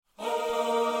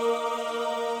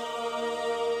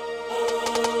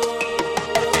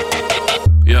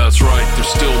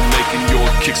they're still making your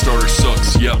Kickstarter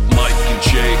sucks. Yep, Mike and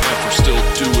JF are still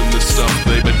doing this stuff.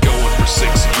 They've been going for 6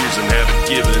 years and haven't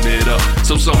given it up.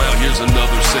 So somehow here's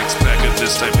another 6-pack of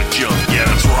this type of junk. Yeah,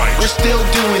 that's right. We're still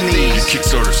doing these. Your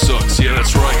Kickstarter sucks. Yeah,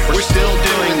 that's right. We're still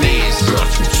doing these.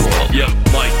 That's what's up. Yep,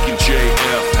 Mike and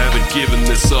JF haven't given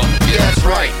this up. Yeah, that's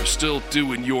right. They're still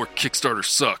doing your Kickstarter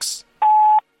sucks.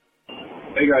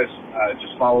 Hey guys,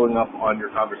 just following up on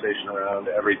your conversation around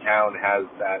every town has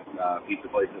that pizza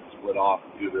place that's split off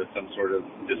due to some sort of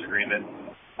disagreement.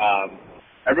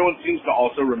 Everyone seems to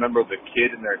also remember the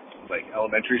kid in their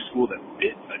elementary school that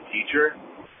bit a teacher.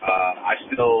 I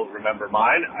still remember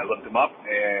mine. I looked him up,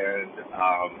 and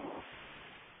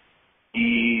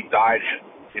he died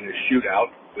in a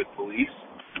shootout with police.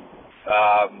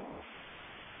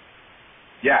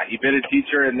 Yeah, he bit a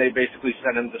teacher, and they basically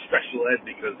sent him to special ed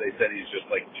because they said he's just,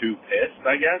 too pissed,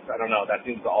 I guess. I don't know. That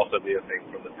seems to also be a thing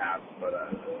from the past, but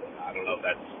I don't know if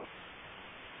that's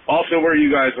also where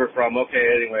you guys were from.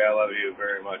 Okay, anyway, I love you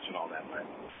very much and all that, man.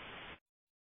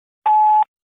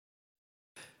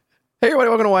 Hey, everybody,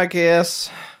 welcome to YKS.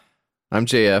 I'm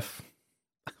JF.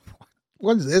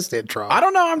 What is this intro? I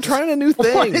don't know. I'm trying a new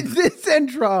thing. What is this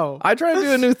intro? I try to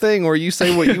do a new thing where you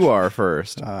say what you are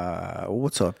first.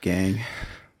 What's up, gang?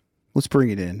 Let's bring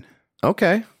it in.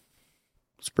 Okay.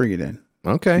 Let's bring it in.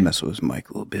 Okay. Mess with his mic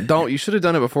a little bit. You should have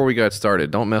done it before we got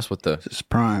started. Don't mess with This is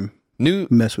prime. New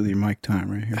Mess with your mic time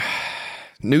right here.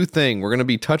 new thing. We're gonna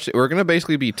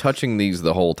basically be touching these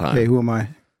the whole time. Hey, who am I?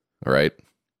 All right.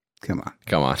 Come on.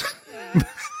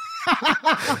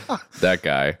 That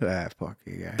guy. That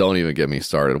fucking guy. Don't even get me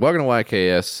started. Welcome to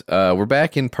YKS. We're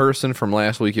back in person from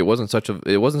last week. It wasn't such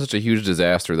a huge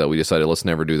disaster that we decided let's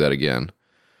never do that again.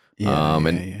 Yeah,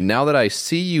 Now that I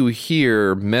see you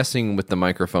here messing with the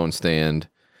microphone stand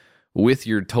with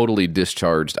your totally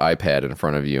discharged iPad in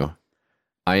front of you,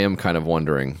 I am kind of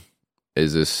wondering,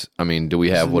 do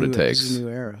we have what it takes? This is a new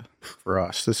era for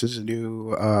us. This is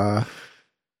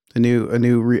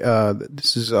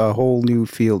this is a whole new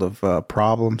field of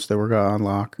problems that we're going to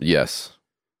unlock. Yes.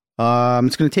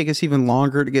 It's going to take us even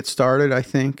longer to get started, I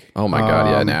think. Oh my God.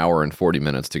 Yeah. An hour and 40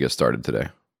 minutes to get started today.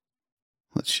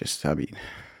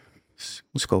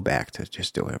 Let's go back to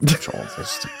just doing all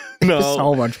this. No. It's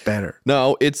so much better.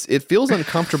 No, it feels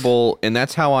uncomfortable, and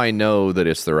that's how I know that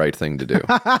it's the right thing to do.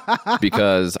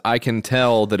 Because I can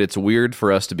tell that it's weird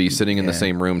for us to be sitting in the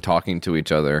same room talking to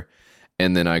each other,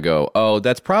 and then I go, oh,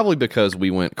 that's probably because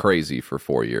we went crazy for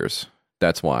 4 years.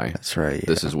 That's why. That's right.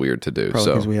 This is weird to do.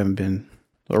 Probably because we haven't been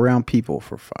around people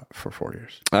for 4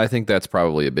 years. I think that's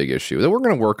probably a big issue that we're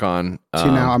going to work on. See,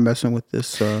 now I'm messing with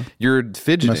this. You're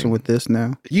fidgeting. Messing with this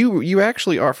now. You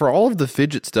actually are. For all of the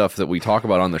fidget stuff that we talk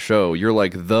about on the show, you're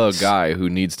like the guy who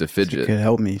needs to fidget. You could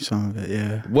help me some of it,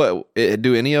 yeah. What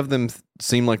do any of them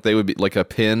seem like they would be like a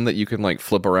pin that you can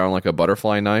flip around like a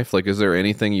butterfly knife? Is there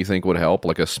anything you think would help?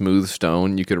 Like a smooth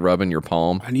stone you could rub in your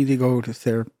palm? I need to go to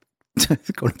therapy.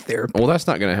 Well, that's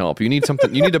not going to help. You need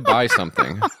something. You need to buy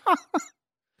something.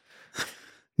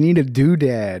 Need a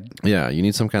doodad. Yeah, you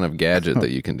need some kind of gadget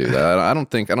that you can do that. I don't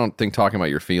think talking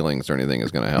about your feelings or anything is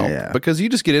going to help. Yeah. Because you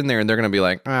just get in there and they're going to be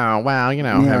like, oh, wow,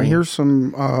 Yeah, here's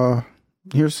some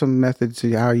methods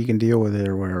to how you can deal with it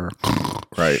or whatever.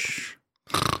 Right.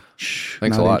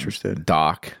 Thanks Not a lot, interested.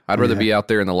 Doc. I'd rather be out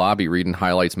there in the lobby reading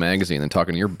Highlights magazine than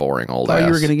talking to your boring old ass.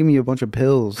 You were going to give me a bunch of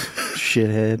pills,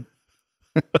 shithead.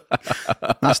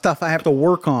 Not stuff I have to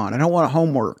work on. I don't want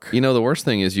homework. The worst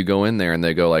thing is you go in there and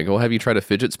they go like, well, have you tried a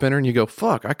fidget spinner? And you go,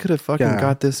 fuck, I could have fucking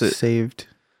got this saved.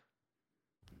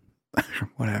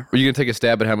 Whatever. Are you going to take a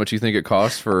stab at how much you think it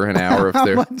costs for an hour?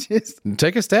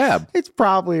 Take a stab. I'd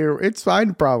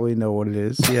probably know what it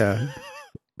is. Yeah.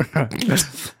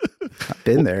 I've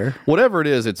been there. Whatever it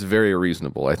is, it's very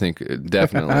reasonable. I think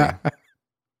definitely.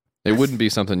 It wouldn't be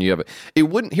something you have.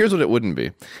 Here's what it wouldn't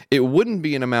be. It wouldn't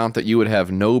be an amount that you would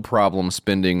have no problem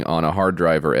spending on a hard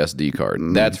drive or SD card.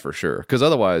 That's for sure. Because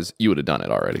otherwise, you would have done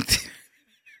it already.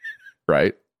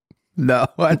 Right? No,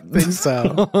 I don't think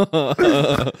so.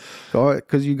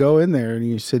 Because you go in there and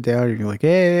you sit down and you're like,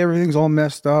 hey, everything's all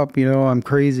messed up. I'm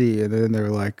crazy. And then they're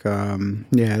like,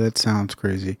 yeah, that sounds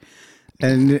crazy.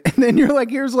 And then you're like,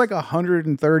 here's like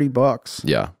 $130.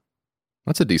 Yeah.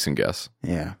 That's a decent guess.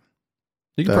 Yeah.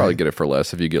 You can probably get it for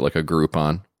less if you get like a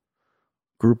Groupon.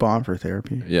 Groupon for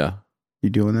therapy? Yeah. You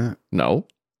doing that? No.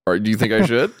 Or do you think I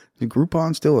should? Is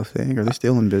Groupon still a thing? Are they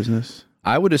still in business?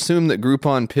 I would assume that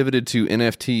Groupon pivoted to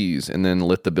NFTs and then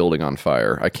lit the building on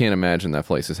fire. I can't imagine that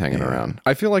place is hanging around.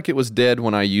 I feel like it was dead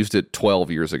when I used it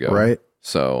 12 years ago. Right.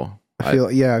 So I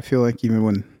feel like even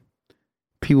when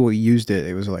people used it,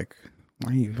 it was like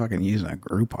Why are you fucking using a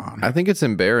Groupon? I think it's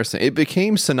embarrassing. It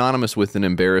became synonymous with an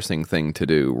embarrassing thing to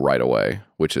do right away,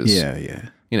 which is yeah.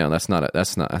 that's not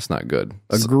good.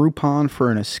 A Groupon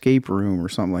for an escape room or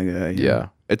something like that. Yeah.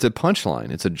 It's a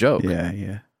punchline. It's a joke.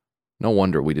 Yeah. No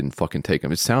wonder we didn't fucking take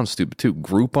them. It sounds stupid too.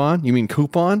 Groupon? You mean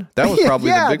coupon? That was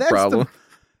probably the big problem.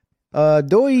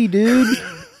 Doy, dude.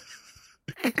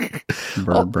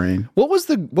 Bird brain. What was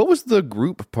the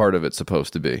group part of it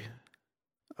supposed to be?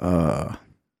 Oh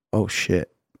shit.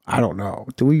 I don't know.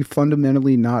 Do we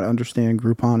fundamentally not understand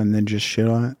Groupon and then just shit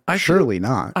on it? Surely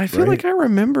not. I feel right? like I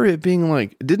remember it being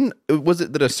like, was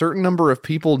it that a certain number of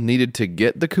people needed to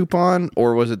get the coupon,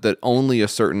 or was it that only a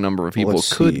certain number of people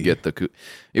could get the coupon?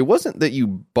 It wasn't that you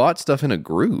bought stuff in a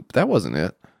group. That wasn't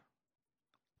it.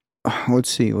 Let's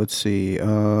see.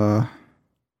 Doing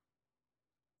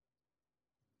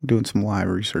some live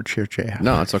research here, Jay.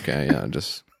 No, it's okay. Yeah,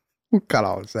 just cut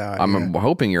all this out. I'm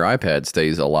hoping your iPad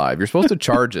stays alive. You're supposed to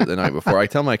charge it the night before. I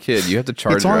tell my kid you have to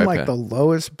charge your iPad. It's on like the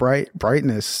lowest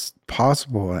brightness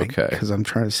possible. Okay, because I'm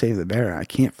trying to save the battery. I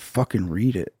can't fucking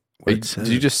read it. Did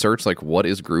you just search like what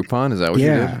is Groupon? Is that what you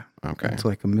did? Okay, it's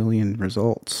like 1 million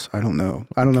results. I don't know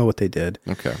what they did.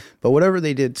 Okay, but whatever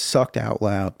they did sucked out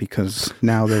loud because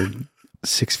now they're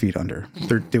 6 feet under.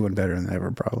 They're doing better than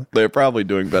ever, probably. They're probably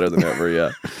doing better than ever.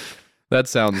 Yeah, that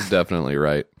sounds definitely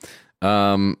right.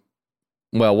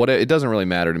 Well, it doesn't really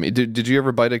matter to me. Did you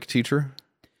ever bite a teacher?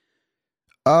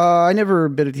 I never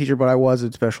bit a teacher, but I was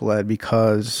in special ed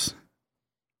because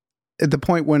at the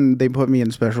point when they put me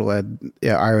in special ed,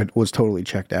 I was totally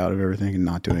checked out of everything and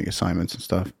not doing assignments and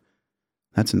stuff.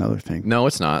 That's another thing. No,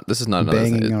 it's not. This is not another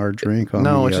thing. Banging our drink on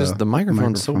it's just the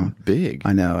microphone's so big.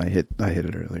 I know. I hit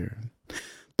it earlier.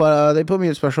 But they put me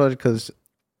in special ed because,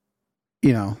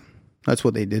 that's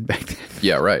what they did back then.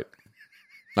 Yeah, right.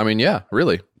 I mean, yeah,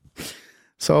 really.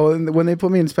 So when they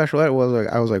put me in special ed,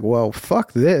 I was like, well,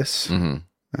 fuck this.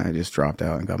 Mm-hmm. I just dropped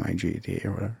out and got my GED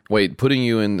or whatever. Wait, putting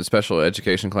you in the special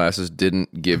education classes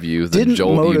didn't give you the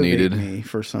jolt you needed? Me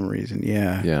for some reason,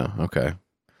 yeah. Yeah, okay.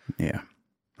 Yeah.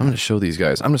 I'm going to show these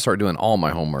guys. I'm going to start doing all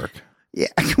my homework. Yeah.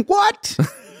 What?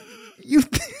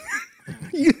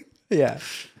 Yeah.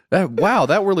 Wow,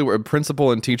 that really worked.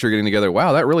 Principal and teacher getting together.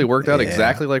 Wow, that really worked out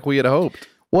exactly like we had hoped.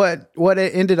 What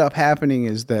ended up happening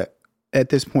is that at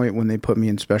this point, when they put me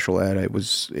in special ed, it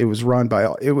was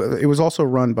also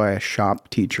run by a shop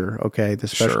teacher. Okay, the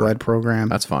special ed program.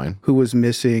 That's fine. Who was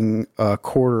missing a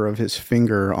quarter of his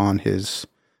finger on his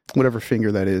whatever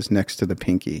finger that is next to the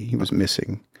pinky. He was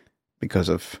missing because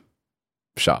of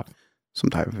some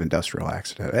type of industrial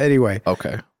accident. Anyway,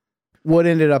 okay. What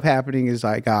ended up happening is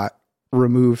I got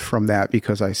removed from that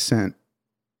because I sent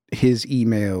his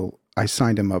email. I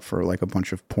signed him up for like a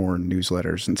bunch of porn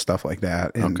newsletters and stuff like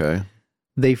that. And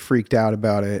they freaked out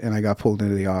about it, and I got pulled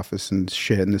into the office and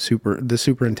shit. And the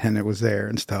superintendent was there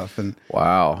and stuff. And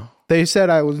wow, they said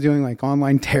I was doing like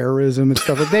online terrorism and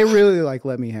stuff. But they really like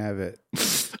let me have it.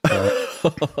 I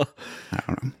don't know.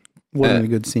 Wasn't a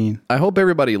good scene. I hope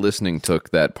everybody listening took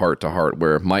that part to heart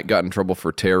where Mike got in trouble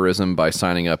for terrorism by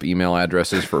signing up email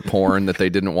addresses for porn that they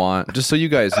didn't want. Just so you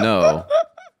guys know,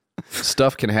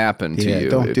 stuff can happen to you.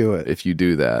 Don't do it. If you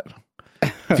do that.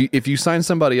 If you sign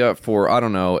somebody up for, I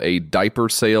don't know, a diaper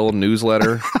sale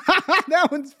newsletter. That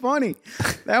one's funny.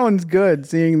 That one's good.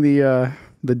 Seeing the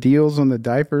deals on the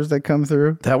diapers that come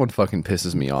through. That one fucking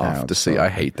pisses me off to see. I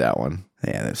hate that one.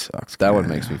 Yeah, that sucks. That one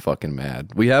makes me fucking mad.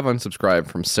 We have unsubscribed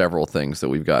from several things that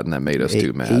we've gotten that made us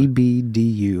too mad.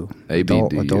 ABDU.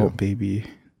 ABDU. Adult Baby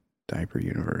Diaper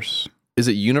Universe. Is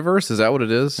it Universe? Is that what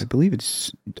it is? I believe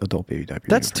it's Adult Baby Diaper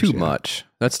Universe. That's too much.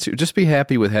 That's too. Just be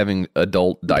happy with having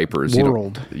adult diapers.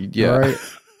 World. Yeah.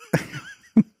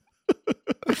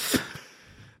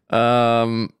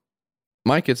 Right.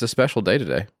 Mike, it's a special day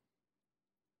today.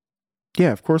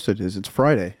 Yeah, of course it is. It's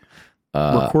Friday.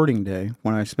 Recording day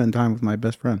when I spend time with my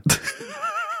best friend.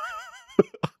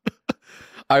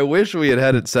 I wish we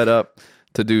had it set up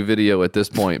to do video at this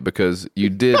point because you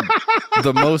did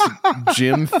the most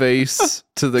Jim face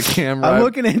to the camera. I'm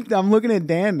looking at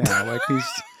Dan now. Like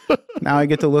now I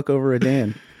get to look over at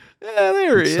Dan. Yeah,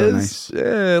 there he is. Nice.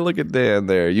 Yeah, look at Dan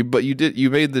there. You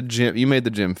made the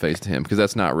Jim face to him because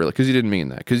that's not really because you didn't mean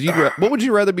that. Because what would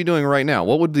you rather be doing right now?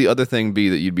 What would the other thing be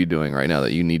that you'd be doing right now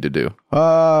that you need to do?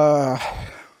 Don't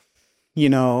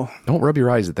rub your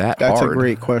eyes that's hard. That's a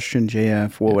great question,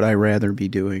 JF. What would I rather be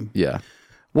doing? Yeah.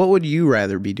 What would you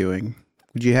rather be doing?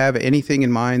 Would you have anything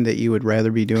in mind that you would rather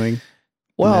be doing?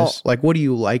 Well, like what do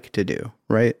you like to do?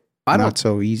 Right. I don't Not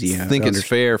so easy. think it's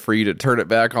fair for you to turn it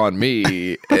back on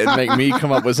me and make me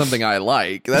come up with something I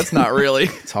like. That's not really.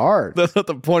 It's hard. That's not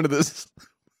the point of this.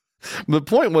 The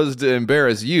point was to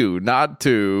embarrass you, not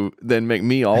to then make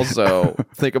me also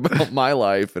think about my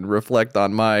life and reflect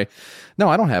on my. No,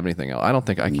 I don't have anything else. I don't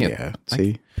think I can't. Yeah,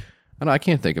 see? I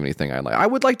can't think of anything I like. I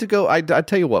would like to go. I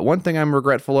tell you what, one thing I'm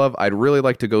regretful of, I'd really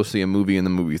like to go see a movie in the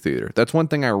movie theater. That's one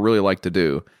thing I really like to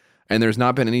do. And there's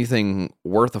not been anything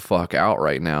worth a fuck out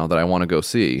right now that I want to go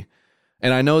see.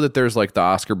 And I know that there's like the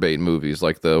Oscar bait movies,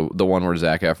 like the one where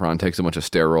Zac Efron takes a bunch of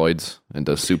steroids and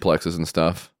does suplexes and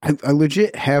stuff. I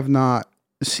legit have not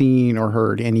seen or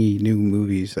heard any new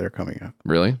movies that are coming up.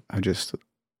 Really?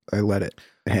 I let it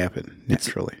happen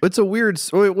naturally. It's a weird.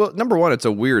 Well, number one, it's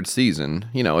a weird season.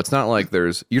 You know, it's not like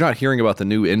you're not hearing about the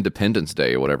new Independence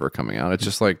Day or whatever coming out. It's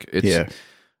just like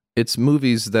it's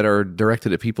movies that are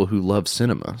directed at people who love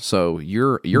cinema. So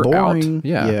you're Boring. out.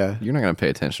 Yeah. You're not going to pay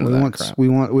attention to that crap. We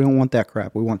don't want that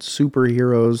crap. We want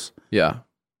superheroes. Yeah.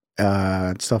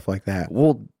 Stuff like that.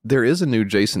 Well, there is a new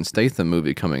Jason Statham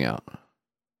movie coming out.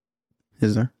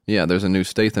 Is there? Yeah, there's a new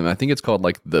Statham. I think it's called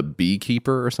like The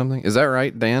Beekeeper or something. Is that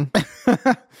right, Dan?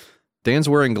 Dan's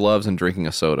wearing gloves and drinking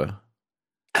a soda.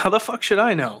 How the fuck should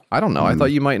I know? I don't know. I thought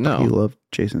you might know. You love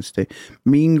Jason Statham.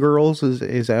 Mean Girls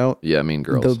is out. Yeah, Mean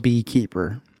Girls. The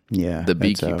Beekeeper. Yeah. The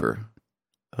Beekeeper.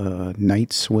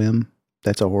 Night Swim.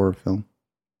 That's a horror film.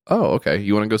 Oh, okay.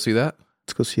 You want to go see that?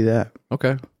 Let's go see that.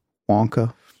 Okay.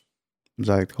 Wonka. As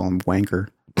I like to call him, Wanker.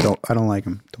 I don't like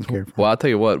him. Don't care for him. Well, I'll tell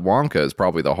you what. Wonka is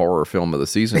probably the horror film of the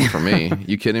season for me.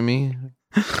 You kidding me?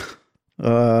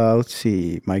 Let's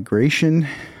see. Migration.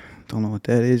 Don't know what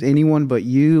that is. Anyone But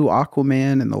You,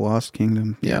 Aquaman, and The Lost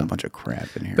Kingdom. Yeah, a bunch of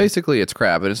crap in here. Basically, it's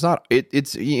crap, and it's not.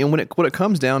 It's when what it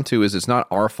comes down to is it's not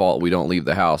our fault we don't leave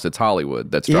the house. It's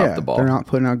Hollywood that's dropped the ball. They're not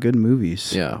putting out good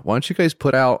movies. Yeah. Why don't you guys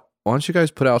put out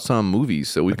some movies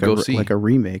so we can go see like a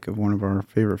remake of one of our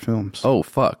favorite films? Oh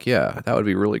fuck yeah, that would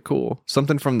be really cool.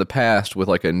 Something from the past with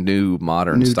like a new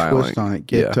modern styling twist on it.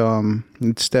 Get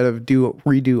instead of redo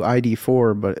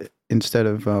ID4, but instead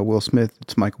of Will Smith,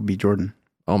 it's Michael B. Jordan.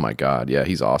 Oh my God, yeah,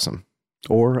 he's awesome.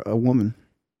 Or a woman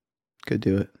could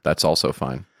do it. That's also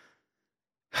fine.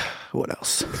 What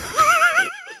else?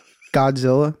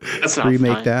 Godzilla. That's not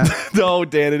remake fine. that. No,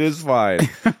 Dan, it is fine.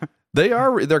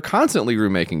 They're constantly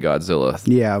remaking Godzilla.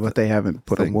 Yeah, but they haven't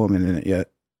put a woman in it yet.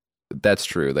 That's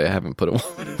true. They haven't put a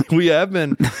woman. We have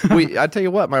been. I tell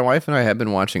you what, my wife and I have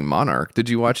been watching Monarch. Did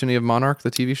you watch any of Monarch,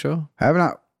 the TV show? I have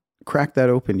not cracked that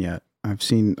open yet. I've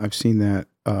seen that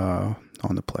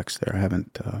on the Plex there. I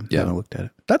haven't looked at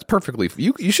it. That's perfectly.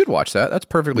 You should watch that. That's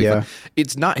perfectly fine.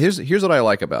 It's not. Here's what I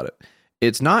like about it.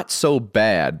 It's not so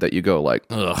bad that you go like,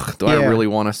 ugh, do I really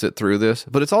want to sit through this?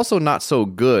 But it's also not so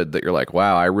good that you're like,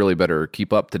 wow, I really better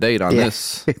keep up to date on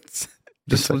this. It's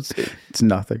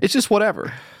nothing. It's just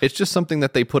whatever. It's just something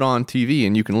that they put on TV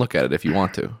and you can look at it if you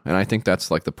want to. And I think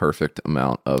that's like the perfect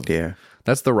amount of. Yeah.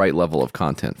 That's the right level of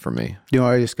content for me. You know,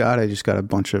 I just got a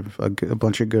bunch of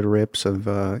good rips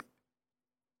of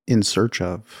In Search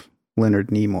Of Leonard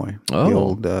Nimoy. Oh, the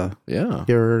old yeah.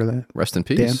 You ever heard of that? Rest in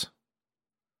peace. Dan?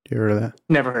 You ever heard of that?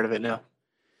 Never heard of it. No.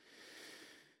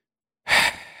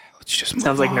 Let's just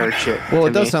sounds like nerd shit. Well,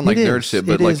 it does sound like nerd shit,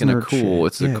 but like in a cool.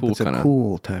 Shit. It's a cool kind of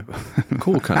cool type.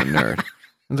 Cool kind of nerd.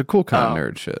 It's a cool kind of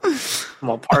nerd shit.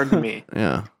 Well, pardon me.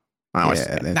 Yeah.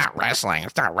 It's not wrestling.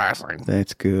 It's not wrestling.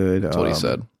 That's good. That's what he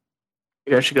said.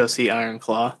 You guys should go see Iron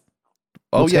Claw.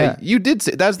 Oh, yeah. You did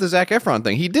see. That's the Zac Efron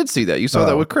thing. He did see that. You saw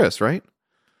that with Chris, right?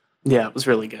 Yeah, it was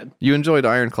really good. You enjoyed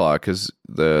Iron Claw because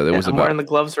I'm wearing the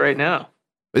gloves right now.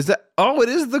 Is that? Oh, it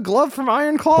is the glove from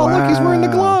Iron Claw. Wow. Look, he's wearing the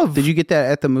glove. Did you get that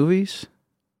at the movies?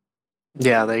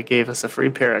 Yeah, they gave us a free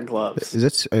pair of gloves.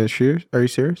 Are you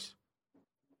serious?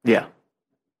 Yeah.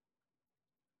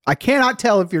 I cannot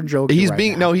tell if you're joking. He is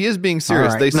being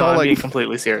serious. Right. I'm being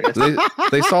completely serious.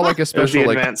 They saw like a special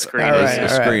advanced screening. A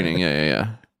screening.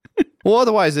 Yeah. Well,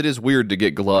 otherwise it is weird to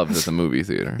get gloves at the movie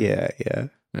theater. Yeah.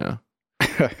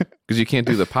 Because you can't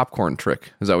do the popcorn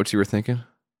trick. Is that what you were thinking?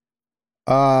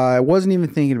 I wasn't even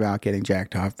thinking about getting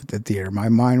jacked off at the theater. My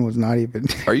mind was not even.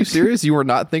 Are you serious? You were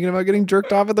not thinking about getting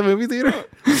jerked off at the movie theater?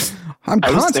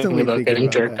 I was thinking about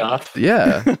getting jerked off.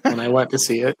 Yeah. When I went to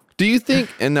see it. Do you think,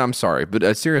 and I'm sorry, but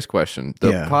a serious question.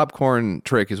 The popcorn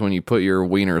trick is when you put your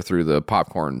wiener through the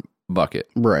popcorn bucket.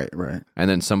 Right. And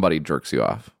then somebody jerks you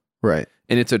off. Right.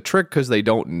 And it's a trick because they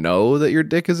don't know that your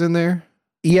dick is in there?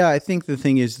 Yeah, I think the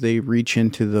thing is they reach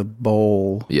into the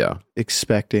bowl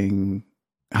expecting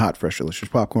hot, fresh, delicious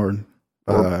popcorn,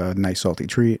 nice salty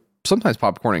treat. Sometimes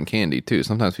popcorn and candy too.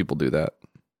 Sometimes people do that.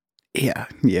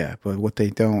 Yeah, but what they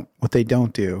don't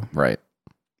do, right,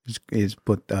 is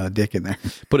put a dick in there.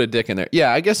 Put a dick in there.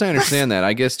 Yeah, I guess I understand that.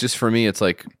 I guess just for me, it's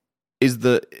like,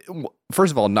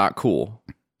 first of all not cool.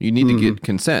 You need to get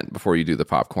consent before you do the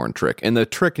popcorn trick. And the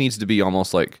trick needs to be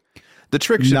almost like, the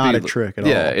trick should not be... a trick at all.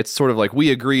 Yeah, it's sort of like,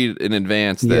 we agreed in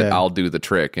advance that I'll do the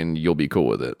trick and you'll be cool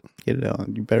with it. Get it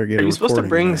on. You better get it. Are you supposed to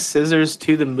bring scissors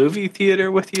to the movie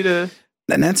theater with you to...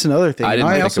 And that's another thing.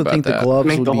 I also think the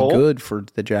gloves would be good for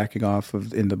the jacking off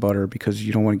in the butter because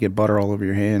you don't want to get butter all over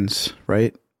your hands,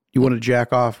 right? You want to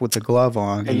jack off with the glove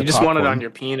on. And you just want it on your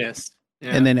penis.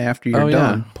 Yeah. And then after you're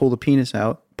done, pull the penis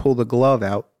out, pull the glove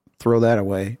out, throw that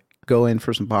away, go in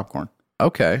for some popcorn.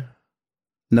 Okay.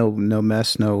 No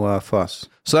mess, no fuss.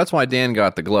 So that's why Dan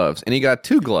got the gloves. And he got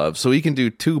 2 gloves, so he can do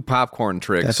 2 popcorn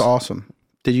tricks. That's awesome.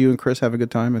 Did you and Chris have a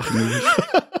good time at the movies?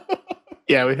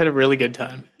 Yeah, we had a really good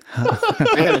time.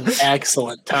 I had an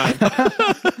excellent time.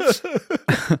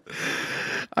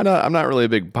 I'm not really a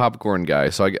big popcorn guy,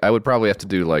 so I would probably have to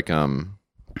do like I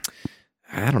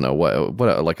don't know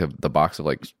what like the box of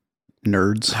like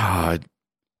Nerds. I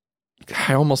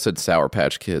almost said Sour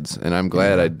Patch Kids, and I'm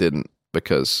glad I didn't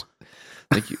because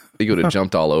I think you would have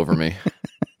jumped all over me.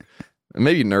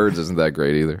 Maybe Nerds isn't that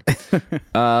great either.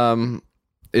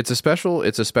 It's a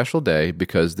special day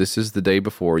because this is the day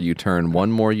before you turn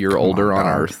one more year older on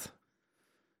Earth.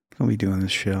 I'll be doing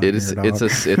this show. Come on, it's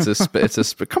a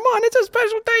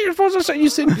special day. You're supposed to say, you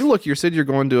said you're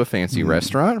going to a fancy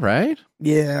restaurant, right?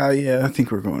 Yeah, I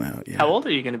think we're going out. Yeah. How old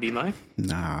are you going to be, Mike?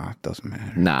 Nah, it doesn't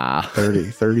matter. Nah.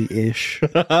 30-ish.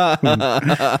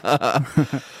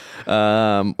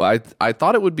 I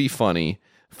thought it would be funny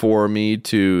for me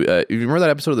to you remember that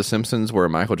episode of The Simpsons where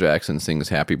Michael Jackson sings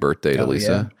Happy Birthday to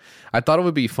Lisa? Yeah. I thought it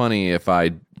would be funny if I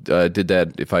did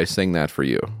that, if I sang that for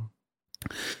you.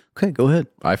 Okay, go ahead.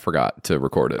 I forgot to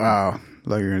record it. Oh, I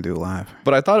thought you were going to do it live.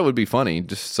 But I thought it would be funny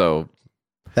just so.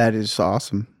 That is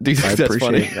awesome. Do you think that's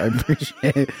funny? I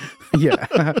appreciate it. Yeah.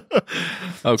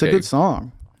 Okay. It's a good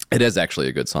song. It is actually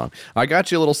a good song. I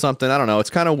got you a little something. I don't know. It's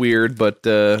kind of weird, but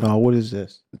what is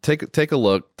this? Take a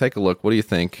look. Take a look. What do you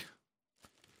think?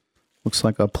 Looks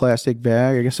like a plastic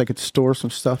bag. I guess I could store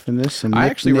some stuff in this. And I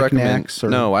actually recommend.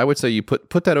 No, I would say you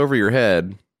put that over your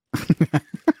head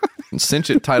and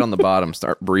cinch it tight on the bottom.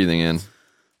 Start breathing in.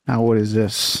 Now what is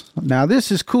this? Now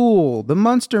this is cool. The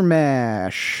Munster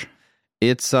Mash.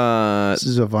 It's This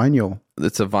is a vinyl.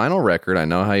 It's a vinyl record. I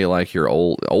know how you like your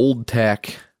old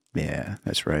tech. Yeah,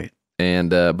 that's right.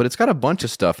 And but it's got a bunch of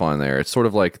stuff on there. It's sort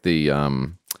of like the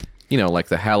like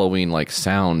the Halloween like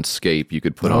soundscape you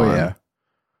could put on. Oh yeah.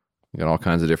 You got all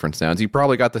kinds of different sounds. You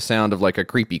probably got the sound of like a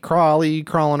creepy crawly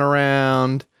crawling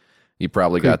around. You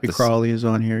probably got the crawly is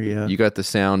on here, yeah. You got the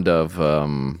sound of a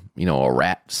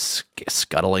rat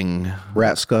scuttling.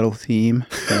 Rat scuttle theme.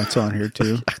 That's on here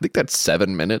too. I think that's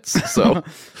 7 minutes. So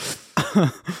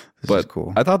but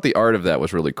cool. I thought the art of that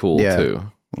was really cool too.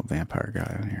 Little vampire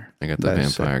guy on here. I got the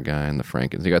vampire guy and the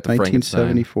Frankenstein. You got the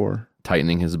 1974. Frankenstein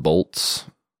tightening his bolts.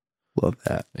 Love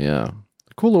that. Yeah.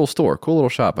 Cool little store. Cool little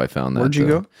shop. I found that. Where'd you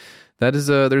go? That is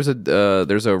there's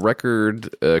a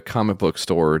record comic book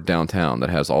store downtown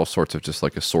that has all sorts of just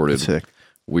like assorted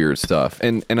weird stuff.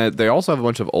 And they also have a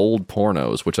bunch of old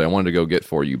pornos, which I wanted to go get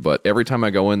for you. But every time I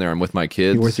go in there, I'm with my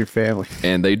kids. You're with your family.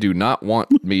 And they do not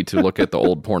want me to look at the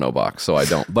old porno box, so I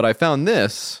don't. But I found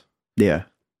this. Yeah.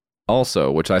 Also,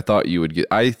 which I thought you would get.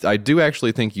 I do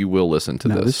actually think you will listen to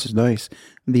this. This is nice.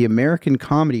 The American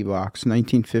Comedy Box,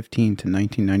 1915 to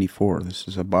 1994. This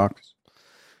is a box.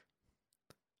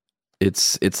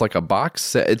 It's like a box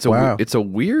set. It's a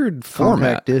weird format.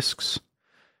 Compact discs.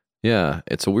 Yeah,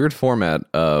 it's a weird format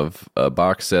of a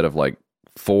box set of like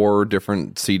 4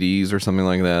 different CDs or something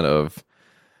like that of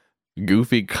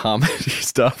goofy comedy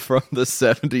stuff from the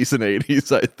 70s and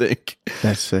 80s, I think.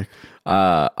 That's sick.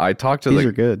 I talked to These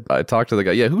are good. I talked to the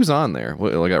guy. Yeah, who's on there?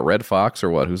 What, like a Red Fox or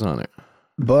what? Who's on it?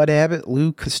 Bud Abbott,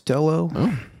 Lou Costello.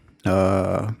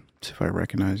 Oh. See if I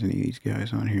recognize any of these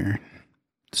guys on here.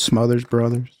 Smothers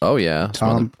Brothers. Oh yeah,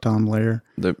 Tom Lehrer.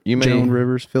 Joan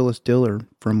Rivers, Phyllis Diller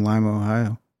from Lima,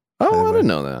 Ohio. Oh, I didn't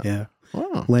know that. Yeah.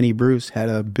 Wow. Lenny Bruce had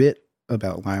a bit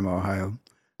about Lima, Ohio,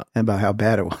 and about how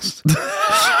bad it was.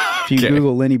 If you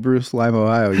Google Lenny Bruce, Lima,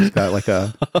 Ohio, he's got like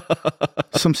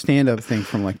some stand-up thing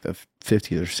from like the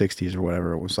 50s or 60s or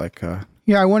whatever. It was like,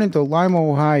 I went into Lima,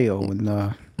 Ohio,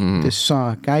 and this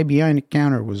guy behind the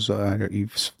counter was he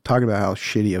was talking about how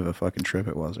shitty of a fucking trip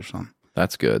it was or something.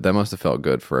 That's good. That must have felt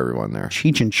good for everyone there.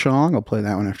 Cheech and Chong. I'll play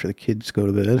that one after the kids go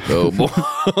to bed. Oh, boy.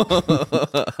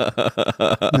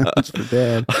 That's for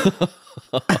Dad.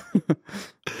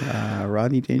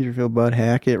 Rodney Dangerfield, Bud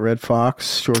Hackett, Red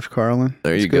Fox, George Carlin.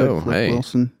 There you go. Flip Hey.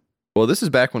 Wilson. Well, this is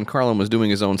back when Carlin was doing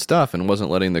his own stuff and wasn't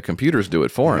letting the computers do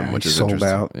it for him, which is sold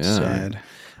interesting. out. Yeah. Sad.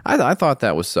 I thought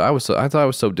that was I thought I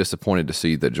was so disappointed to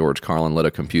see that George Carlin let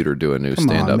a computer do a new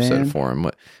stand-up set for him.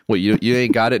 What you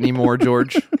ain't got it anymore,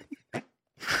 George?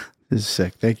 This is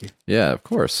sick. Thank you. Yeah, of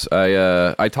course.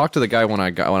 I talked to the guy when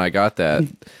I got that.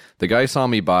 The guy saw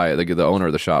me buy it. The owner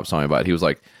of the shop saw me buy it. He was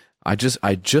like, I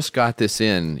just got this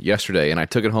in yesterday, and I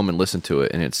took it home and listened to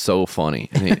it, and it's so funny.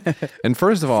 And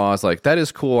first of all, I was like, that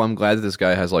is cool. I'm glad that this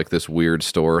guy has like this weird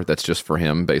store that's just for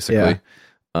him, basically.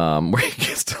 Where he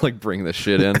gets to like bring this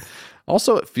shit in.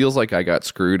 Also, it feels like I got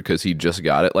screwed because he just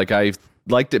got it. Like I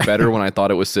liked it better when I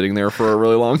thought it was sitting there for a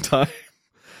really long time.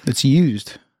 It's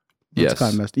used. Yes,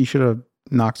 kind of messed. You should have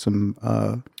knocked some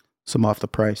off the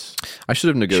price. I should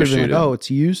have negotiated. Like, it's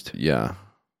used. Yeah,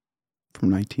 from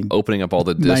 19. Opening up all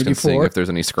the discs and seeing if there's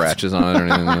any scratches on it or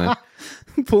anything like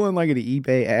that. Pulling like an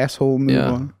eBay asshole move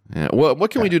on. Yeah.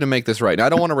 What can we do to make this right? Now, I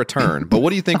don't want to return, but what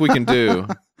do you think we can do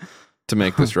to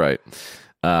make this right?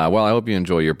 Well, I hope you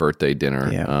enjoy your birthday dinner.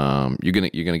 Yeah. You're gonna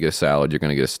get a salad. You're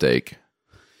gonna get a steak.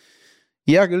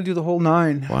 Yeah, I'm gonna do the whole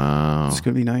 9. Wow, it's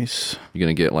gonna be nice. You're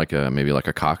gonna get maybe like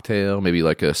a cocktail, maybe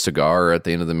like a cigar at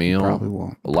the end of the meal. Probably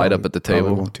won't. Light up at the table.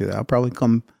 Probably won't do that. I'll probably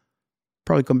come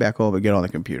back home and get on the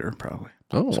computer. Probably.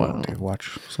 Oh wow.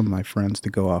 Watch some of my friends, the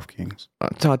Go Off Kings.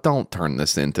 Don't turn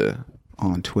this into.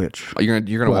 On Twitch. You're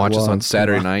gonna watch us on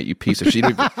Saturday night, you piece of shit.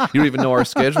 You don't even know our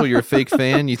schedule. You're a fake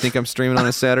fan. You think I'm streaming on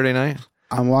a Saturday night?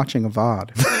 I'm watching a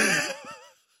VOD.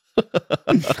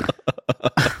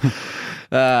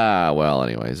 Well,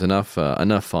 anyways, enough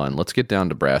fun. Let's get down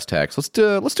to brass tacks. Let's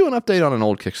do an update on an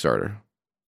old Kickstarter.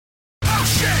 Oh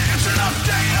shit, it's an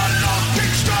update on an old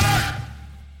Kickstarter!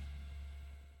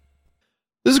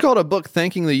 This is called A Book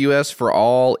Thanking the U.S. for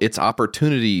All Its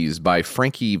Opportunities by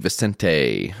Frankie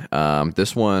Vicente.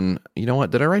 This one, you know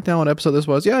what? Did I write down what episode this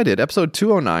was? Yeah, I did. Episode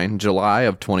 209, July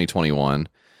of 2021.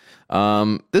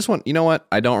 This one, you know what?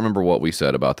 I don't remember what we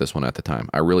said about this one at the time.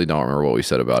 I really don't remember what we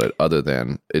said about it, other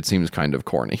than it seems kind of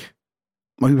corny.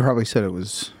 Well, you probably said it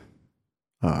was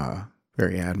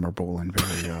very admirable and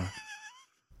very...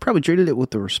 probably treated it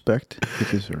with the respect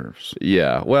it deserves.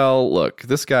 Yeah, well, look,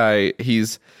 this guy,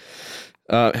 he's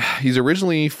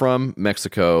originally from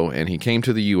Mexico, and he came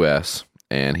to the U.S.,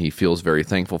 and he feels very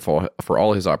thankful for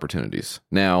all his opportunities.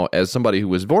 Now, as somebody who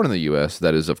was born in the U.S.,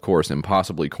 that is, of course,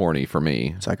 impossibly corny for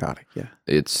me. Psychotic, yeah.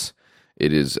 It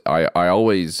is. I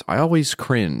always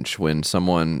cringe when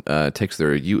someone takes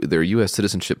their U.S.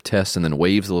 citizenship test and then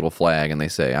waves a little flag and they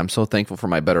say, "I'm so thankful for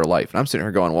my better life," and I'm sitting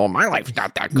here going, "Well, my life's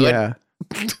not that good." Yeah.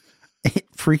 It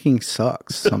freaking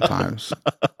sucks sometimes.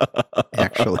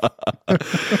 Actually.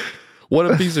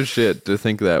 What a piece of shit to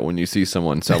think that when you see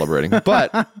someone celebrating.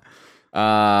 But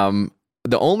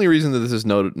the only reason that this is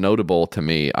notable to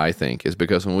me, I think, is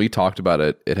because when we talked about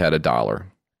it, it had $1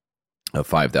 of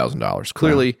 $5,000.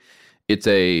 Clearly, it's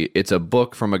a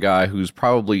book from a guy who's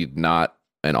probably not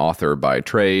an author by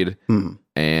trade,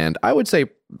 and I would say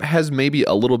has maybe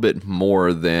a little bit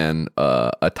more than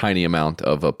a tiny amount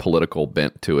of a political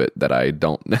bent to it that I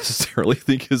don't necessarily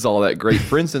think is all that great.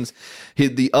 For instance,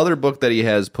 the other book that he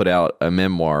has put out, a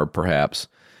memoir perhaps,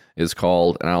 is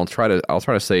called, and I'll try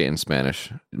to say it in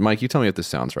Spanish. Mike, you tell me if this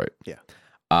sounds right. Yeah.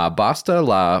 Basta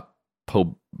la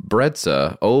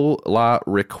pobreza o la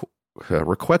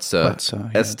riqueza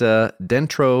está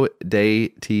dentro de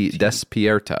ti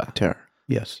despierta.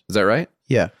 Yes. Is that right?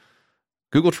 Yeah.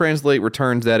 Google Translate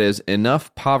returns that as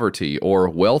enough poverty or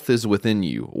wealth is within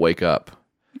you. Wake up.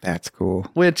 That's cool.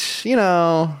 Which, you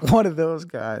know, one of those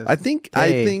guys. I think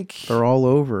they're all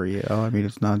over. You know, I mean,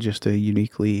 it's not just a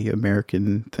uniquely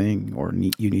American thing or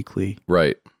uniquely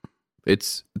right.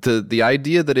 It's the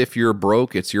idea that if you're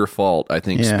broke, it's your fault. I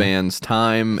think spans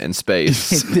time and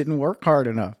space. It didn't work hard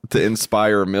enough to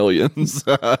inspire millions.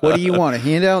 What do you want? A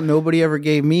handout? Nobody ever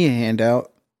gave me a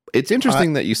handout. It's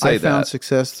interesting that you say that. I found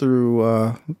success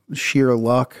through sheer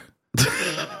luck.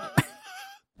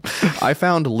 I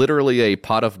found literally a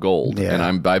pot of gold, and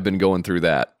I've been going through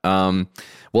that.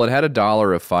 Well, it had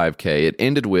 $1 of $5,000. It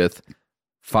ended with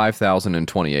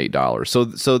 $5,028.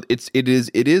 So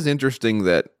it is interesting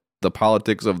that the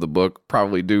politics of the book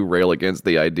probably do rail against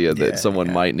the idea that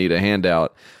someone might need a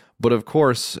handout. But of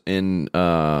course, in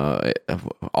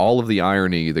all of the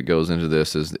irony that goes into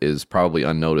this is probably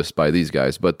unnoticed by these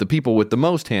guys. But the people with the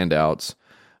most handouts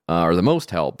or the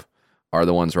most help are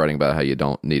the ones writing about how you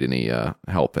don't need any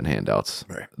help and handouts.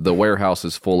 Right. The warehouse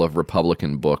is full of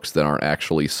Republican books that aren't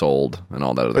actually sold and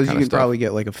all that other kind of stuff. You can probably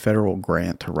get like a federal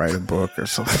grant to write a book or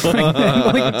something like that.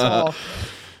 Like it's all,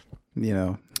 you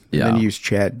know, and then use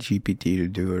Chat GPT to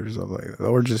do it or something like that.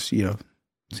 Or just, you know,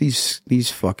 these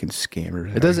fucking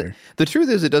scammers. It doesn't. The truth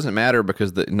is, it doesn't matter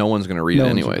because no one's going to read it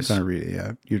anyways. No one's going to read it.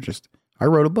 Yeah, I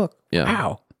wrote a book. Yeah.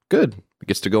 How? good. It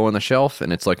gets to go on the shelf,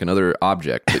 and it's like another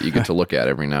object that you get to look at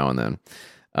every now and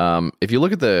then. If you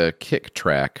look at the kick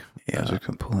track, I was just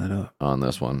gonna pull it up on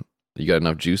this one. You got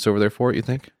enough juice over there for it, you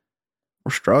think?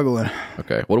 We're struggling.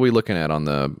 Okay. What are we looking at on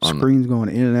the screen's going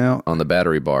in and out on the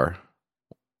battery bar?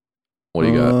 What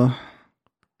do you got?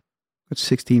 It's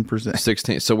 16%.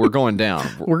 16. So we're going down.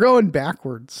 We're going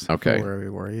backwards. Okay. Where we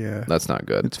were, yeah. That's not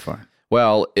good. It's fine.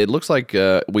 Well, it looks like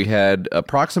we had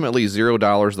approximately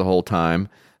 $0 the whole time.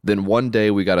 Then one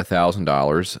day we got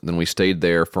 $1,000. Then we stayed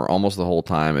there for almost the whole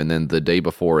time. And then the day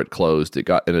before it closed, it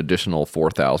got an additional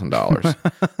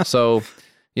 $4,000. So,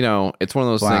 you know, it's one of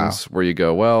those things where you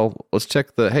go, well, let's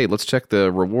check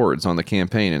the rewards on the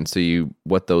campaign and see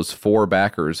what those 4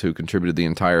 backers who contributed the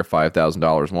entire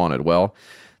 $5,000 wanted. Well,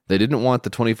 they didn't want the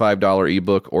 $25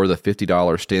 ebook or the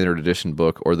 $50 standard edition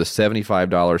book or the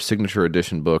 $75 signature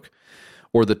edition book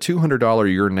or the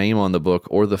 $200 your name on the book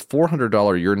or the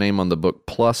 $400 your name on the book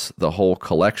plus the whole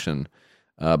collection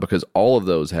because all of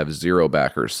those have 0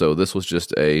 backers. So this was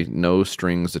just a no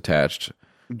strings attached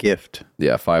gift.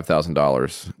 Yeah,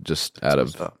 $5,000 just out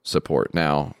of support.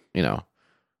 Now, you know,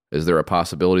 is there a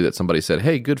possibility that somebody said,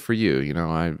 "Hey, good for you. You know,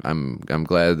 I'm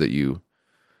glad that you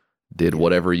did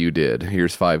whatever you did.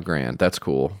 Here's $5,000. That's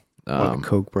cool." Like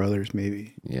Koch brothers,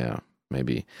 maybe. Yeah,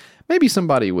 maybe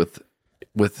somebody with,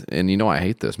 and you know, I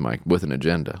hate this, Mike, with an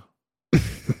agenda.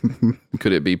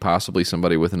 Could it be possibly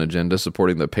somebody with an agenda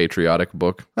supporting the patriotic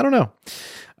book? I don't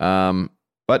know.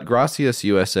 But Gracias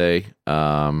USA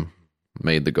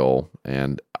made the goal,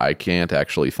 and I can't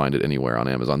actually find it anywhere on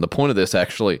Amazon. The point of this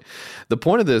actually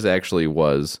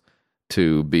was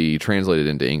to be translated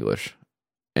into English.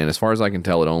 And as far as I can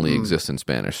tell, it only exists in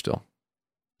Spanish still.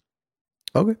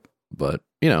 Okay. But,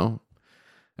 you know,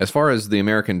 as far as the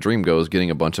American dream goes, getting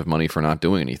a bunch of money for not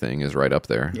doing anything is right up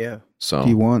there. Yeah. So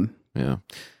he won. Yeah.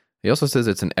 He also says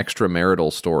it's an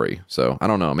extramarital story. So I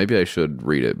don't know. Maybe I should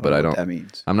read it, but I don't. That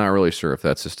means. I'm not really sure if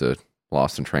that's just a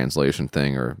lost in translation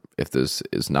thing or if this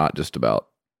is not just about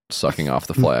sucking off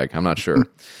the flag. I'm not sure.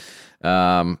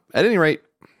 At any rate,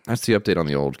 that's the update on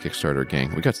the old Kickstarter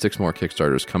gang. We got 6 more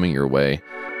Kickstarters coming your way.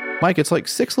 Mike, it's like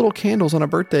 6 little candles on a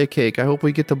birthday cake. I hope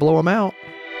we get to blow them out.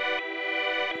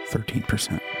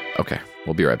 13%. Okay,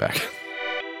 we'll be right back.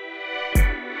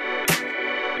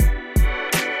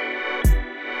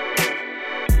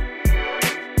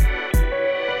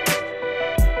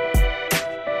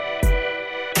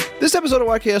 This episode of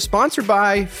YKS is sponsored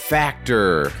by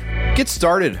Factor. Get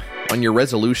started on your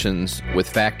resolutions with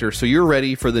Factor so you're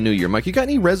ready for the new year. Mike, you got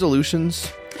any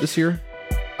resolutions this year?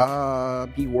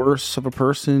 Be worse of a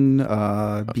person.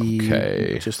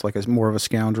 Be just like more of a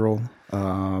scoundrel.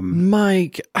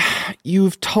 Mike,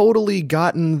 you've totally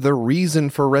gotten the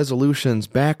reason for resolutions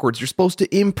backwards. You're supposed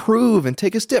to improve and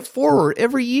take a step forward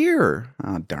every year.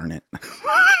 Oh, darn it.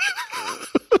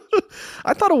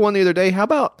 I thought of one the other day. How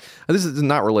about, this is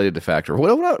not related to Factor.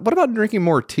 What about drinking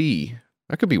more tea?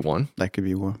 That could be one. That could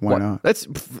be one. Why not? It's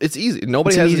easy.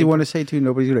 It's an easy one to say too.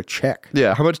 Nobody's going to check.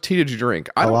 Yeah. How much tea did you drink?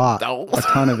 A lot. A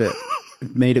ton of it.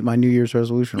 Made it my New Year's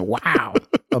resolution. Wow.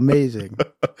 Amazing.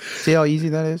 See how easy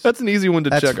that is? That's an easy one to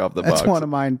check off the box. That's one of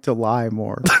mine to lie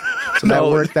more. So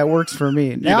that works for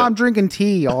me. Now I'm drinking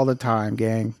tea all the time,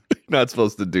 gang. Not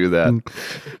supposed to do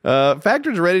that.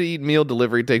 Factor's ready-to-eat meal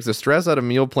delivery takes the stress out of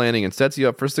meal planning and sets you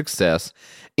up for success.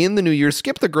 In the new year,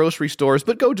 skip the grocery stores,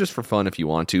 but go just for fun if you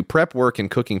want to. Prep work and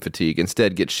cooking fatigue.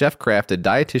 Instead, get chef-crafted,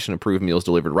 dietitian-approved meals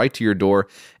delivered right to your door.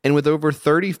 And with over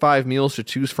 35 meals to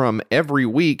choose from every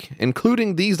week,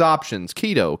 including these options,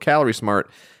 keto, calorie smart,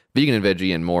 vegan and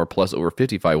veggie, and more, plus over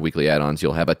 55 weekly add-ons,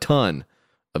 you'll have a ton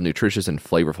of nutritious and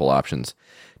flavorful options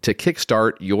to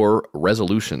kickstart your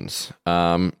resolutions.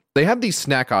 They have these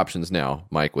snack options now,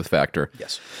 Mike, with Factor.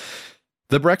 Yes.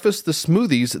 The breakfast, the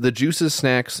smoothies, the juices,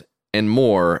 snacks, and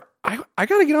more. I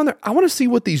got to get on there. I want to see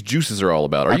what these juices are all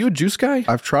about. Are you a juice guy?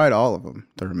 I've tried all of them.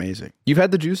 They're amazing. You've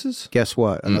had the juices? Guess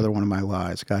what? Another one of my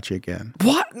lies. Got you again.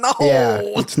 What? No. Yeah,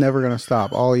 it's never going to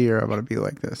stop. All year I'm going to be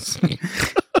like this.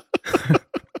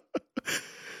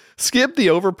 Skip the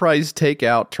overpriced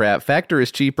takeout trap. Factor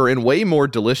is cheaper and way more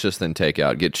delicious than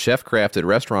takeout. Get chef-crafted,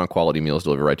 restaurant-quality meals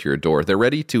delivered right to your door. They're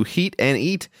ready to heat and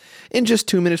eat in just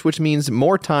 2 minutes, which means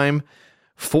more time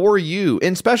for you.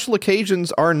 And special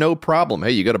occasions are no problem. Hey,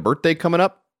 you got a birthday coming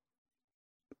up?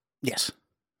 Yes.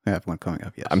 I have one coming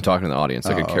up, yes. I'm talking to the audience.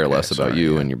 I could care less about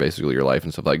you and your life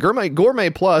and stuff like Gourmet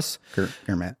Plus.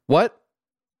 Gourmet. What?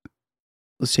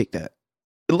 Let's take that.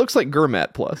 It looks like Gourmet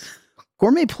Plus.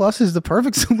 Gourmet Plus is the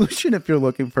perfect solution if you're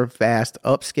looking for fast,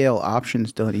 upscale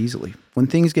options done easily. When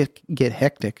things get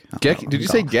hectic. Did you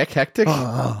say get hectic?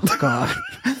 Oh, God.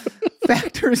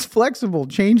 Factor is flexible.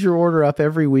 Change your order up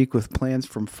every week with plans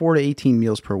from 4 to 18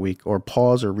 meals per week, or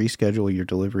pause or reschedule your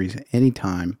deliveries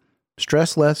anytime.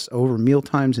 Stress less over meal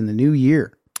times in the new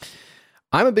year.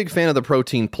 I'm a big fan of the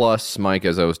Protein Plus, Mike,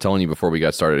 as I was telling you before we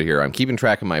got started here. I'm keeping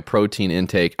track of my protein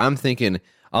intake. I'm thinking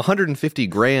 150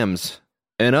 grams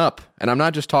and up. And I'm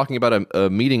not just talking about a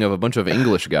meeting of a bunch of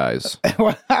English guys.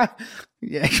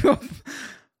 Yeah.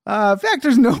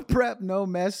 Factor's no prep, no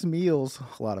mess meals.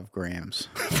 A lot of grams.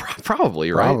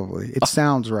 Probably, right? Probably. It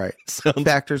sounds right.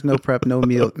 Factor's no prep, no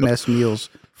mess meals.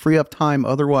 Free up time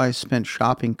otherwise spent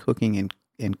shopping, cooking,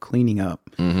 and cleaning up.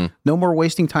 Mm-hmm. No more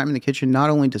wasting time in the kitchen. Not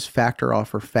only does Factor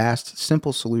offer fast,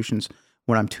 simple solutions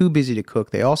when I'm too busy to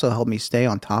cook, they also help me stay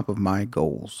on top of my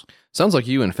goals. Sounds like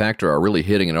you and Factor are really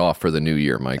hitting it off for the new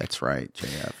year, Mike. That's right,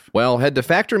 JF. Well, head to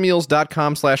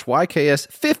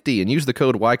factormeals.com/YKS50 and use the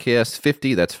code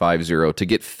YKS50, that's 50, to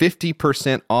get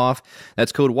 50% off.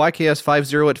 That's code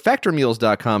YKS50 at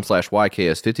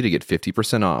factormeals.com/YKS50 to get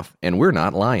 50% off. And we're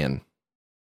not lying.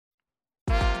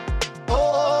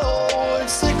 Oh,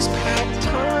 it's six-pack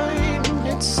time.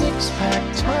 It's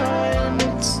six-pack time.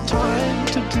 It's time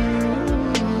to do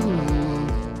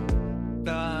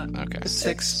Okay.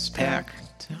 six-pack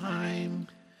time.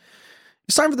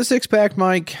 It's time for the six-pack,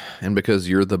 Mike. And because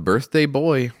you're the birthday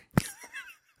boy,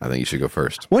 I think you should go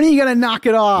first. When are you going to knock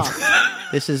it off?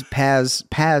 This is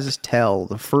Pastel,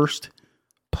 the first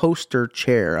poster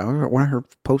chair. When I heard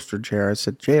poster chair, I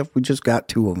said, JF, we just got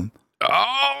two of them.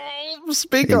 Oh,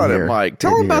 speak on it, Mike.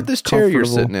 Tell them about this chair you're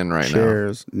sitting in right now.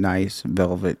 Chairs, nice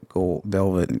velvet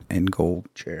and gold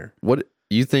chair. What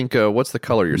you think? What's the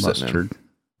color you're sitting in?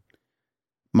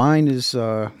 Mine is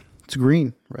it's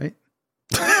green, right?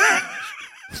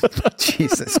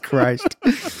 Jesus Christ!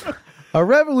 A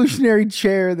revolutionary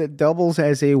chair that doubles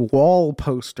as a wall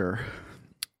poster.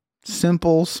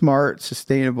 Simple, smart,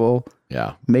 sustainable.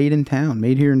 Yeah, made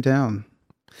here in town.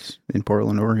 In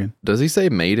Portland, Oregon. Does he say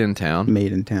made in town?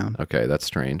 Made in town. Okay, that's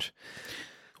strange.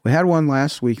 We had one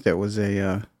last week that was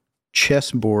a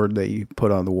chessboard that you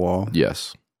put on the wall.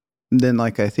 Yes. And then, I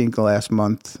think the last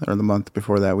month or the month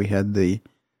before that, we had the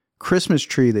Christmas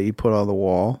tree that you put on the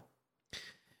wall.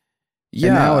 Yeah.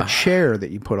 And now a chair that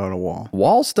you put on a wall.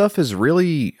 Wall stuff is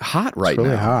really hot right now. It's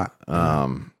really hot.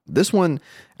 This one,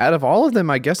 out of all of them,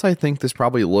 I guess I think this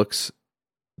probably looks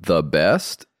the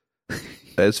best.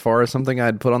 As far as something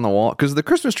I'd put on the wall, because the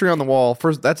Christmas tree on the wall,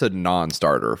 first, that's a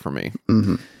non-starter for me.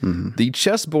 Mm-hmm, mm-hmm. The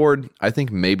chessboard, I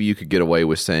think maybe you could get away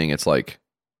with saying it's like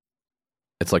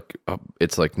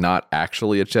not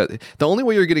actually a chess. The only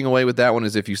way you're getting away with that one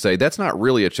is if you say that's not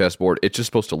really a chessboard; it's just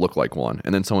supposed to look like one,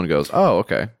 and then someone goes, "Oh,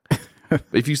 okay."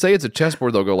 If you say it's a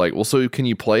chessboard, they'll go like, "Well, so can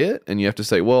you play it?" And you have to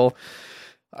say, "Well,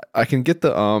 I can get the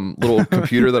little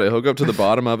computer that I hook up to the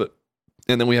bottom of it."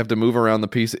 And then we have to move around the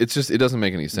piece. It doesn't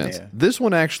make any sense. Yeah. This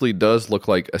one actually does look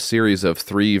like a series of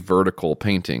 3 vertical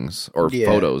paintings or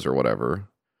photos or whatever.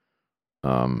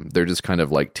 They're just kind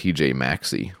of like TJ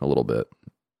Maxey a little bit.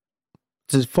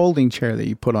 It's a folding chair that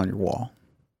you put on your wall.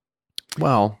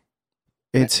 Well,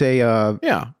 it's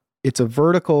it's a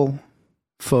vertical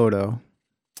photo.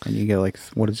 And you get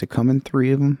what does it come in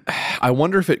 3 of them? I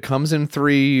wonder if it comes in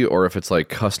 3 or if it's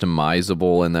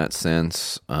customizable in that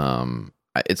sense.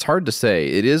 It's hard to say.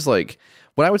 It is what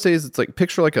I would say is it's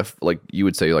picture you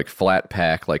would say flat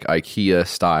pack, IKEA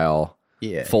style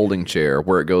folding chair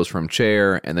where it goes from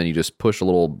chair and then you just push a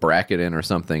little bracket in or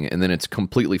something and then it's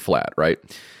completely flat, right?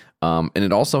 And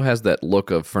it also has that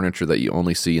look of furniture that you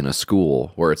only see in a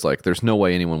school where it's there's no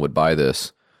way anyone would buy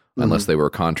this unless they were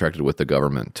contracted with the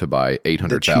government to buy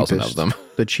 800,000 of them.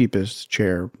 The cheapest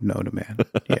chair known to man.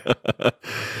 Yeah.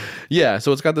 Yeah,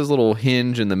 so it's got this little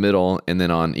hinge in the middle, and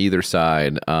then on either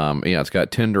side, it's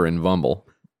got Tinder and Bumble.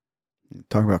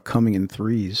 Talk about coming in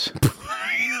 3s.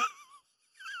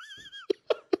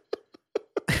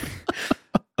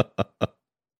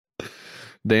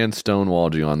 Dan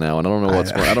stonewalled you on that one. I don't know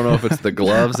what's going on. I don't know if it's the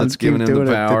gloves that's giving him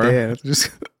the power.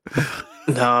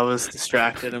 No, I was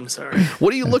distracted. I'm sorry.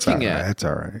 What are you looking at? That's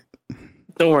all right.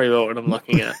 Don't worry about what I'm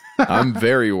looking at. I'm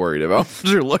very worried about what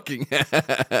you're looking at.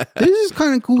 This is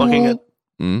kind of cool. Looking at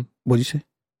What'd you say?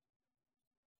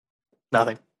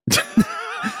 nothing.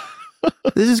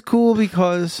 This is cool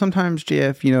because sometimes,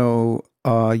 JF,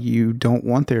 you don't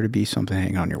want there to be something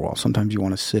hanging on your wall. Sometimes you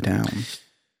want to sit down.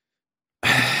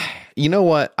 You know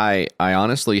what? I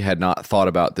honestly had not thought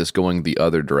about this going the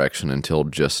other direction until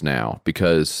just now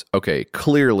because, okay,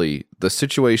 clearly the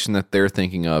situation that they're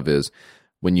thinking of is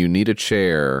when you need a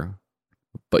chair,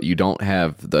 but you don't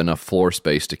have enough floor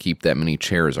space to keep that many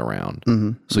chairs around.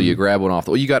 Mm-hmm. So you grab one off.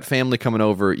 Well, you got family coming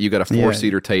over. You got a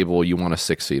 4-seater table. You want a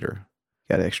 6-seater.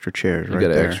 Got extra chairs you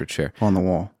got an extra chair on the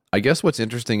wall. I guess what's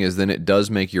interesting is then it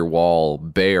does make your wall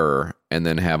bare and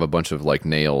then have a bunch of like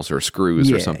nails or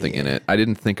screws or something in it. I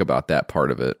didn't think about that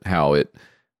part of it. How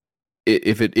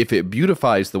if it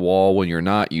beautifies the wall when you're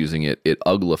not using it, it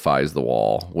uglifies the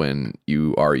wall when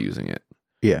you are using it.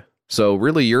 Yeah. So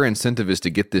really, your incentive is to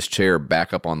get this chair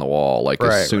back up on the wall like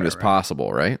as soon as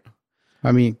possible, right?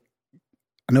 I mean,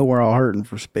 I know we're all hurting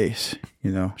for space,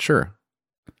 you know. Sure.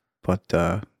 But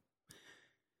I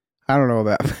don't know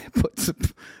about put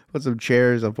some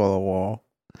chairs up on the wall.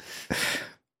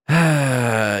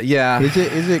 Yeah.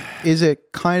 Is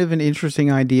it kind of an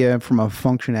interesting idea from a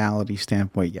functionality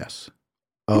standpoint? Yes.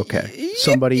 Okay.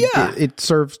 Somebody it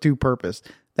serves two purpose.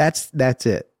 That's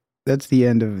it. That's the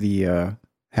end of the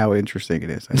how interesting it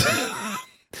is. I think.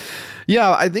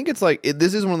 Yeah, I think it's like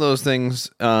this is one of those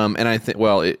things, and I think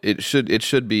it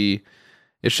should be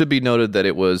noted that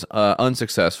it was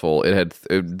unsuccessful.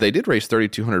 They did raise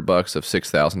 $3,200 of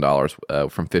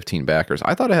 $6,000 from 15 backers.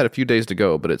 I thought it had a few days to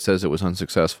go, but it says it was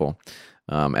unsuccessful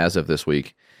as of this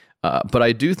week. But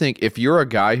I do think if you're a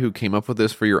guy who came up with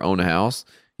this for your own house,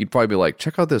 you'd probably be like,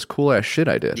 check out this cool ass shit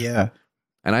I did. Yeah.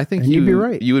 And I think you'd be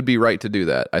right. You would be right to do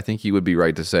that. I think you would be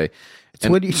right to say. It's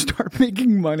when you start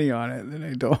making money on it, then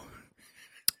I don't.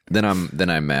 Then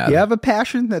I'm mad. You have a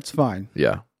passion, that's fine.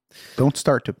 Yeah. Don't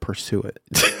start to pursue it.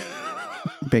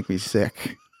 Make me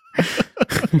sick.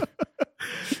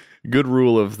 Good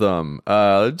rule of thumb.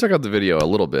 Check out the video a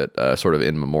little bit, sort of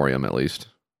in memoriam at least.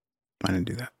 I didn't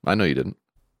do that. I know you didn't.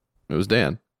 It was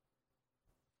Dan.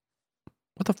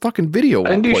 What the fucking video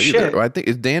won't play either? I think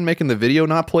is Dan making the video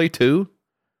not play too?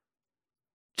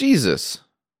 Jesus.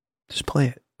 Just play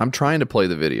it. I'm trying to play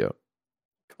the video.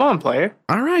 Come on, player.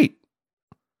 All right.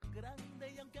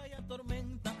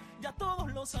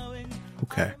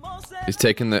 Okay. He's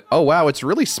taking the... Oh, wow, it's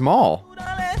really small.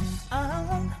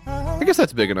 I guess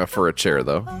that's big enough for a chair,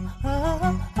 though.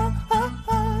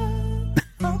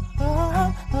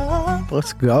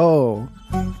 Let's go.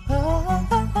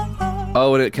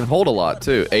 Oh, and it can hold a lot,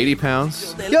 too. 80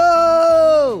 pounds?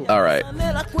 Yo! All right.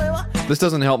 This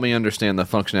doesn't help me understand the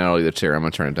functionality of the chair. I'm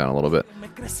going to turn it down a little bit.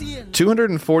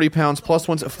 240 pounds plus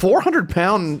 400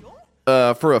 pound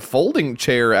for a folding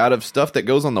chair out of stuff that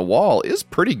goes on the wall is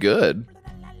pretty good.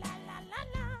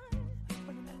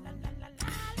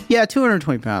 Yeah,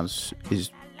 220 pounds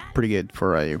is pretty good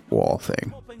for a wall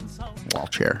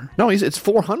chair. No, it's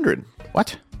 400.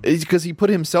 What? It's because he put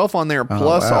himself on there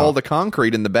plus all the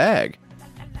concrete in the bag.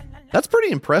 That's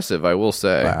pretty impressive, I will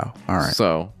say. Wow. All right.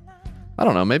 So, I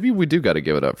don't know. Maybe we do got to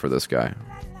give it up for this guy.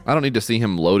 I don't need to see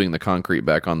him loading the concrete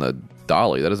back on the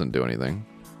dolly. That doesn't do anything.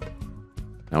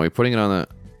 Now we're putting it on the...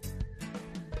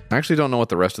 I actually don't know what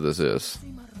the rest of this is.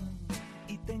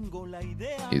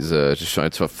 He's just showing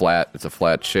it's a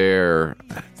flat chair.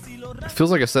 It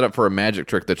feels like a setup for a magic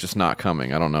trick that's just not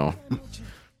coming. I don't know.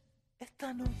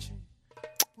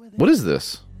 What is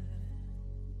this?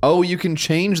 Oh, you can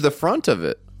change the front of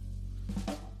it.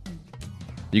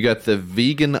 You got the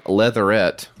vegan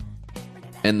leatherette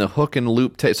and the hook and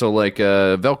loop. So like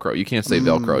Velcro. You can't say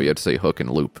Velcro. You have to say hook and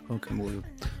loop. Hook and loop.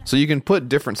 So you can put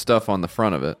different stuff on the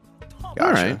front of it. Gotcha.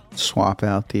 All right. Swap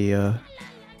out the...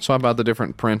 Swap out the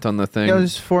different print on the thing. Yeah,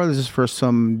 this is for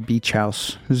some beach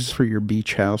house. This is for your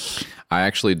beach house. I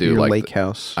actually do your like lake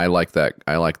house. I like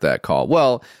that call.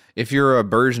 Well, if you're a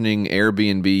burgeoning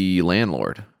Airbnb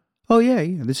landlord. Oh yeah.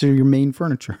 This is your main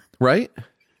furniture, right?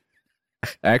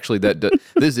 Actually,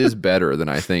 this is better than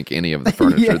I think any of the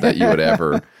furniture that you would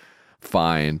ever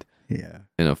find. Yeah.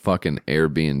 In a fucking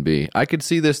Airbnb. I could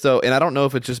see this though, and I don't know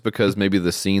if it's just because maybe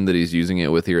the scene that he's using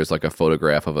it with here is like a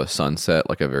photograph of a sunset,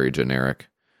 like a very generic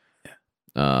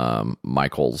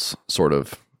Michael's sort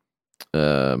of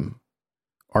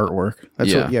artwork. That's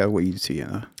yeah. what you see in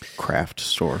a craft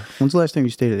store. When's the last time you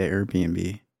stayed at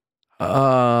Airbnb?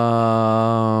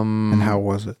 And how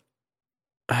was it?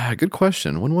 Good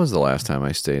question. When was the last time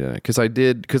I stayed in it? Because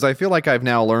I feel like I've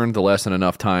now learned the lesson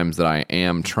enough times that I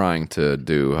am trying to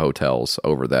do hotels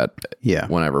over that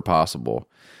whenever possible.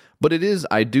 But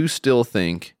I do still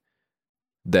think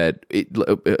that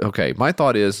okay, my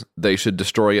thought is they should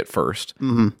destroy it first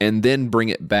and then bring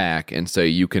it back and say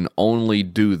you can only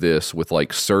do this with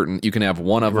like you can have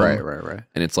one of them. Right.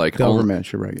 And it's like government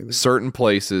should regulate certain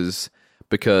places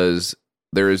because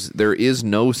there is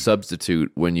no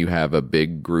substitute when you have a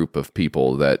big group of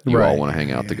people that you all want to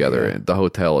hang out together. And the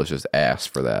hotel is just ass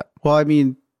for that. Well, I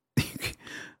mean,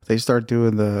 they start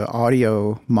doing the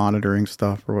audio monitoring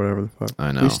stuff or whatever the fuck.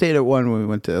 I know. We stayed at one when we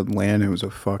went to Atlanta. It was a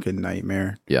fucking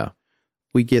nightmare. Yeah.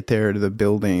 We get there to the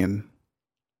building, and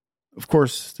of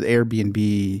course, the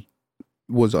Airbnb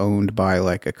was owned by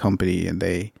like a company, and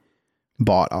they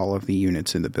bought all of the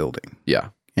units in the building. Yeah.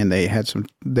 and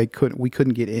we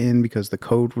couldn't get in because the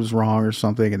code was wrong or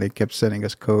something, and they kept sending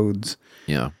us codes.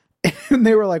 Yeah. And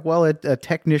they were like, well, a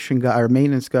technician guy or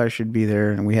maintenance guy should be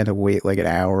there, and we had to wait like an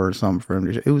hour or something for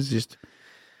him to. It was just,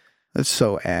 that's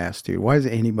so ass, dude. Why is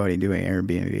anybody doing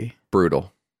Airbnb?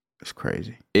 Brutal. It's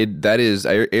crazy.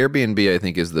 Airbnb, I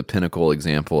think, is the pinnacle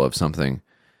example of something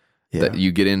that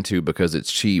you get into because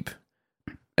it's cheap,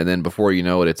 and then before you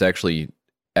know it, it's actually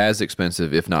as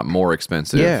expensive, if not more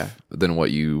expensive, than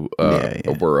what you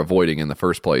were avoiding in the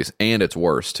first place, and it's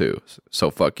worse too.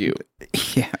 So fuck you.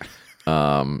 Yeah.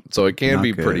 So it can Not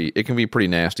be good. it can be pretty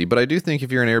nasty. But I do think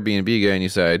if you're an Airbnb guy and you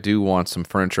say, I do want some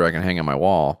furniture I can hang on my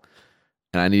wall,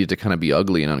 and I need it to kind of be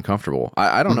ugly and uncomfortable,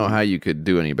 I don't know how you could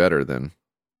do any better than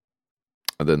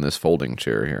this folding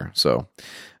chair here. So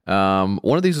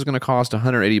one of these is going to cost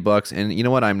 $180, and you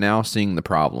know what? I'm now seeing the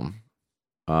problem.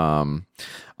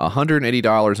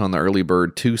 $180 on the early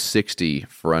bird, $260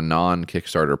 for a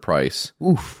non-Kickstarter price.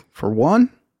 Oof. For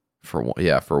one? For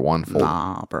one fold.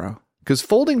 Nah, bro. Because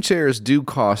folding chairs do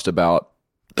cost about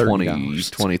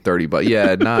 $20, 30, but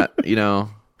yeah, not, Yeah.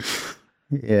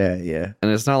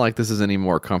 and it's not like this is any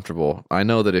more comfortable. I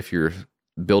know that if you're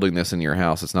building this in your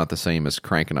house, it's not the same as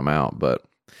cranking them out, but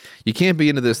you can't be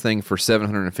into this thing for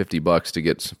 $750 to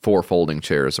get 4 folding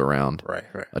chairs around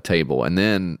a table. And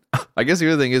then I guess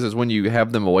the other thing is when you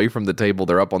have them away from the table,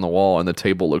 they're up on the wall and the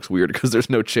table looks weird because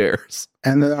there's no chairs.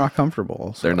 And they're not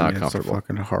comfortable. So, They're not comfortable. It's a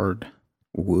fucking hard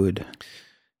wood.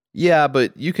 Yeah,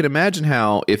 but you can imagine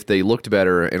how if they looked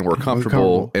better and were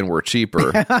comfortable and were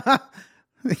cheaper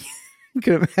You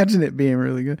can imagine it being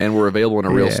really good. and were available in a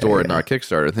real store and not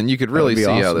Kickstarter, then you could really see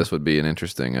how awesome. this would be an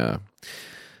interesting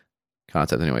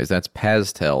concept. Anyways, that's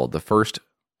Pastel, the first,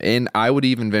 and I would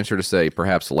even venture to say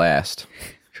perhaps last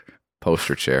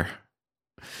poster chair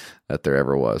that there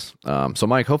ever was. So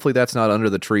Mike, hopefully that's not under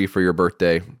the tree for your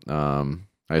birthday.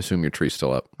 I assume your tree's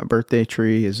still up. My birthday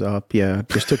tree is up. Yeah.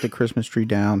 Just took the Christmas tree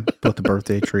down, put the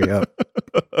birthday tree up.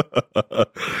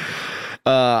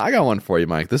 I got one for you,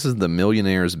 Mike. This is the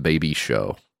Millionaire's Baby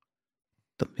Show.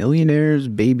 The Millionaire's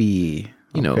Baby.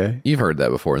 You know, you've heard that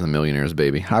before, the Millionaire's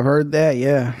Baby. I've heard that,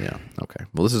 yeah. Yeah, okay.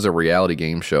 Well, this is a reality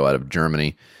game show out of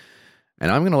Germany,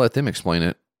 and I'm going to let them explain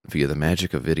it via the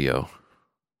magic of video.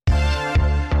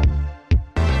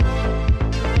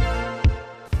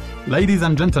 Ladies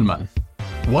and gentlemen,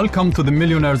 welcome to the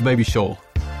Millionaire's Baby Show.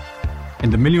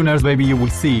 In the Millionaire's Baby, you will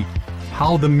see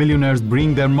how the millionaires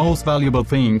bring their most valuable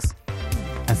things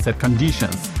and set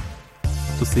conditions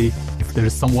to see if there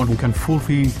is someone who can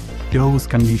fulfill those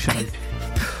conditions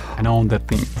and own that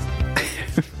thing.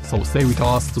 So stay with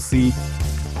us to see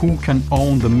who can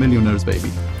own the Millionaire's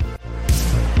Baby.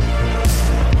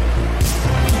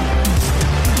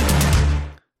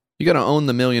 You got to own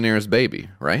the Millionaire's Baby,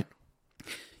 right?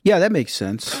 Yeah, that makes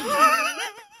sense.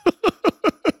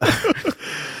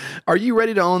 Are you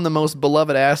ready to own the most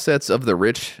beloved assets of the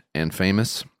rich and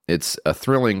famous? It's a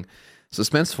thrilling,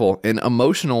 suspenseful, and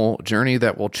emotional journey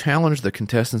that will challenge the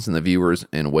contestants and the viewers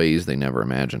in ways they never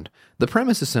imagined. The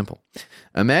premise is simple.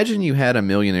 Imagine you had a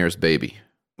millionaire's baby.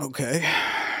 Okay.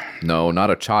 No, not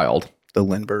a child. The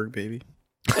Lindbergh Baby.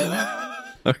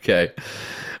 Okay.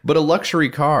 But a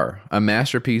luxury car, a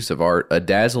masterpiece of art, a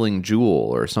dazzling jewel,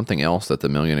 or something else that the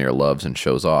millionaire loves and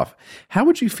shows off. How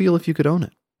would you feel if you could own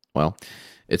it? Well,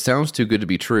 it sounds too good to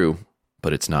be true,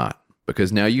 but it's not.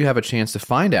 Because now you have a chance to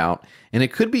find out, and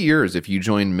it could be yours if you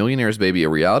join Millionaire's Baby, a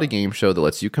reality game show that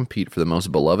lets you compete for the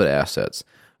most beloved assets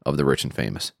of the rich and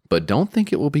famous. But don't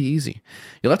think it will be easy.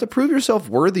 You'll have to prove yourself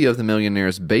worthy of the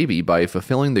Millionaire's Baby by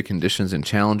fulfilling the conditions and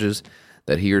challenges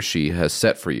that he or she has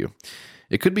set for you.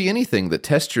 It could be anything that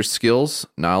tests your skills,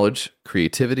 knowledge,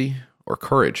 creativity, or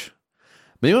courage.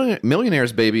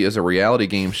 Millionaire's Baby is a reality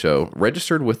game show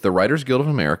registered with the Writers Guild of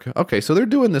America. Okay, so they're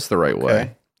doing this the right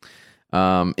way.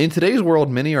 In today's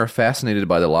world, many are fascinated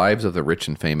by the lives of the rich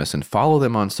and famous and follow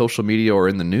them on social media or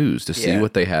in the news to see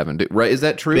what they have and do. Right? Is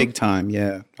that true? Big time,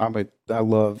 yeah. I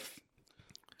love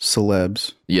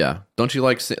celebs. Yeah. Don't you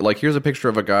like here's a picture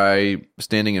of a guy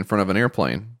standing in front of an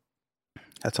airplane.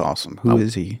 That's awesome. Who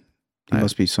is he? He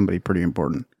must be somebody pretty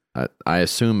important. I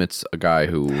assume it's a guy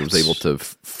who was able to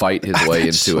fight his way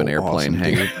into an airplane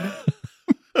hangar.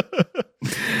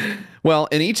 Well,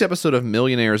 in each episode of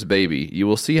Millionaire's Baby, you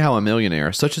will see how a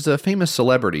millionaire, such as a famous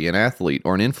celebrity, an athlete,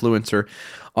 or an influencer,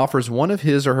 offers one of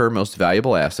his or her most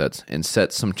valuable assets and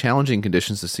sets some challenging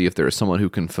conditions to see if there is someone who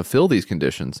can fulfill these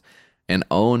conditions and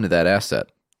own that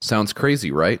asset. Sounds crazy,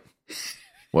 right?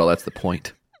 Well, that's the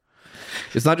point.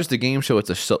 It's not just a game show, it's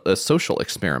a social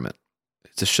experiment.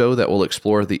 It's a show that will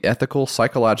explore the ethical,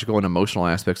 psychological, and emotional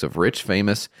aspects of rich,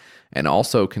 famous, and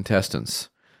also contestants.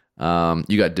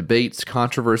 You got debates,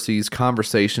 controversies,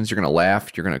 conversations. You're going to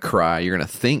laugh. You're going to cry. You're going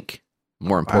to think,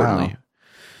 more importantly,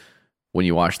 when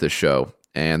you watch this show.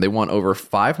 And they want over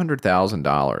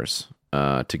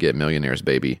 $500,000 to get Millionaire's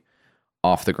Baby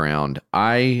off the ground.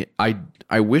 I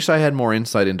wish I had more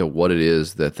insight into what it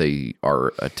is that they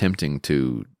are attempting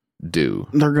to do.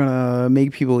 They're going to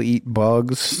make people eat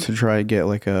bugs to try to get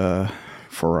like a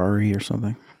Ferrari or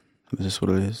something. Is this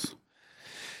what it is?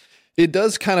 It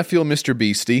does kind of feel Mr.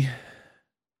 Beasty.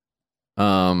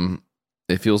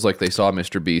 It feels like they saw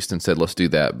Mr. Beast and said, let's do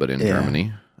that, but in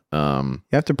Germany. You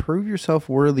have to prove yourself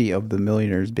worthy of the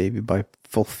Millionaire's Baby by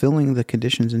fulfilling the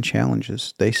conditions and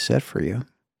challenges they set for you.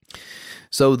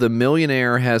 So the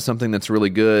Millionaire has something that's really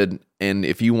good, and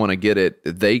if you want to get it,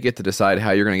 they get to decide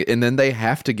how you're going to get it, and then they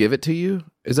have to give it to you?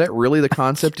 Is that really the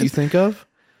concept you think of?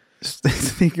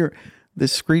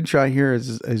 This screenshot here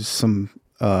is some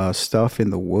stuff in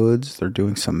the woods. They're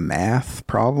doing some math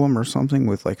problem or something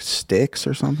with like sticks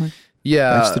or something.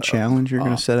 Yeah. That's the challenge you're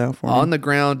going to set out for on me? the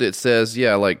ground, it says,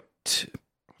 like...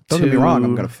 Don't get me wrong,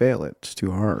 I'm going to fail it. It's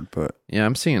too hard, but... Yeah,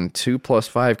 I'm seeing 2 +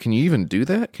 5. Can you even do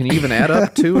that? Can you even add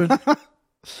up 2?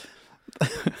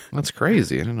 That's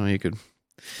crazy. I didn't know you could...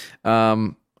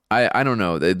 I don't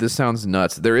know. This sounds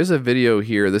nuts. There is a video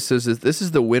here. This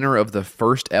is the winner of the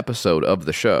first episode of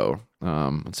the show.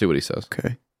 Let's see what he says.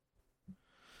 Okay.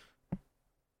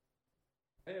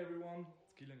 Hey everyone,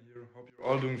 Keelan here. Hope you're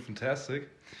all doing fantastic.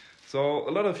 So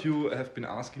a lot of you have been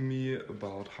asking me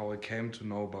about how I came to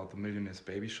know about the Millionaire's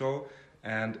Baby show,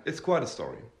 and it's quite a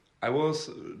story. I was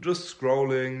just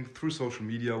scrolling through social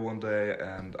media one day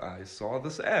and I saw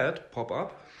this ad pop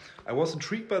up. I was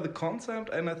intrigued by the concept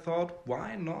and I thought,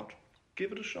 why not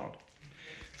give it a shot?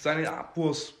 Signing up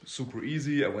was super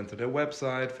easy. I went to their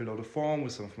website, filled out a form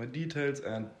with some of my details,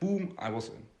 and boom, I was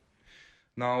in.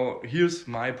 Now, here's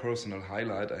my personal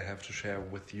highlight I have to share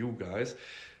with you guys.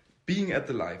 Being at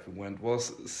the live event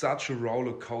was such a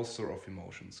roller coaster of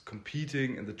emotions.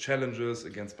 Competing in the challenges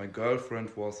against my girlfriend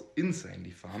was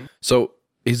insanely fun. So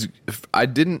I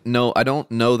don't know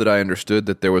that I understood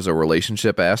that there was a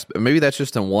relationship aspect. Maybe that's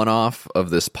just a one-off of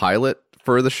this pilot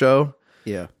for the show.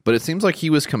 Yeah. But it seems like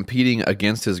he was competing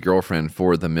against his girlfriend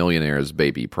for the Millionaire's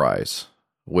Baby prize,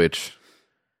 which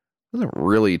doesn't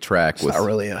really track with...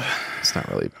 It's not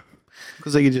really...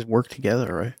 Because they could just work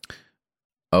together, right?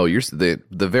 Oh, you're the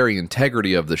very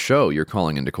integrity of the show you're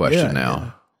calling into question now.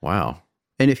 Yeah. Wow.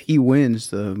 And if he wins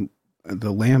the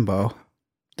Lambo,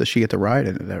 does she get to ride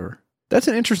in it ever? That's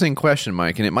an interesting question,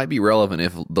 Mike, and it might be relevant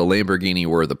if the Lamborghini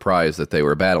were the prize that they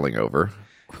were battling over.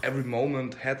 Every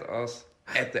moment had us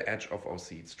at the edge of our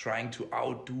seats, trying to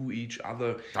outdo each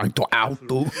other.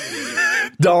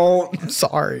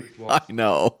 Sorry. I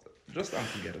know. Just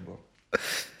unforgettable.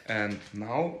 And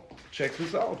now, check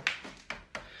this out.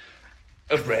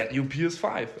 A brand new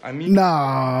PS5. I mean,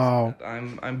 no.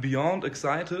 I'm beyond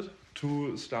excited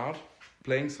to start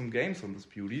playing some games on this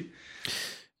beauty.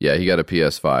 Yeah, he got a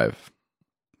PS5.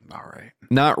 All right.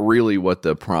 Not really what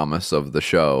the promise of the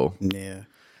show. Yeah.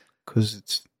 Because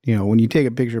it's, when you take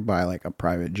a picture by like a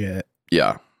private jet,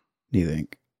 Yeah. you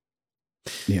think,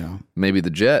 Maybe the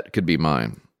jet could be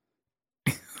mine.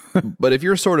 But if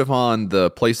you're sort of on the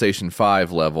PlayStation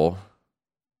 5 level...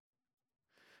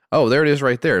 Oh, there it is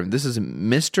right there. This is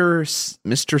Mr.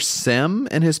 Sem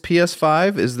and his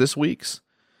PS5 is this week's.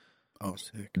 Oh,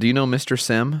 sick. Do you know Mr.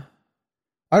 Sem?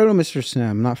 I don't know Mr. Sem.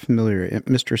 I'm not familiar.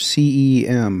 Mr.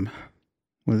 CEM.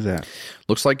 What is that?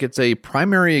 Looks like it's a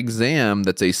primary exam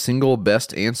that's a single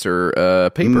best answer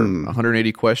paper.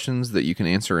 180 questions that you can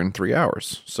answer in 3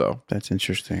 hours. So that's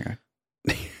interesting.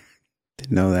 I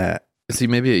didn't know that. Is he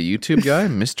maybe a YouTube guy?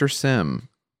 Mr. Sem.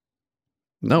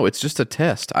 No, it's just a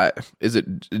test.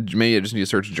 Maybe I just need to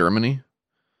search Germany.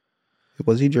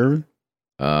 Was he German?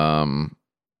 No.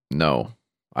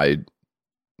 I'm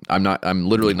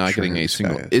literally not getting a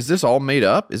single. Is this all made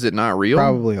up? Is it not real?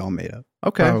 Probably all made up.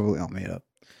 Okay. Probably all made up.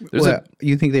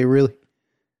 You think they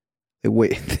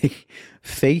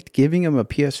faked giving him a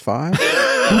PS5?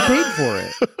 Who paid for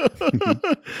it?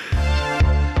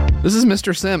 This is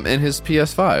Mr. Sem and his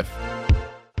PS5.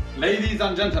 Ladies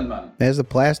and gentlemen, There's the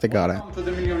plastic on it. welcome to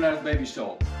the Millionaire's Baby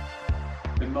Show,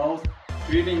 the most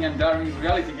thrilling and daring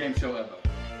reality game show ever.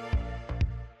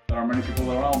 There are many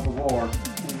people around the world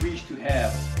who wish to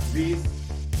have this,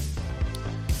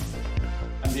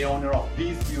 and the owner of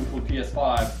this beautiful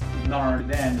PS5 is none other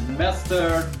than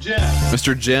Mr. Jem.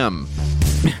 Mr. Jem.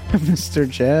 Mr.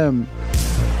 Jem.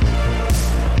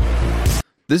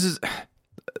 This is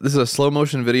a slow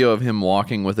motion video of him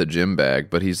walking with a gym bag,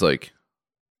 but he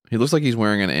looks like he's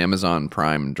wearing an Amazon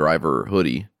Prime driver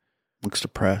hoodie. Looks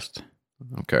depressed.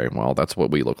 Okay, well, that's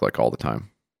what we look like all the time.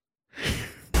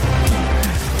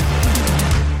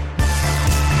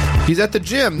 He's at the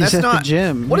gym. That's He's at not the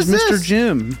gym. What is He's this? Mr.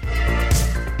 Jim.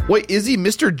 Wait, is he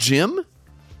Mr. Jim?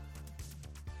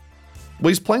 Well,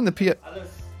 he's playing the PS.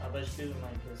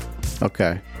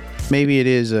 Okay. Maybe it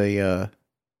is a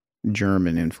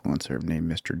German influencer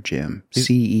named Mr. Jim.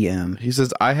 CEM. He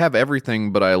says, I have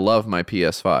everything, but I love my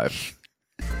PS5.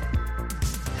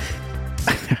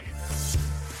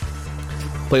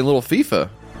 Playing a little FIFA.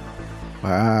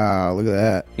 Wow, look at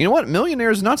that. You know what? Millionaire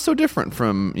is not so different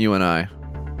from you and I.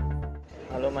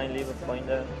 Hallo meine liebe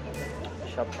Freunde.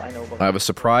 Ich habe eine I have a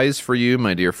surprise for you,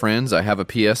 my dear friends. I have a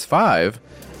PS5,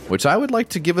 which I would like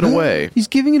to give it away. He's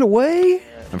giving it away?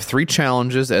 I have 3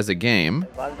 challenges as a game,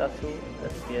 Wahl dazu,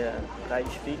 dass wir 3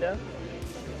 Spiele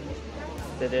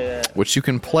für die which you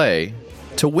can play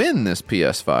to win this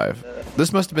PS5.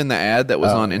 This must have been the ad that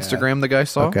was on Instagram the guy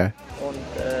saw. Okay. und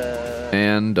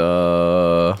And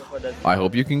I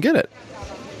hope you can get it.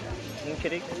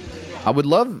 hinkriegt. I would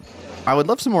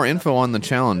love some more info on the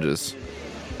challenges.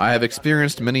 I have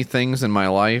experienced many things in my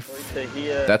life.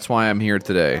 Hier That's why I'm here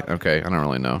today. Okay, I don't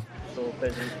really know. so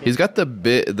präsentiert He's got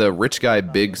the rich guy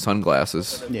big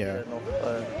sunglasses. Yeah. noch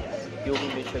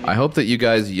Jugendliche, I hope that you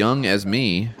guys young as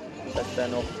me dass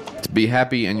noch to be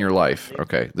happy in your life.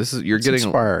 Okay, you're It's getting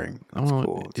inspiring. I It's don't know,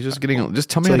 cool. you're just getting. Just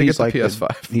tell me So how to get he's the like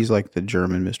PS5. he's like the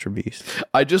German Mr. Beast.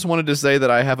 I just wanted to say that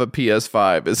I have a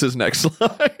PS5 is his next line.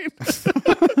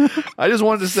 I just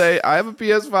wanted to say I have a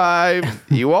PS5.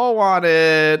 You all want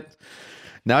it.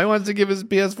 Now he wants to give his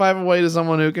PS5 away to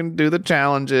someone who can do the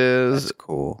challenges. That's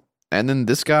cool. And then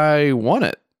this guy won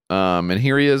it. And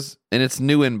here he is, and it's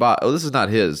new in box. Oh, this is not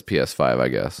his PS5, I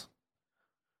guess.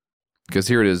 Because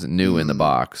here it is new in the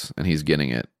box, and he's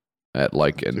getting it at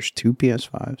There's 2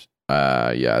 PS5s.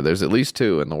 yeah, there's at least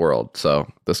 2 in the world.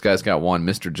 So this guy's got one.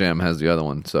 Mr. Jim has the other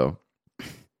one. So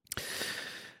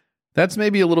that's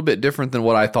maybe a little bit different than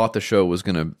what I thought the show was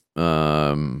going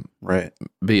to Right.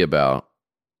 be about.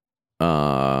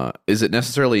 Is it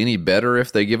necessarily any better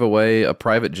if they give away a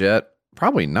private jet?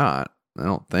 Probably not. I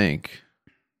don't think.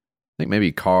 I think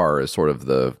maybe car is sort of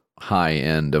the high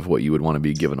end of what you would want to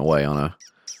be giving away on a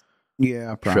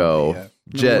Yeah, probably. show. Yeah. Remember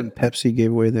Jet. when Pepsi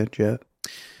gave away that jet?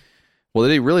 Well,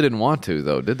 they really didn't want to,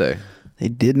 though, did they? They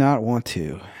did not want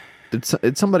to.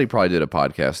 Somebody probably did a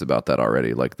podcast about that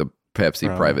already, like the Pepsi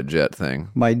Probably. private jet thing.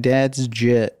 My dad's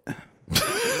jet.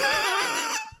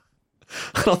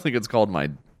 I don't think it's called my.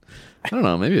 I don't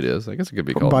know. Maybe it is. I guess it could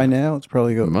be called. By now, it's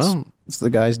probably Well, it's the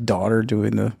guy's daughter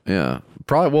doing the yeah,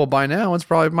 probably. Well, by now it's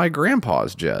probably my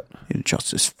grandpa's jet.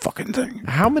 adjust this fucking thing.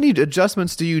 How many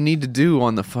adjustments do you need to do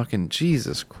on the fucking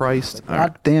Jesus Christ? All right.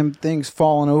 Goddamn thing's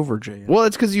falling over, Jay. Well,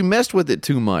 it's because you messed with it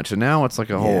too much, and now it's like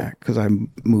a whole. Yeah, because I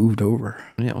moved over.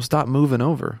 Yeah, well, stop moving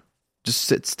over. Just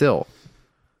sit still.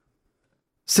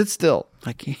 Sit still.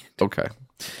 I can't. Okay.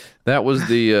 That was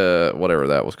the whatever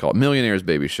that was called, Millionaire's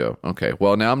Baby Show. Okay,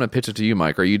 well now I'm gonna pitch it to you,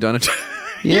 Mike. Are you done?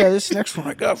 Yeah, this next one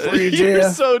I got for you, Jay.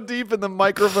 You're so deep in the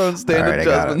microphone stand All right, I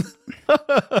got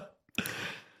adjustment.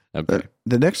 Okay.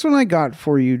 The next one I got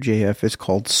for you, JF, is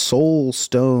called Soul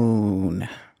Stone.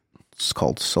 It's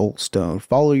called Soul Stone.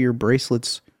 Follow your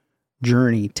bracelet's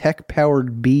journey.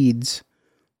 Tech-powered beads.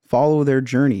 Follow their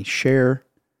journey. Share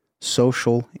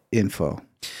social info.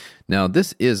 Now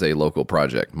this is a local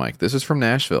project, Mike. This is from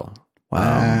Nashville.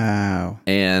 Wow.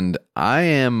 And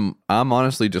I'm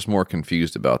honestly just more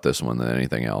confused about this one than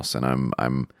anything else. And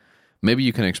I'm maybe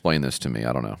you can explain this to me.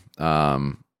 I don't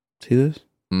know. See this?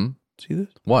 Hmm? See this?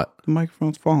 What? The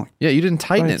microphone's falling. Yeah, you didn't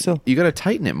tighten By it. itself. You got to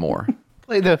tighten it more.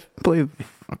 Play.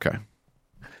 Okay.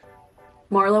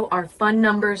 Marlo, our fun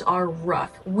numbers are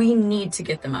rough. We need to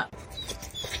get them up.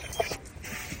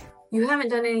 You haven't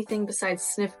done anything besides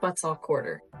sniff butts all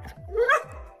quarter.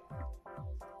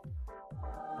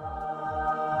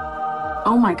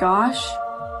 Oh my gosh.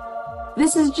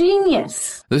 This is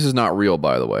genius. This is not real,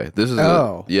 by the way. This is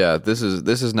Oh. this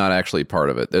is not actually part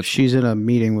of it. That's She's in a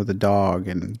meeting with a dog,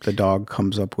 and the dog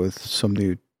comes up with some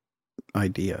new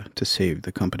idea to save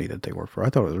the company that they work for. I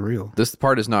thought it was real. This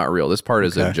part is not real. This part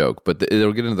is a Okay. joke, but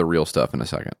it'll get into the real stuff in a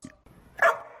second.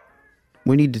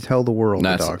 We need to tell the world the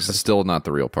That's dog. still not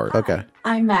the real part. Okay.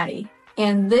 I'm Maddie,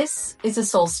 and this is a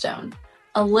soul stone.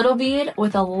 A little bead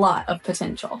with a lot of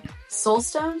potential. Soul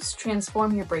stones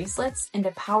transform your bracelets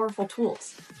into powerful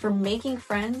tools for making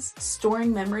friends,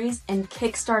 storing memories, and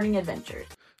kickstarting adventures.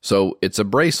 So it's a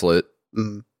bracelet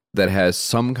Mm. that has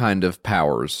some kind of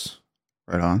powers.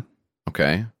 Right on.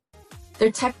 Okay.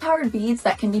 They're tech-powered beads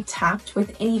that can be tapped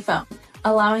with any phone,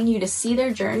 allowing you to see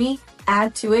their journey,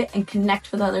 add to it, and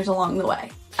connect with others along the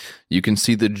way. You can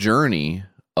see the journey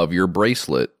of your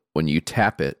bracelet when you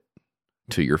tap it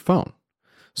to your phone.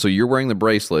 So you're wearing the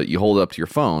bracelet, you hold it up to your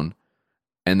phone,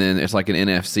 and then it's like an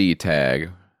NFC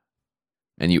tag,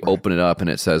 and you open it up, and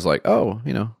it says like, "Oh,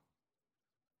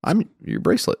 I'm your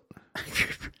bracelet."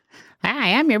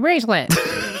 Hi, I'm your bracelet.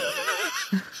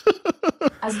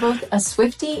 As both a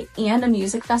Swiftie and a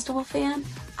music festival fan,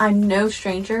 I'm no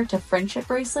stranger to friendship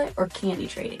bracelet or candy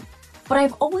trading. But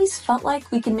I've always felt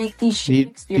like we can make these shared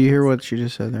experiences. Do you hear what she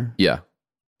just said there? Yeah.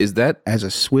 Is that as a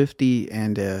Swiftie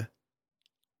and a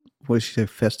what did she say?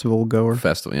 Festival goer.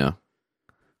 Festival, yeah.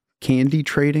 Candy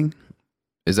trading.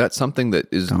 Is that something that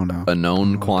is a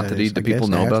known quantity? Do people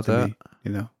know about that?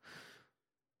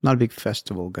 Not a big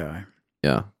festival guy.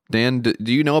 Yeah. Dan,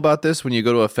 do you know about this? When you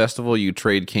go to a festival, you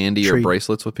trade candy or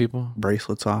bracelets with people?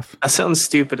 Bracelets off. That sounds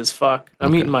stupid as fuck.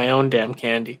 I'm eating my own damn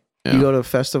candy. Yeah. You go to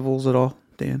festivals at all,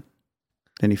 Dan?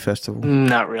 Any festival?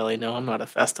 Not really. No, I'm not a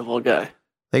festival guy.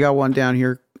 They got one down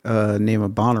here named a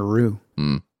Bonnaroo.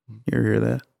 Mm. You ever hear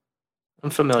that? I'm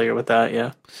familiar with that,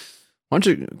 yeah. Why don't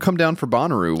you come down for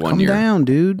Bonnaroo one year? Come down,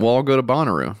 dude. We'll all go to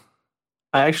Bonnaroo.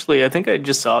 I think I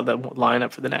just saw the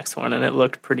lineup for the next one, and it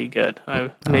looked pretty good.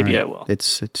 Maybe I will.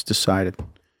 It's decided.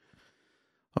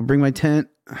 I'll bring my tent.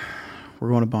 We're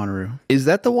going to Bonnaroo. Is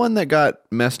that the one that got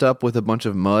messed up with a bunch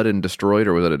of mud and destroyed,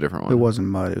 or was that a different one? It wasn't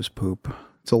mud. It was poop.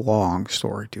 It's a long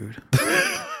story, dude.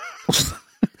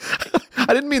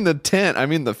 I didn't mean the tent. I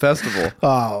mean the festival.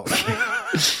 Oh,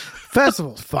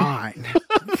 festival's fine.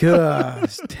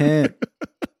 Gosh, tent.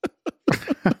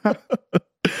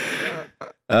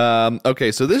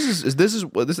 Okay, so this is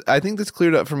I think this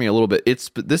cleared up for me a little bit.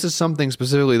 This is something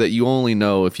specifically that you only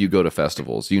know if you go to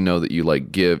festivals. You know that you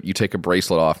you take a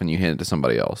bracelet off and you hand it to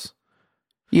somebody else.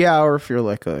 Yeah, or if you're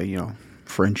like a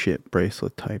friendship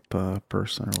bracelet type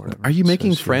person or whatever. Are you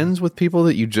making friends with people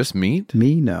that you just meet?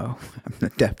 Me, no,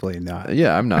 definitely not.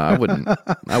 Yeah, I'm not.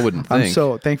 I wouldn't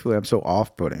think. Thankfully I'm so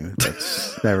off-putting.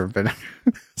 That's never been.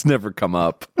 It's never come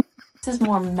up. This is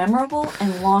more memorable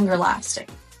and longer lasting.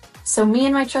 So me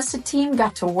and my trusted team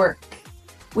got to work.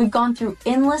 We've gone through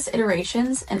endless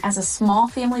iterations, and as a small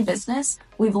family business,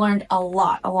 we've learned a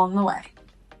lot along the way.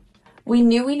 We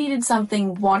knew we needed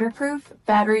something waterproof,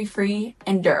 battery-free,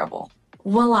 and durable.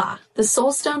 Voila, the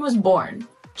Soulstone was born.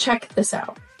 Check this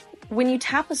out. When you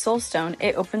tap a Soulstone,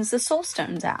 it opens the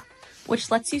Soulstones app,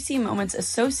 which lets you see moments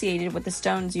associated with the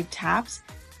stones you've tapped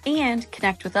and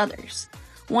connect with others.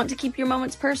 Want to keep your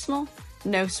moments personal?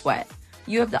 No sweat.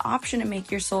 You have the option to make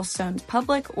your Soulstones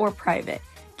public or private,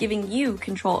 giving you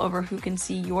control over who can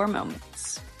see your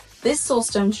moments. This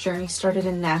Soulstones journey started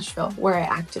in Nashville, where I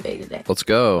activated it. Let's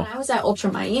go. When I was at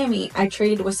Ultra Miami, I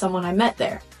traded with someone I met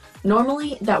there.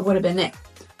 Normally, that would have been it.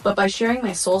 But by sharing my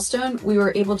Soulstone, we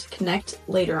were able to connect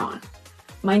later on.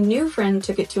 My new friend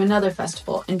took it to another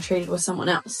festival and traded with someone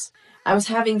else. I was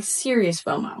having serious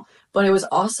FOMO, but it was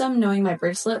awesome knowing my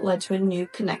bracelet led to a new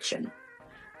connection.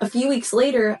 A few weeks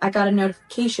later, I got a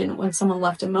notification when someone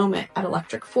left a moment at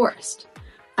Electric Forest.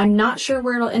 I'm not sure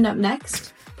where it'll end up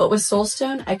next, but with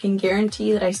Soulstone, I can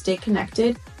guarantee that I stay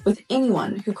connected with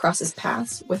anyone who crosses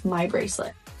paths with my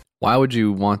bracelet. Why would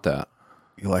you want that?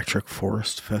 Electric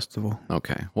Forest Festival.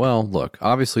 Okay. Well, look,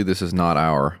 obviously this is not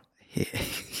our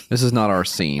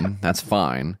scene. That's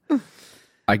fine.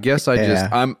 I guess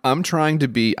I'm trying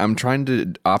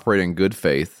to operate in good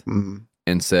faith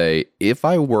and say, if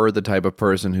I were the type of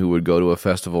person who would go to a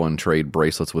festival and trade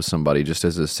bracelets with somebody just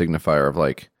as a signifier of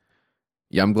like,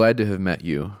 yeah, I'm glad to have met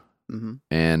you. Mm-hmm.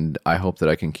 And I hope that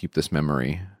I can keep this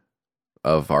memory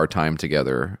of our time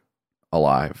together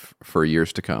alive for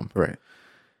years to come. Right.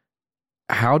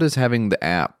 How does having the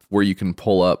app where you can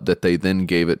pull up that they then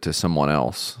gave it to someone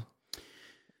else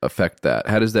affect that?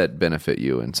 How does that benefit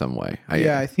you in some way?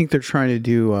 I think they're trying to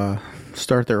do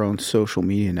start their own social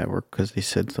media network because they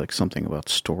said like something about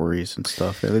stories and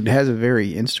stuff. It has a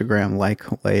very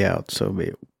Instagram-like layout.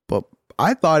 But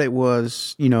I thought it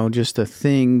was just a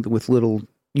thing with little.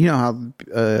 You know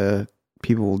how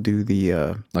people will do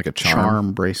the like a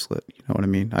charm bracelet. You know what I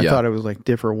mean? I thought it was like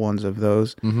different ones of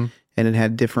those. Mm-hmm. And it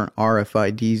had different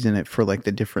RFIDs in it for like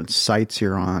the different sites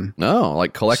you're on. No,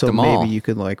 like collect them all. So maybe you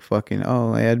could like fucking,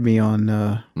 add me on,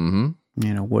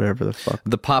 whatever the fuck.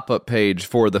 The pop-up page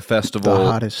for the festival. The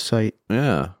hottest site.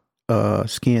 Yeah.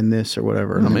 Scan this or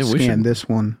whatever. Well, maybe scan this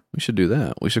one. We should do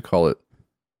that. We should call it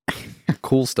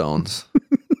Cool Stones.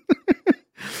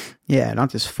 Yeah,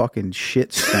 not this fucking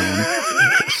shit stone.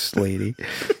 This lady.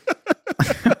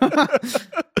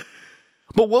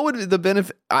 But what would the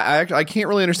benefit? I can't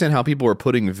really understand how people are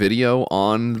putting video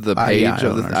on the page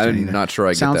of the. I'm not sure. I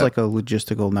get that. Sounds like a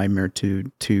logistical nightmare.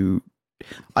 To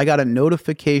I got a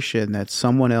notification that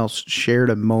someone else shared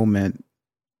a moment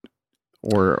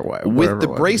or with the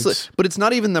bracelet. But it's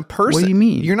not even the person. What do you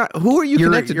mean? You're not. Who are you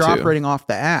connected You're to? operating off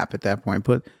the app at that point.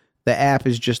 But the app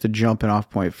is just a jumping off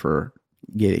point for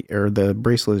getting, or the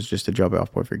bracelet is just a jumping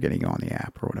off point for getting on the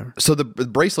app or whatever. So the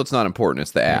bracelet's not important.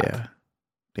 It's the app.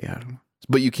 Yeah.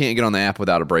 But you can't get on the app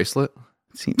without a bracelet.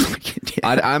 It seems like it.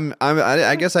 Yeah.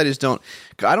 I guess I just don't.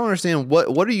 I don't understand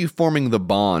what are you forming the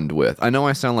bond with? I know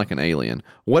I sound like an alien.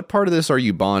 What part of this are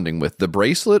you bonding with? The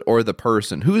bracelet or the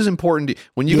person? Who's important to you?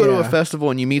 When you go to a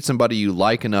festival and you meet somebody you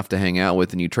like enough to hang out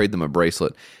with and you trade them a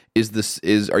bracelet,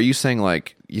 are you saying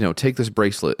like, take this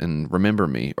bracelet and remember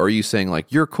me? Or are you saying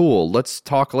like, you're cool, let's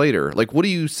talk later? Like, what are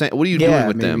you saying? What are you doing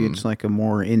with them? It's like a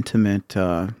more intimate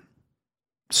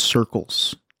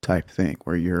circles type thing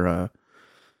where you're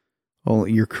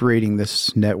creating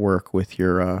this network with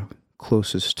your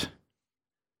closest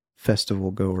festival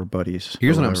goer buddies.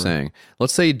 Here's what I'm saying.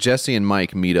 Let's say Jesse and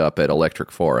Mike meet up at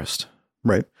Electric Forest.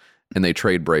 Right. And they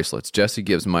trade bracelets. Jesse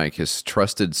gives Mike his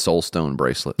trusted Soulstone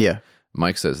bracelet. Yeah.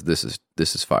 Mike says, this is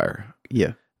fire.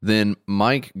 Yeah. Then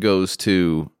Mike goes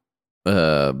to see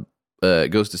a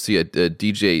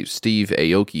DJ Steve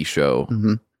Aoki show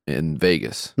in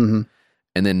Vegas. Mm-hmm.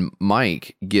 And then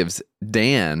Mike gives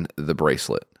Dan the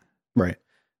bracelet. Right.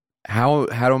 How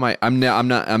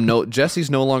do Jesse's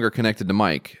no longer connected to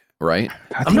Mike, right?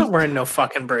 I'm not wearing no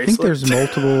fucking I bracelet. think there's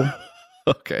multiple.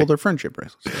 Okay. Well, they're friendship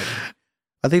bracelets.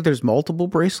 I think there's multiple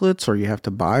bracelets, or you have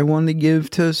to buy one to give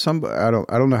to somebody. I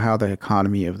don't know how the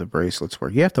economy of the bracelets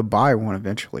work. You have to buy one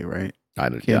eventually, right? I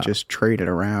You can't just trade it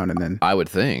around and then. I would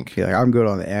think. You're like, I'm good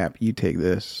on the app. You take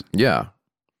this. Yeah.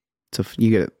 So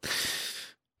you get it.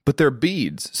 But they're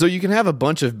beads, so you can have a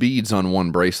bunch of beads on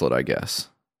one bracelet, I guess.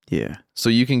 Yeah. So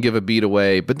you can give a bead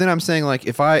away, but then I'm saying like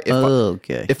if I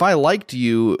liked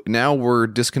you, now we're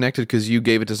disconnected because you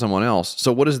gave it to someone else.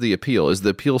 So what is the appeal? Is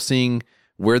the appeal seeing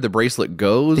where the bracelet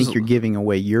goes? I think you're giving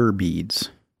away your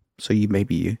beads. So you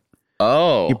you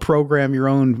program your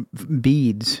own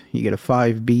beads. You get a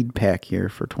 5 bead pack here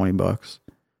for $20,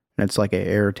 and it's like an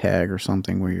air tag or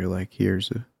something where you're like, you're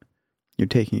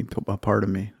taking a part of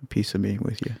me, a piece of me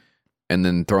with you, and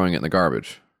then throwing it in the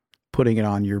garbage. Putting it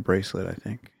on your bracelet, I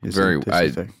think. I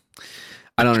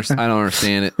don't understand. I don't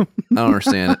understand it. I don't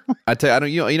understand it. I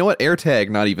don't. You know what? AirTag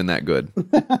not even that good.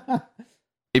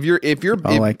 If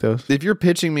you're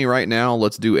pitching me right now,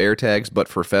 let's do AirTags, but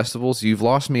for festivals, you've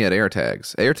lost me at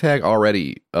AirTags. AirTag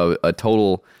already a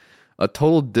total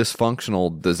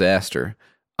dysfunctional disaster.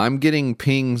 I'm getting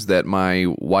pings that my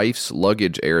wife's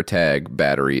luggage AirTag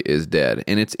battery is dead,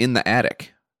 and it's in the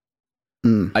attic.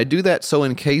 I do that so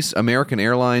in case American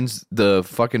Airlines, the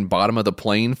fucking bottom of the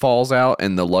plane falls out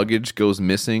and the luggage goes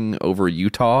missing over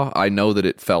Utah, I know that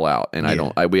it fell out, and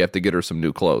we have to get her some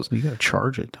new clothes. You gotta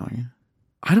charge it, don't you?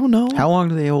 I don't know. How long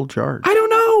do they hold charge? I don't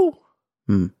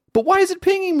know. But why is it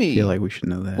pinging me? I feel like we should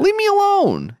know that. Leave me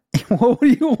alone. What do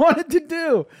you want it to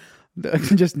do?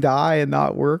 Just die and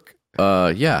not work?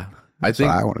 Yeah. That's what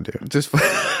I want to do. Just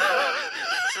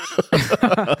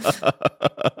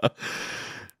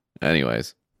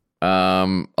anyways,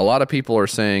 a lot of people are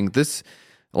saying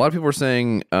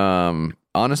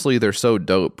honestly, they're so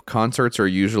dope. Concerts are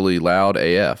usually loud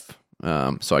AF.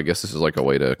 So I guess this is like a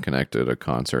way to connect at a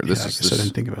concert. I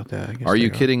didn't think about that. Are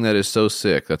you kidding? That is so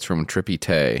sick. That's from Trippy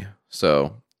Tay.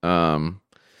 So,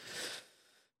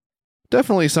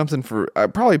 definitely something for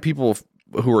probably people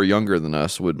who are younger than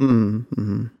us would.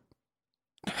 Mm-hmm.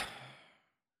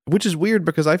 Which is weird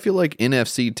because I feel like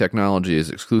NFC technology is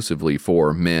exclusively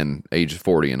for men age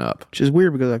 40 and up. Which is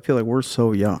weird because I feel like we're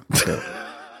so young. So.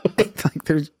 Like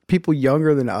there's people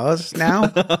younger than us now.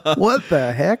 What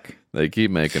the heck? They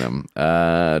keep making them.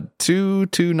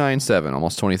 2297,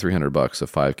 almost $2,300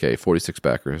 of 5K, 46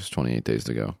 backers, 28 days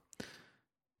to go.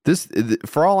 This,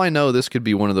 for all I know, this could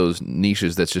be one of those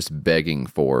niches that's just begging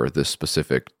for this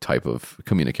specific type of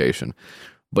communication.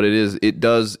 But it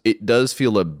does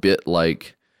feel a bit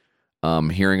like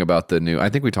hearing about the new, I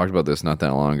think we talked about this not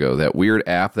that long ago, that weird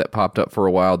app that popped up for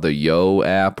a while, the Yo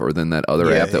app, or then that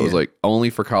other app that was like only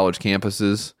for college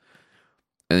campuses.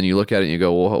 And then you look at it and you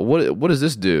go, well, what does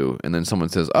this do? And then someone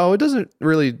says, oh, it doesn't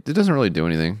really do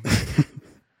anything.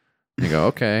 You go,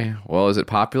 okay, well, is it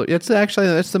popular? It's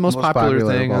the most popular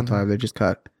thing of all time. They just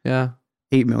got $8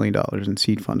 million in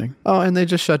seed funding. Oh, and they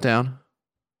just shut down.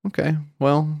 Okay,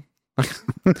 well,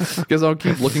 guess I'll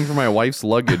keep looking for my wife's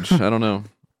luggage. I don't know.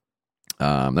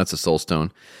 That's a Soulstone.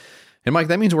 And Mike,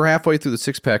 that means we're halfway through the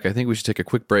 6-pack. I think we should take a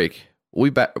quick break.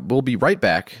 We'll be right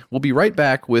back. We'll be right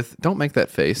back with. Don't make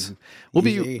that face.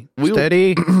 Steady. We'll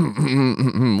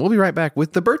be right back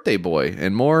with the birthday boy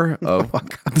and more of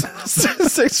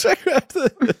 6-pack after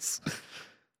this.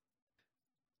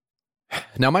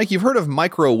 Now, Mike, you've heard of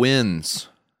micro wins.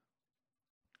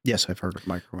 Yes, I've heard of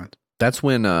micro wins. That's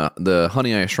when the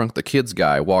Honey, I Shrunk the Kids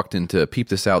guy walked into Peep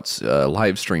This Out's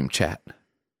live stream chat.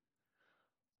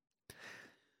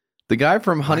 The guy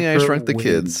from Honey, I Shrunk the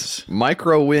Kids,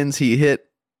 micro wins. He hit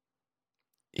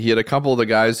a couple of the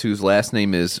guys whose last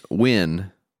name is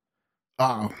Win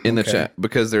in the chat,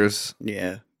 because there's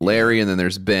Larry and then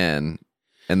there's Ben,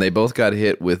 and they both got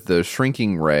hit with the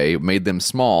shrinking ray, made them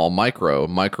small, micro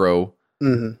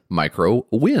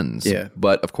wins. Yeah.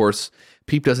 But of course,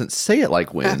 Peep doesn't say it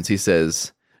like wins. He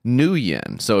says New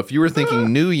Yen. So if you were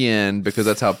thinking New Yen, because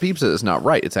that's how Peep says it, it's not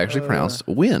right. It's actually pronounced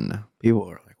win. People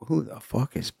are like, who the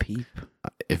fuck is Peep?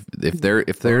 If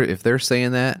they're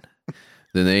saying that,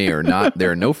 then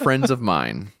they're no friends of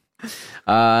mine.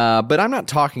 But I'm not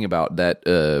talking about that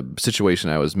situation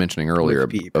I was mentioning earlier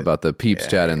about the Peeps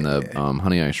chat and the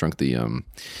Honey, I Shrunk the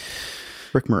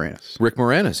Rick Moranis. Rick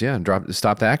Moranis,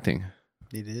 stopped acting.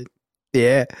 He did.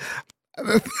 Yeah.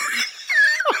 That's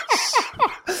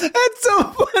so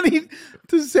funny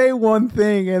to say one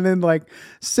thing and then like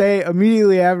say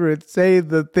immediately after it, say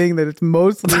the thing that it's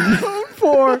mostly known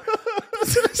for.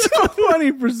 It's so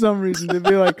funny for some reason to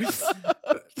be like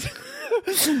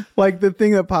the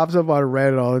thing that pops up on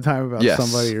Reddit all the time about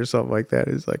somebody or something like that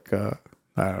is like, I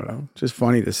don't know, just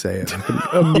funny to say it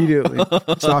like, immediately.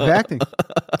 Stop acting.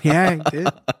 Yeah, he did.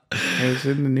 It was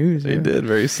in the news. He did.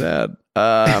 Very sad.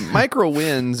 Micro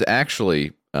wins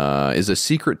actually is a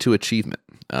secret to achievement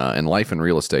in life and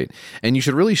real estate. And you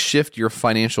should really shift your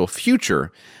financial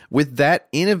future with that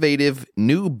innovative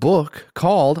new book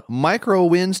called Micro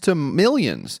Wins to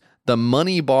Millions, the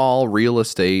Moneyball Real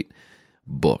Estate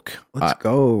book. Let's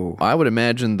go. I would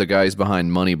imagine the guys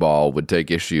behind Moneyball would take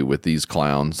issue with these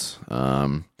clowns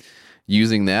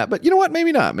using that. But you know what?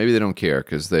 Maybe not. Maybe they don't care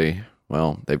because they've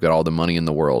got all the money in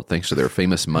the world thanks to their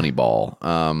famous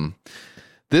Moneyball.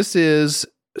 This is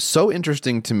so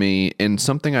interesting to me and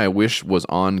something I wish was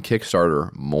on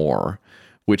Kickstarter more,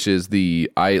 which is the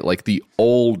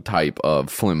old type of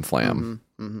flim flam.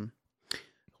 Mm-hmm.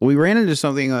 We ran into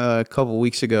something a couple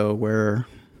weeks ago where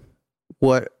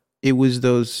it was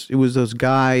those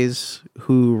guys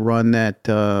who run that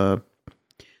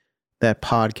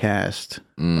podcast.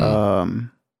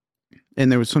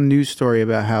 And there was some news story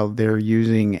about how they're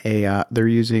using AI. They're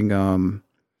using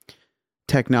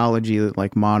technology that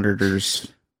like monitors.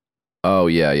 Oh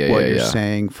yeah. What you're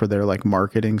saying for their like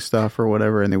marketing stuff or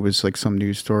whatever, and there was like some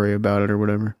news story about it or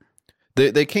whatever.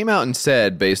 They came out and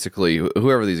said basically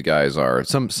whoever these guys are,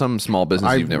 some small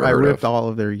business you've never heard of. I ripped all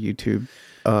of their YouTube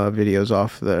videos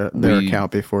off their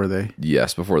account before they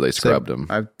scrubbed them.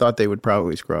 I thought they would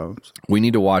probably scrub them. We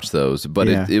need to watch those, but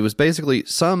it was basically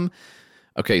some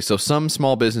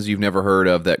small business you've never heard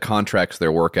of that contracts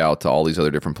their work out to all these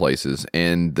other different places,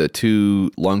 and the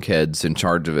two lunkheads in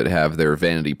charge of it have their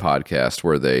vanity podcast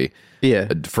where they,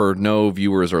 for no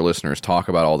viewers or listeners, talk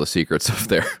about all the secrets of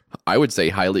their, I would say,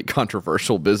 highly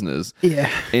controversial business.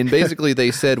 Yeah. And basically they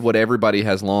said what everybody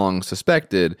has long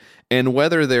suspected, and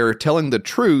whether they're telling the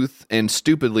truth and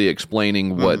stupidly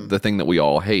explaining what the thing that we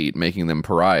all hate, making them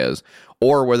pariahs,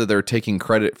 or whether they're taking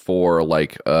credit for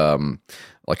like a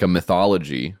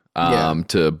mythology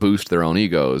to boost their own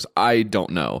egos. I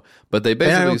don't know, but they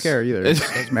basically... And I don't care either. It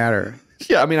doesn't matter.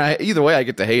 Yeah, I mean, either way, I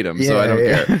get to hate them, so I don't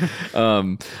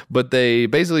care. But they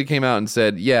basically came out and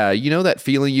said, yeah, you know that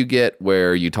feeling you get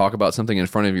where you talk about something in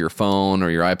front of your phone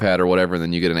or your iPad or whatever, and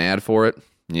then you get an ad for it?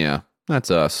 Yeah, that's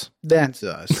us. That's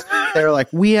us. They're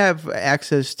like, we have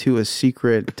access to a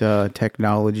secret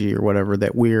technology or whatever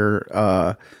that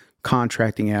we're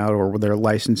contracting out or they're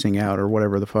licensing out or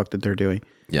whatever the fuck that they're doing.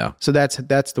 Yeah. So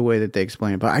that's the way that they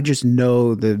explain it. But I just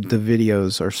know the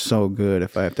videos are so good.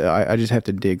 If I have to, I just have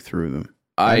to dig through them.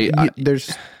 They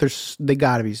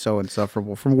got to be so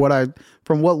insufferable from what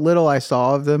little I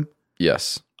saw of them.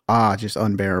 Yes. Just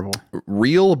unbearable.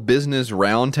 Real Business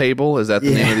Roundtable, is that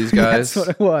the name of these guys? That's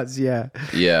what it was. Yeah.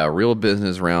 Yeah, Real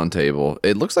Business Roundtable.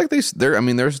 It looks like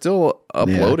they're still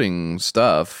uploading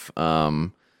stuff.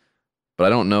 But I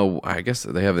don't know. I guess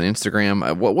they have an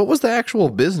Instagram. What was the actual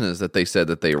business that they said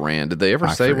that they ran? Did they ever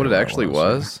say what it actually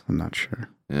was? I'm not sure.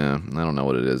 Yeah, I don't know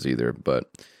what it is either.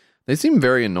 But they seem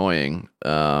very annoying.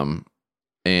 And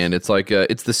it's like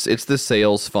it's the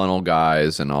sales funnel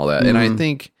guys and all that. And I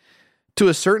think to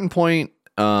a certain point,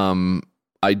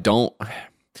 I don't.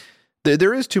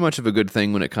 There is too much of a good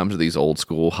thing when it comes to these old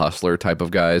school hustler type of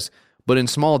guys. But in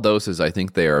small doses, I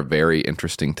think they are very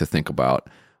interesting to think about.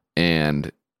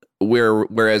 And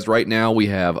whereas right now we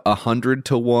have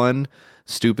 100-to-1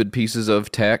 stupid pieces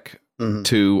of tech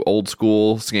to old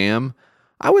school scam,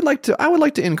 I would like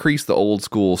to increase the old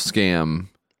school scam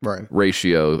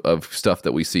ratio of stuff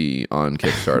that we see on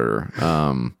Kickstarter.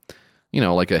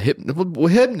 Like a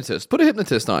hypnotist. Put a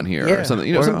hypnotist on here or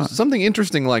something. Something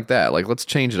interesting like that. Like, let's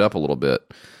change it up a little bit.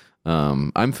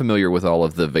 I'm familiar with all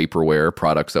of the vaporware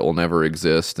products that will never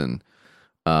exist and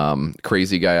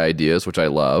crazy guy ideas, which I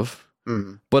love.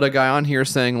 Mm-hmm. But a guy on here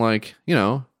saying like,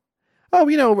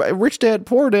 rich dad,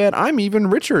 poor dad, I'm even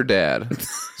richer dad.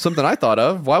 Something I thought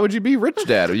of. Why would you be rich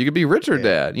dad? Or you could be richer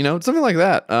dad. Something like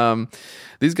that.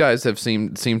 These guys have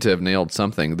seemed to have nailed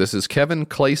something. This is Kevin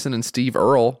Clayson and Steve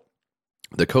Earle,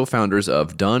 the co-founders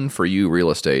of Done For You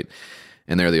Real Estate.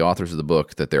 And they're the authors of the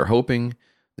book that they're hoping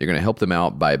they're going to help them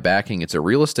out by backing. It's a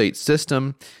real estate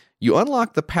system. You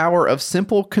unlock the power of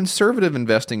simple conservative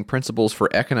investing principles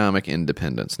for economic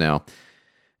independence. Now,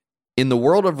 in the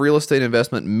world of real estate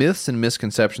investment, myths and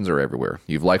misconceptions are everywhere.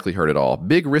 You've likely heard it all.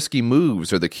 Big risky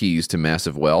moves are the keys to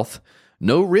massive wealth.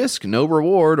 No risk, no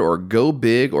reward, or go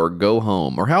big or go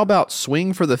home. Or how about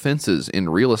swing for the fences in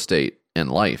real estate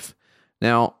and life?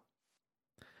 Now,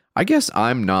 I guess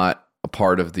I'm not a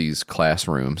part of these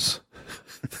classrooms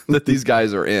that these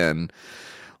guys are in.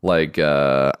 Like,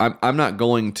 I'm not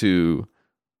going to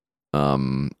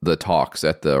the talks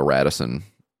at the Radisson.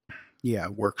 Yeah,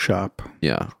 workshop.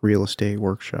 Yeah. Real estate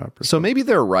workshop. So maybe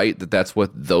they're right that that's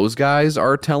what those guys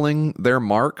are telling their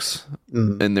marks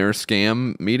in their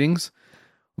scam meetings.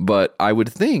 But I would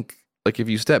think, like, if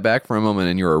you step back for a moment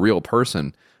and you're a real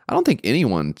person, I don't think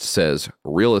anyone says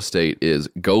real estate is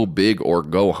go big or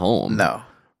go home. No.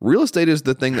 Real estate is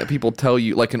the thing that people tell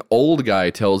you, like an old guy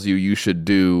tells you you should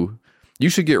do. You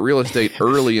should get real estate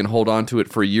early and hold on to it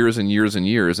for years and years and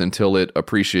years until it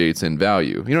appreciates in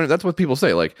value. That's what people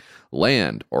say, like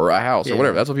land or a house or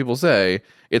whatever. That's what people say.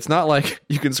 It's not like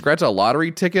you can scratch a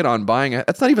lottery ticket on buying it.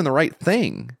 That's not even the right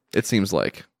thing, it seems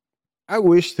like. I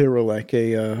wish there were like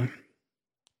a,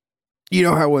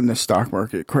 how when the stock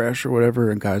market crashed or whatever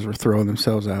and guys were throwing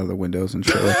themselves out of the windows and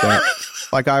shit like that.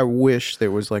 Like, I wish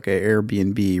there was like a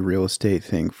Airbnb real estate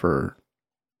thing for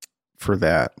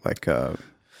that. Like,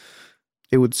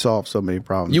 it would solve so many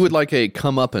problems. You would like a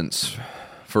comeuppance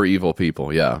for evil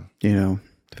people, yeah. If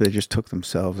they just took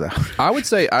themselves out. I would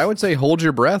say hold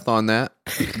your breath on that,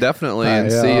 definitely,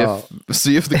 and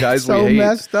see if the guys so we hate.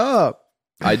 Messed up.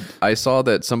 I saw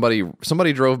that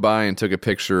somebody drove by and took a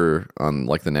picture on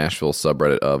like the Nashville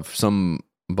subreddit of some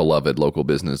beloved local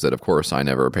business that, of course, I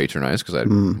never patronized because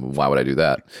why would I do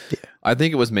that? Yeah. I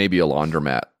think it was maybe a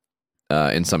laundromat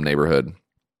in some neighborhood.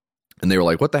 And they were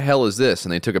like, what the hell is this?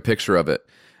 And they took a picture of it.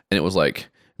 And it was like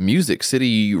Music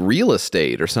City Real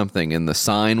Estate or something. And the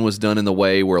sign was done in the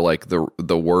way where like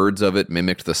the words of it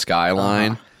mimicked the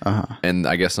skyline. And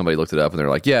I guess somebody looked it up and they're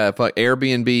like, yeah, if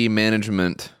Airbnb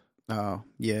management. Oh,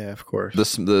 yeah, of course.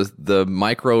 The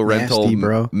micro rental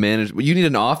management. You need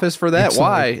an office for that?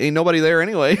 Why? Ain't nobody there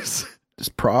anyways. This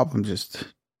problem just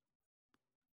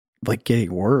like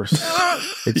getting worse.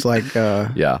 It's like,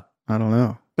 yeah, I don't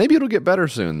know. Maybe it'll get better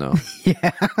soon, though.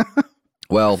 Yeah.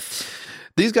 Well,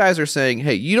 these guys are saying,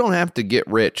 hey, you don't have to get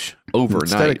rich overnight.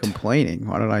 Instead of complaining,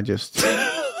 why don't I just...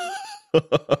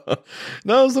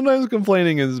 No, sometimes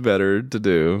complaining is better to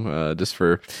do, just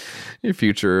for your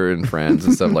future and friends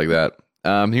and stuff like that.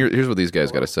 Here's what these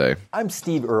guys got to say. I'm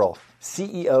Steve Earle,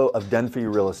 CEO of Done For You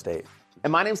Real Estate.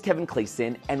 And my name's Kevin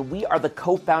Clayson, and we are the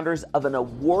co-founders of an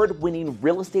award-winning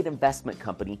real estate investment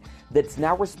company that's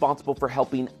now responsible for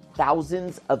helping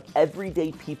thousands of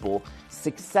everyday people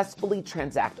successfully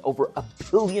transact over $1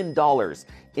 billion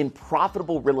in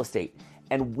profitable real estate.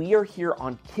 And we are here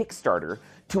on Kickstarter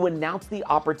to announce the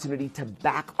opportunity to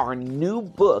back our new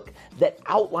book that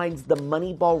outlines the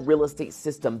Moneyball real estate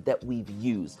system that we've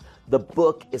used. The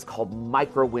book is called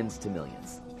Micro Wins to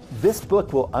Millions. This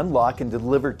book will unlock and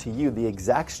deliver to you the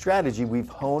exact strategy we've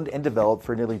honed and developed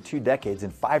for nearly 2 decades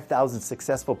and 5,000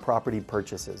 successful property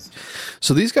purchases.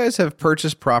 So these guys have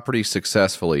purchased property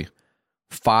successfully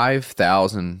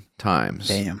 5,000 times.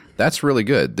 Damn. That's really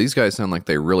good. These guys sound like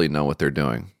they really know what they're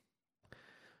doing.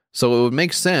 So it would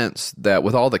make sense that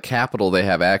with all the capital they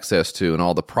have access to and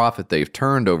all the profit they've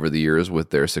turned over the years with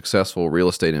their successful real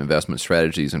estate investment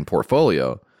strategies and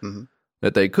portfolio,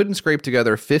 that they couldn't scrape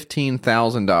together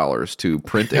 $15,000 to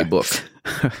print a book,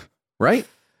 right?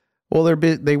 Well,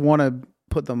 they want to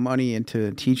put the money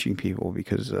into teaching people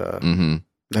because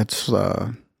that's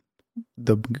the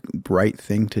right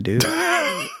thing to do.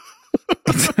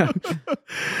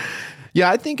 Yeah,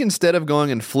 I think instead of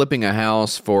going and flipping a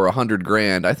house for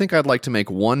 $100,000, I think I'd like to make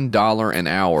 $1 an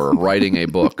hour writing a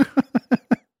book.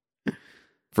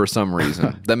 For some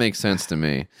reason, that makes sense to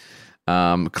me.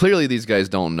 Clearly, these guys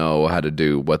don't know how to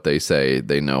do what they say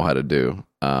they know how to do.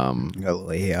 Got a little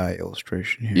AI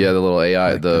illustration here. Yeah, the little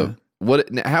AI, like the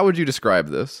How would you describe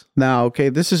this? Now, okay,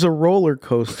 this is a roller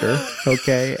coaster,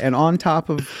 okay, and on top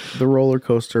of the roller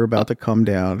coaster about to come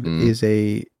down is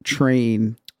a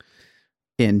train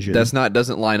engine.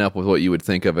 Doesn't line up with what you would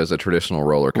think of as a traditional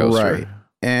roller coaster, right?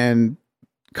 And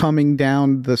coming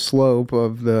down the slope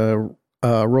of the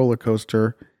roller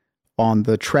coaster, on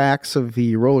the tracks of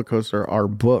the roller coaster are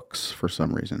books for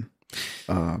some reason.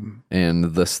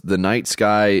 And the night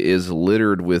sky is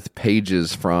littered with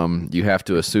pages from, you have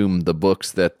to assume, the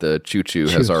books that the choo-choo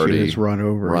has already run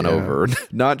over.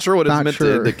 Not sure what it's meant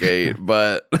to indicate,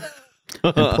 but...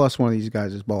 And plus one of these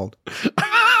guys is bald.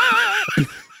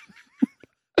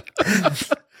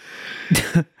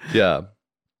 Yeah.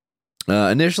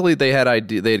 Initially, they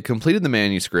had completed the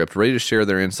manuscript, ready to share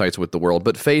their insights with the world,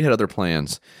 but fate had other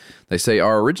plans. They say,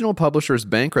 our original publisher's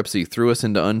bankruptcy threw us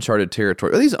into uncharted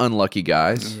territory. Are these unlucky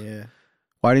guys? Yeah.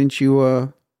 Why didn't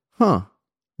you,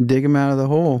 dig them out of the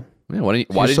hole? Yeah, why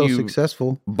didn't you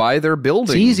successful? Buy their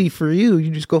building? It's easy for you.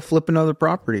 You just go flip another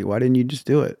property. Why didn't you just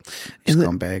do it?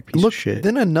 Scumbag piece of shit.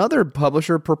 Then another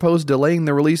publisher proposed delaying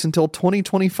the release until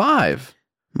 2025.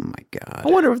 Oh my God. I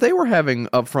wonder if they were having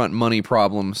upfront money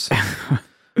problems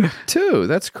too.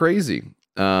 That's crazy.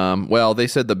 Well, they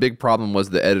said the big problem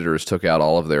was the editors took out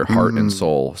all of their heart and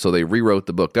soul, so they rewrote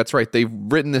the book. That's right. They've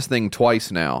written this thing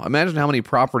twice now. Imagine how many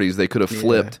properties they could have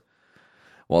flipped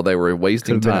while they were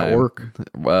wasting time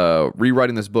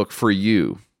rewriting this book for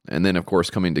you. And then, of course,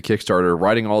 coming to Kickstarter,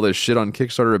 writing all this shit on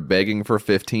Kickstarter, begging for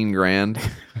 $15,000.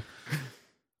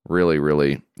 Really,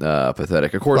 really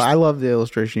pathetic. Of course, well, I love the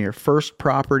illustration here. First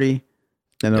property,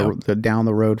 then the down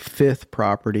the road, fifth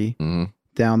property,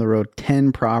 down the road,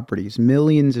 10 properties,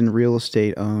 millions in real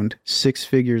estate owned, 6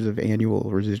 figures of annual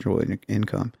residual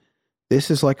income. This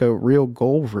is like a real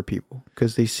goal for people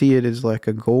because they see it as like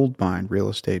a gold mine, real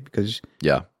estate, because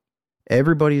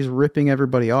everybody's ripping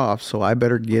everybody off. So I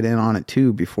better get in on it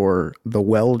too before the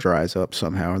well dries up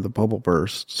somehow or the bubble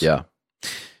bursts. Yeah.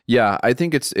 Yeah, I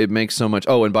think it makes so much.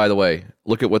 Oh, and by the way,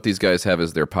 look at what these guys have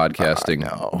as their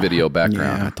podcasting video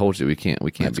background. Yeah. I told you we can't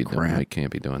be doing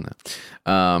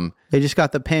that. They just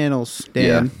got the panels,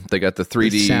 Dan. Yeah, they got the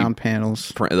 3D the sound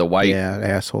panels, the white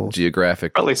assholes.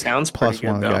 Geographic. Probably sounds pretty Plus good,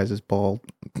 one of the though. guys is bald.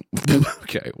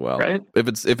 Okay, well, right?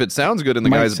 if it sounds good and the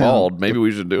guy's bald, maybe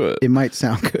we should do it. It might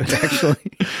sound good,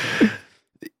 actually.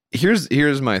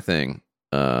 Here's my thing.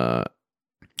 I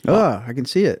can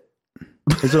see it.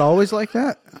 Is it always like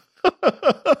that?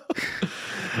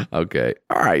 Okay.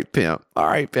 All right, pimp.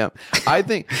 I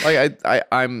think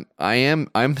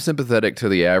I'm sympathetic to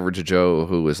the average Joe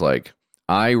who is like,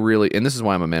 and this is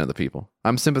why I'm a man of the people.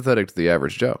 I'm sympathetic to the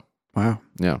average Joe. Wow.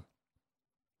 Yeah.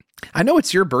 I know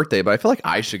it's your birthday, but I feel like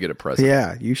I should get a present.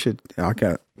 Yeah, you should. You want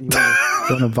a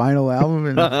vinyl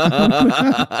album?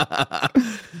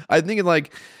 I think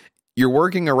like, you're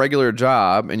working a regular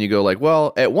job and you go like,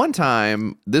 well, at one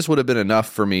time this would have been enough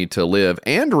for me to live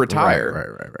and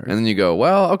retire. Right. And then you go,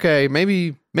 well, okay,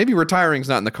 maybe retiring's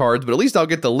not in the cards, but at least I'll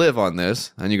get to live on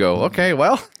this. And you go, okay,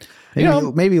 well,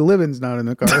 maybe living's not in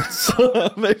the cards.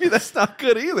 Maybe that's not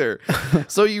good either.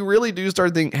 So you really do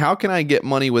start thinking, how can I get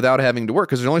money without having to work?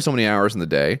 Because there's only so many hours in the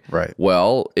day. Right.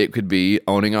 Well, it could be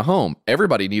owning a home.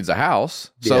 Everybody needs a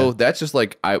house. So that's just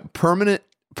like permanent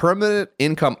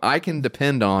income I can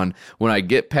depend on when I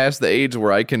get past the age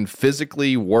where I can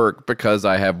physically work because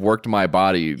I have worked my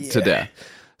body to death.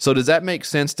 So does that make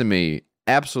sense to me?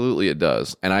 Absolutely it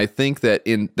does. And I think that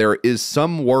there is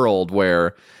some world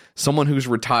where someone who's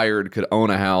retired could own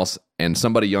a house and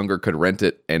somebody younger could rent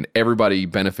it and everybody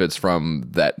benefits from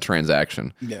that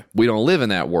transaction. Yeah. We don't live in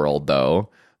that world though,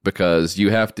 because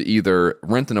you have to either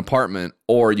rent an apartment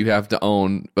or you have to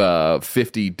own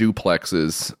 50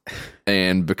 duplexes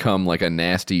and become like a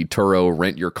nasty Turo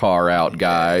rent your car out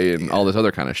guy and all this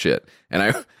other kind of shit.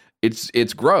 And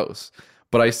it's gross.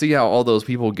 But I see how all those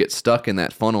people get stuck in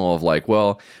that funnel of like,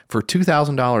 well, for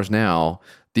 $2,000 now,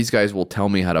 these guys will tell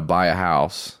me how to buy a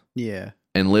house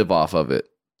and live off of it.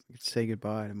 Say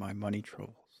goodbye to my money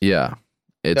troubles. Yeah.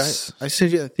 I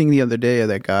sent you a thing the other day of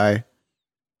that guy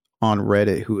on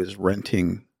Reddit who is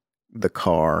renting the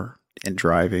car and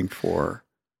driving for,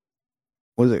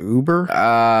 was it Uber?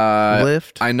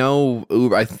 Lyft? I know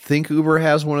Uber. I think Uber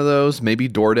has one of those. Maybe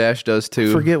DoorDash does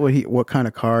too. I forget what kind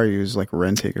of car he was like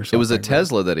renting or something. It was a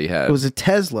Tesla that he had. It was a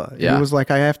Tesla. Yeah. It was like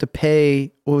I have to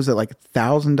pay, what was it, like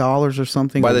 $1,000 or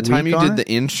something? By the time you did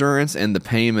the insurance and the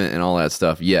payment and all that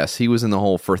stuff, yes, he was in the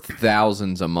hole for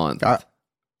thousands a month.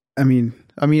 I mean,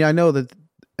 I know that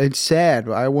it's sad,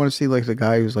 but I want to see like the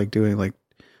guy who's like doing like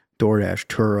DoorDash,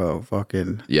 Turo,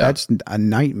 fucking. Yeah. That's a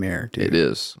nightmare, dude. It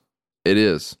is. It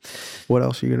is. What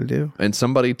else are you going to do? And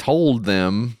somebody told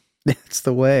them That's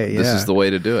the way. This yeah. is the way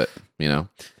to do it, you know.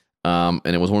 And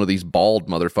it was one of these bald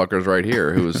motherfuckers right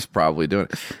here who was probably doing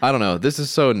it. I don't know. This is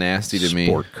so nasty to me.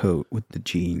 Sport coat with the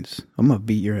jeans. I'm gonna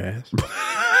beat your ass.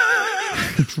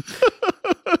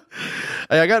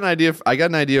 Hey, I got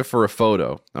an idea for a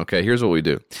photo. Okay, here's what we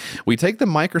do. We take the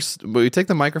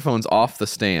microphones off the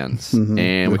stands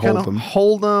and we kind of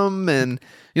hold them, and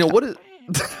you know what is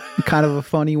kind of a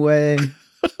funny way.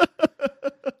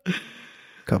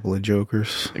 Couple of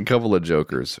jokers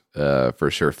for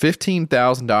sure.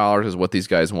 $15,000 is what these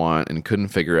guys want, and couldn't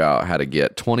figure out how to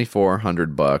get.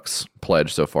 $2,400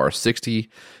 pledged so far. 60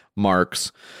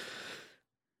 marks.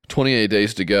 28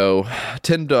 days to go.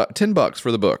 $10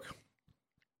 for the book.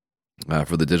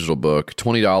 For the digital book.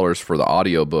 $20 for the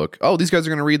audio book. Oh, these guys are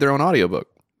going to read their own audio book.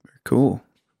 Cool.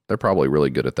 They're probably really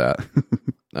good at that.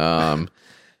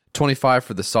 $25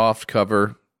 for the soft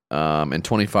cover. And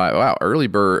 25. Wow, early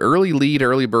bird,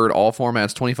 all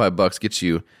formats. $25 gets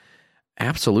you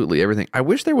absolutely everything. I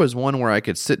wish there was one where I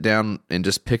could sit down and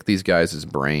just pick these guys'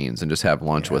 brains and just have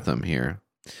lunch with them here.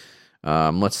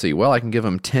 Let's see. Well, I can give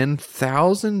them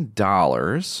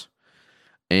 $10,000,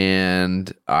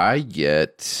 and I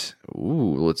get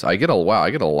I get a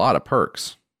lot of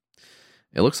perks.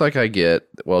 It looks like I get,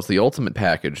 it's the ultimate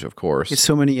package, of course. It's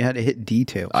so many you had to hit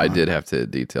details. I did have to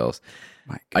hit details.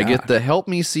 I get the Help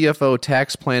Me CFO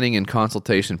Tax Planning and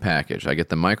Consultation Package. I get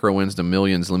the Micro Wins to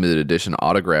Millions limited edition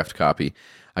autographed copy.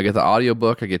 I get the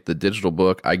audiobook. I get the digital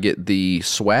book. I get the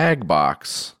swag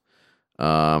box.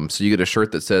 So you get a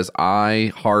shirt that says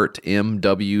I Heart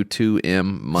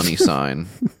MW2M money sign.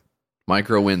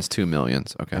 Micro Wins 2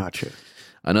 millions. Okay. Gotcha.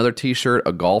 Another t-shirt,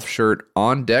 a golf shirt,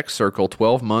 On Deck Circle,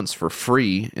 12 months for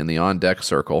free in the On Deck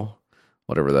Circle.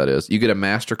 Whatever that is. You get a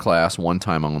master class, one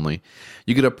time only.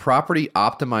 You get a property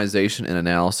optimization and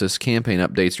analysis, campaign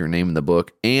updates, your name in the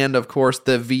book, and of course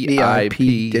the VIP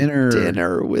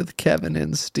dinner with Kevin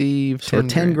and Steve. For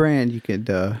 10 grand, you could.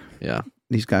 Yeah,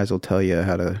 these guys will tell you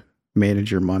how to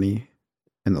manage your money,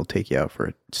 and they'll take you out for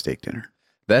a steak dinner.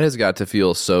 That has got to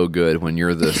feel so good when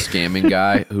you're the scamming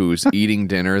guy who's eating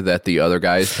dinner that the other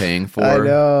guy is paying for. I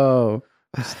know.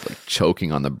 Just like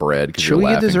choking on the bread because you're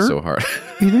laughing so hard.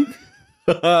 You think?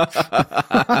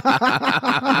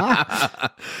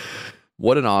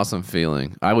 What an awesome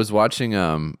feeling. I was watching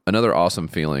another awesome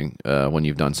feeling when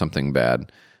you've done something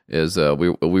bad is we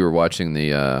were watching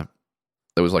there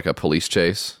was like a police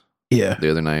chase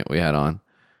the other night we had on,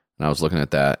 and I was looking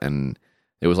at that, and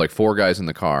it was like 4 guys in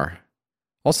the car.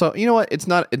 Also, you know what, it's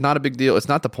not a big deal, it's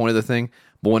not the point of the thing,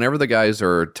 but whenever the guys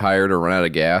are tired or run out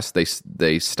of gas,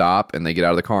 they stop and they get out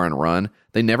of the car and run.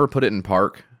 They never put it in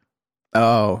park.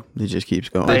 Oh, it just keeps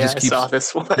going. I saw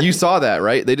this one. You saw that,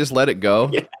 right? They just let it go.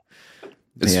 Yeah.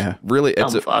 It's really,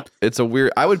 it's a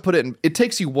weird, I would put it in, it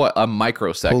takes you what, a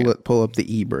microsecond. Pull up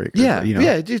the e-brake. Yeah.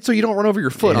 So you don't run over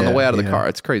your foot on the way out of the car.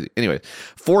 It's crazy. Anyway,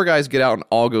 4 guys get out and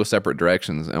all go separate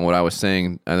directions. And what I was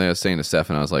saying, I think I was saying to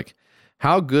Steph, and I was like,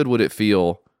 how good would it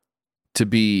feel to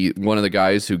be one of the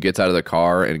guys who gets out of the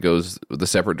car and goes the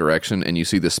separate direction, and you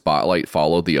see the spotlight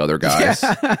follow the other guys?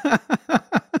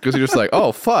 Because you're just like,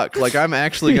 oh, fuck, like I'm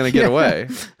actually going to get away.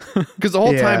 Because the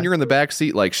whole time you're in the back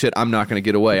seat like, shit, I'm not going to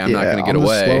get away. I'm not going to get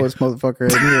away. I'm the slowest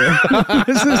motherfucker in here.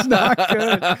 This is not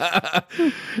good.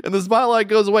 And the spotlight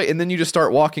goes away, and then you just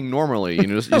start walking normally. You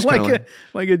know, just like a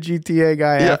GTA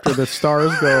guy after the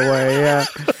stars go away. Yeah.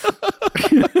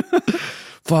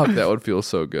 Fuck, that would feel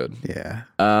so good. Yeah.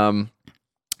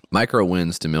 Micro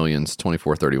Wins to Millions,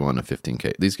 2431 to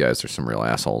 15K. These guys are some real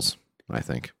assholes, I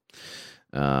think.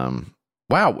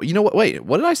 Wow, you know what? Wait,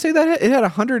 what did I say that it had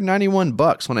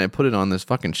 $191 when I put it on this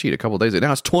fucking sheet a couple of days ago.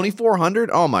 Now it's $2,400.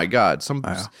 Oh my god! Some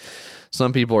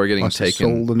people are getting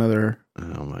taken. Sold another.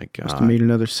 Oh my god! Must have made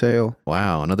another sale.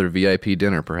 Wow, another VIP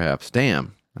dinner, perhaps.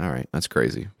 Damn. All right, that's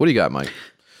crazy. What do you got, Mike?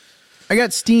 I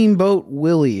got Steamboat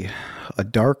Willie, a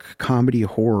dark comedy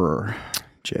horror.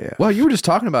 JF. Well, you were just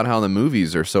talking about how the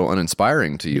movies are so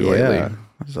uninspiring to you lately. I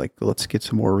was like, let's get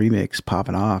some more remakes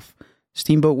popping off.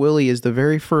 Steamboat Willie is the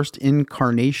very first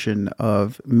incarnation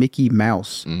of Mickey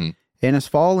Mouse and has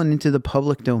fallen into the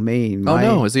public domain. Oh,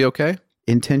 no. Is he okay?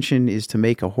 Intention is to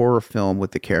make a horror film with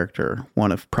the character,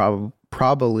 one of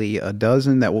probably a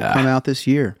dozen that will come out this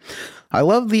year. I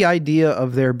love the idea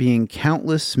of there being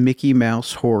countless Mickey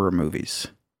Mouse horror movies.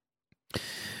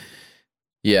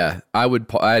 Yeah,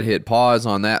 I'd hit pause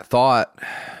on that thought.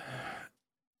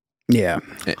 Yeah.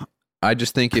 I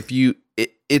just think if you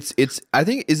I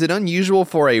think, is it unusual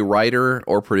for a writer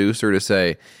or producer to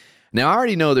say, now I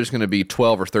already know there's going to be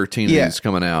 12 or 13 of these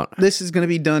coming out. This is going to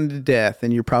be done to death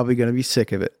and you're probably going to be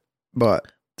sick of it.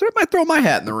 But I might throw my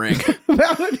hat in the ring.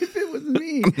 That would if it was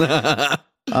me.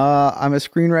 I'm a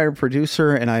screenwriter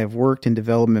producer, and I have worked in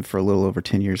development for a little over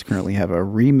 10 years. Currently have a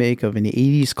remake of an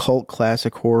 80s cult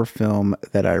classic horror film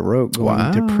that I wrote going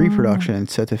into pre-production and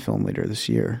set to film later this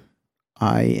year.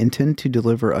 I intend to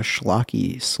deliver a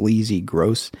schlocky, sleazy,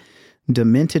 gross,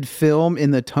 demented film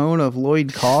in the tone of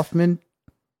Lloyd Kaufman,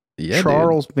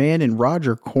 Charles Band, and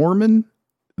Roger Corman.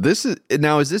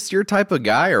 Is this your type of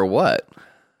guy or what?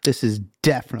 This is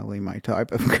definitely my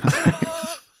type of guy.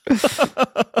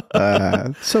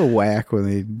 So whack when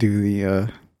they do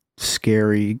the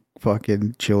scary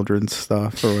fucking children's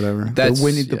stuff or whatever. That's the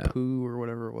Winnie the Pooh or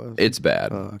whatever it was. It's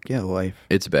bad. Get a life.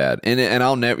 It's bad. And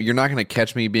I'll never. You're not going to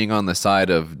catch me being on the side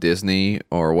of Disney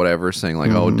or whatever, saying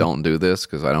like, "Oh, don't do this,"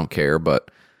 because I don't care. But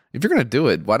if you're going to do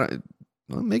it, why don't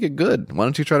make it good? Why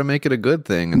don't you try to make it a good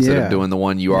thing instead of doing the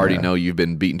one you already know you've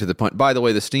been beaten to the punch? By the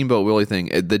way, the Steamboat Willie thing,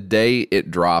 the day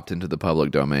it dropped into the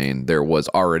public domain, there was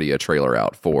already a trailer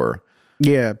out for.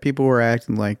 Yeah, people were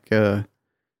acting like.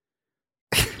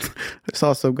 I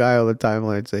saw some guy on the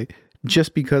timeline say,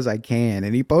 "Just because I can,"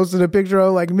 and he posted a picture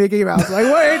of like Mickey Mouse. Like,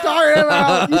 what are you talking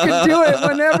about? You can do it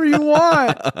whenever you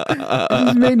want. It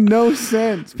just made no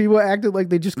sense. People acted like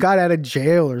they just got out of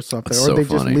jail or something, or they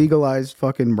just legalized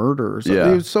fucking murder or something.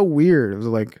 Yeah. It was so weird. It was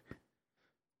like,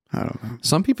 I don't know.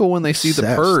 Some people, when they see The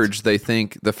Purge, they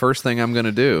think the first thing I'm going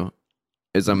to do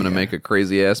is I'm going to make a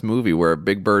crazy ass movie where a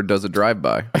Big Bird does a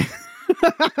drive-by.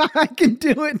 I can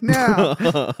do it now.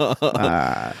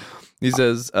 He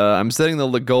says, I'm setting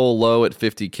the goal low at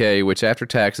 $50K, which after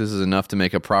taxes is enough to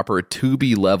make a proper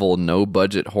Tubi level no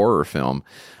budget horror film.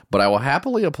 But I will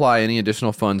happily apply any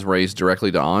additional funds raised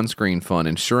directly to on-screen fun,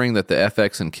 ensuring that the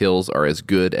FX and kills are as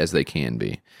good as they can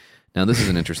be. Now, this is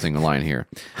an interesting line here.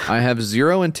 I have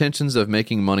zero intentions of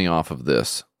making money off of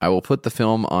this. I will put the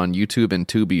film on YouTube and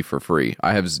Tubi for free.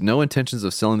 I have no intentions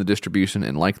of selling the distribution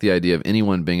and like the idea of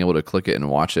anyone being able to click it and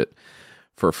watch it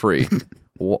for free.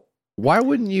 Why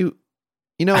wouldn't you?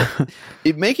 You know,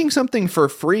 making something for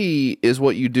free is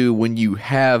what you do when you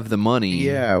have the money.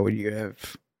 Yeah, when you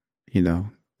have,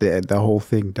 the whole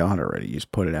thing done already. You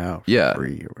just put it out for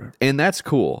free or whatever. And that's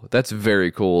cool. That's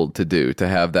very cool to do, to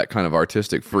have that kind of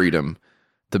artistic freedom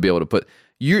to be able to put.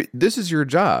 This is your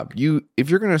job.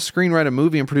 If you're going to screenwrite a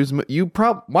movie and produce, why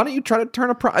don't you try to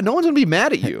turn no one's going to be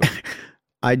mad at you.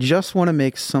 I just want to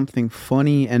make something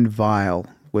funny and vile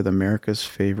with America's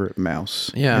favorite mouse.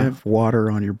 Yeah. You have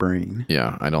water on your brain.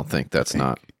 Yeah, I don't think that's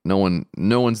not. No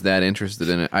one's that interested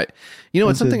in it.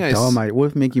 It's something what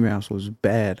if Mickey Mouse was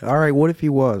bad? All right, what if he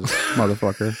was,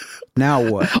 motherfucker? Now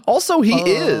what? Also, he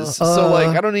is. So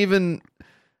like, I don't even.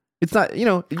 It's not.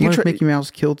 What if Mickey Mouse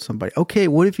killed somebody? Okay,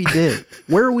 what if he did?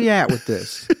 Where are we at with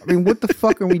this? I mean, what the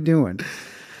fuck are we doing?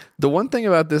 The one thing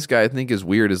about this guy I think is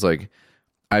weird is like,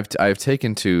 I've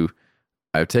taken to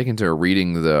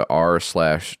reading the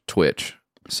r/Twitch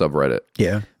subreddit.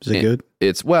 Yeah. Is it good?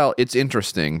 It's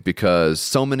interesting because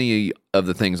so many of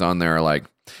the things on there are like,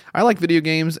 I like video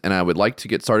games and I would like to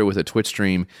get started with a Twitch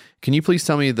stream. Can you please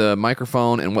tell me the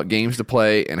microphone and what games to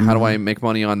play and how do I make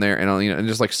money on there? And and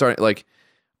just like start like,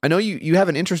 I know you have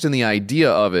an interest in the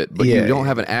idea of it, but you don't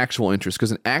have an actual interest,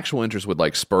 because an actual interest would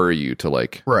like spur you to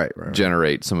like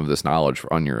generate some of this knowledge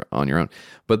on your own.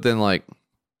 But then like,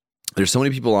 there's so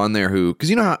many people on there who,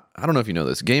 because I don't know if you know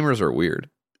this, gamers are weird.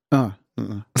 So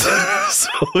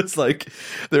it's like,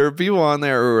 there are people on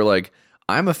there who are like,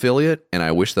 I'm affiliate and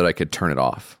I wish that I could turn it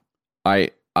off.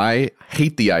 I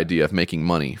hate the idea of making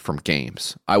money from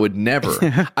games. I would never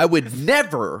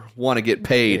want to get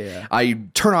paid. Yeah. I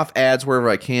turn off ads wherever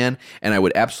I can, and I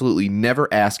would absolutely never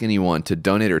ask anyone to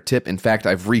donate or tip. In fact,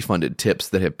 I've refunded tips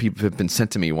that have been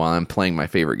sent to me while I'm playing my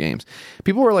favorite games.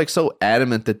 People are like so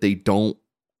adamant that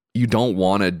you don't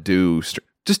want to do.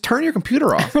 Just turn your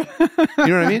computer off. You know what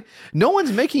I mean? No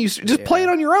one's making you. Just play it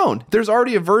on your own. There's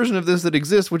already a version of this that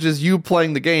exists, which is you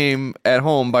playing the game at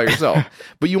home by yourself.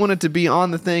 But you want it to be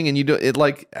on the thing, and you do it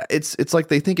like it's like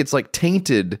they think it's like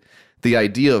tainted the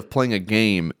idea of playing a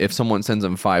game if someone sends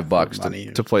them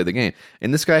 $5 to play the game.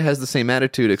 And this guy has the same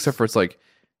attitude, except for it's like,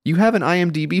 you have an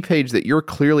IMDb page that you're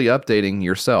clearly updating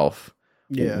yourself.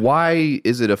 Yeah. Why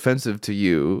is it offensive to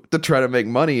you to try to make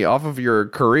money off of your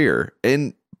career?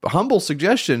 And humble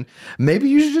suggestion, maybe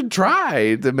you should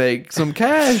try to make some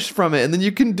cash from it, and then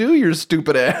you can do your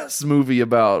stupid ass movie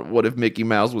about what if Mickey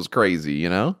Mouse was crazy,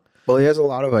 Well, he has a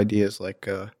lot of ideas, like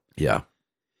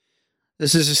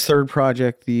this is his third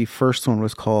project. The first one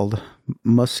was called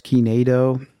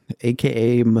Muskinado,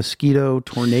 aka Mosquito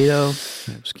Tornado.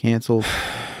 It was canceled.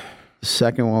 The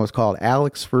second one was called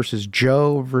Alex versus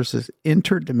Joe versus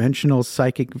Interdimensional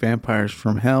Psychic Vampires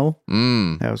from Hell.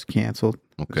 That was canceled.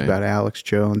 Okay. It's about Alex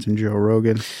Jones and Joe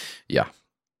Rogan. Yeah.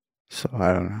 So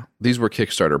I don't know. These were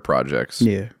Kickstarter projects.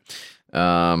 Yeah.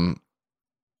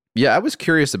 Yeah, I was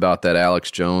curious about that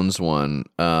Alex Jones one,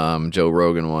 Joe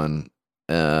Rogan one,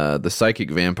 the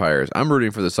psychic vampires. I'm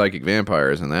rooting for the psychic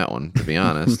vampires in that one, to be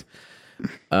honest.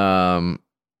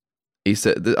 He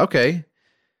said, okay,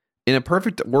 in a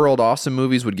perfect world, awesome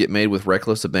movies would get made with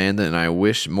reckless abandon, and I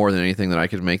wish more than anything that I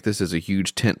could make this as a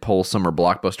huge tentpole summer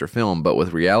blockbuster film, but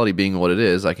with reality being what it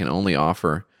is, I can only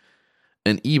offer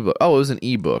an ebook. Oh, it was an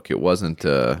ebook. It wasn't,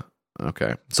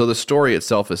 okay. So the story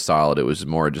itself is solid. It was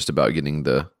more just about getting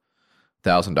the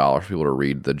 $1,000 for people to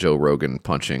read the Joe Rogan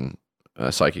punching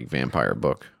psychic vampire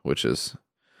book, which is,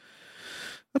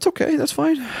 that's okay. That's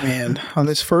fine. Man, on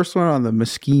this first one, on the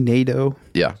Mosquito.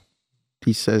 Yeah.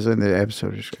 He says in the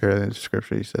episode or the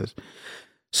description, he says,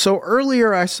 so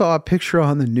earlier I saw a picture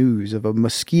on the news of a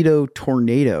mosquito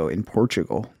tornado in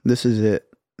Portugal. This is it.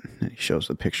 And he shows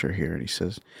the picture here and he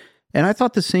says, and I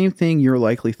thought the same thing you're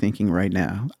likely thinking right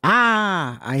now.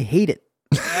 I hate it.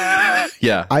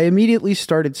 Yeah. I immediately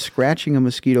started scratching a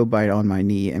mosquito bite on my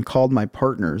knee and called my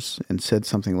partners and said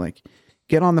something like,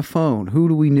 get on the phone. Who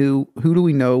do we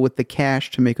know with the cash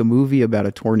to make a movie about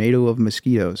a tornado of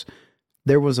mosquitoes?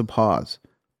 There was a pause.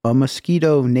 A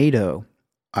mosquito-nado.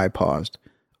 I paused.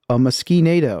 A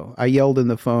mosquito. I yelled in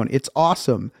the phone. It's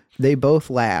awesome. They both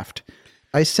laughed.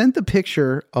 I sent the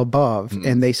picture above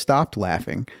and they stopped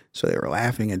laughing. So they were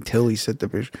laughing until he sent the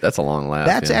picture. That's a long laugh.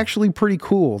 That's actually pretty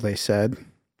cool, they said.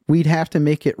 We'd have to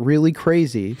make it really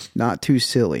crazy, not too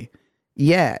silly.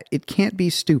 Yeah, it can't be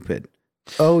stupid.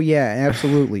 Oh yeah,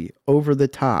 absolutely. Over the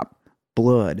top.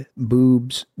 Blood,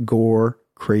 boobs, gore,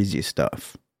 crazy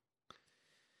stuff.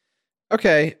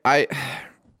 Okay,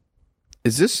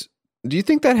 do you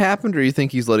think that happened, or do you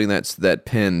think he's letting that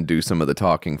pen do some of the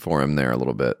talking for him there a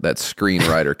little bit? That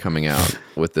screenwriter coming out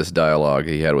with this dialogue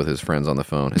he had with his friends on the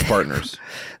phone, his partners.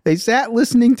 They sat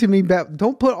listening to me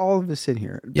don't put all of this in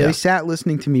here. Yeah. They sat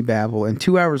listening to me babble, and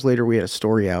 2 hours later we had a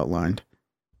story outlined.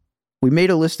 We made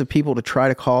a list of people to try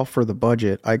to call for the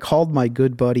budget. I called my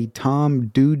good buddy Tom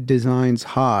Dude Designs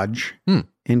Hodge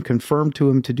and confirmed to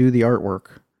him to do the artwork.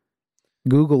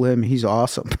 Google him. He's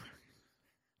awesome.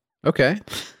 Okay.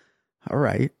 All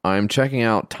right. I'm checking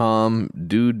out Tom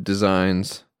Dude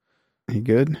Designs. You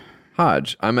good?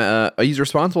 Hodge. He's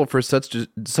responsible for such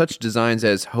designs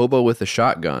as Hobo with a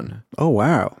Shotgun. Oh,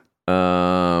 wow.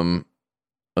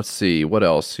 Let's see. What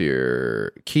else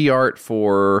here? Key art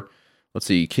for, let's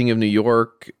see, King of New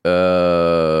York.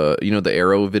 The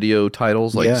Arrow video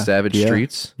titles like Savage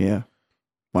Streets. Yeah.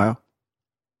 Wow.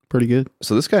 Pretty good.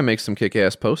 So this guy makes some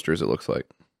kick-ass posters, it looks like.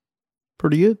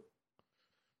 Pretty good.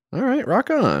 All right, rock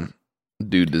on.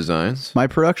 Dude Designs. My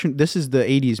production, this is the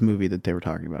 80s movie that they were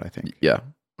talking about, I think. Yeah.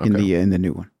 Okay. In the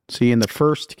new one. See, in the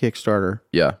first Kickstarter.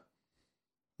 Yeah.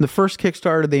 The first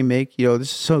Kickstarter they make, this is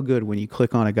so good when you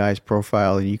click on a guy's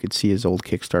profile and you could see his old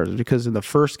Kickstarters, because in the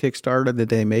first Kickstarter that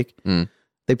they make,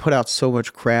 they put out so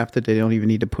much crap that they don't even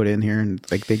need to put in here, and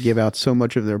like they give out so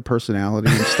much of their personality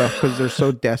and stuff because they're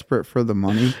so desperate for the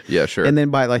money. Yeah, sure. And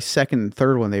then by like second and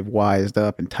third one, they've wised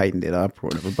up and tightened it up or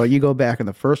whatever. But you go back in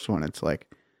the first one, it's like,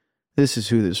 this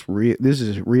is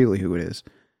really who it is.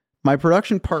 My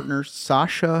production partner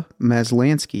Sasha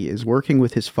Maslansky is working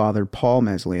with his father Paul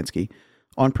Maslansky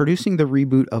on producing the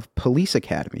reboot of Police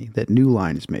Academy that New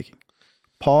Line is making.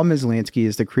 Paul Maslansky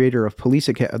is the creator of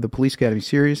the Police Academy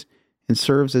series and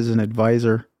serves as an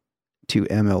advisor to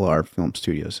MLR Film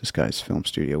Studios, this guy's film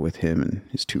studio, with him and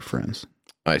his two friends.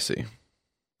 I see.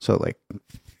 So, like,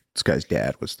 this guy's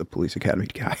dad was the Police Academy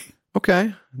guy.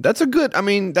 Okay. That's a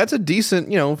decent,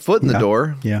 foot in the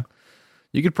door. Yeah.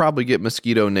 You could probably get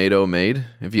Mosquito NATO made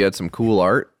if you had some cool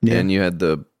art and you had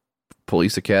the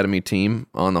Police Academy team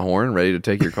on the horn ready to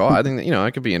take your call. I think that,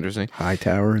 that could be interesting.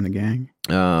 Hightower and the gang.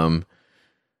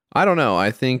 I don't know.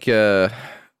 I think I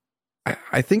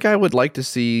would like to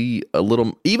see a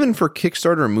little, even for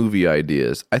Kickstarter movie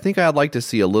ideas, I think I'd like to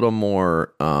see a little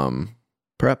more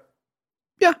prep.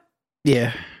 Yeah.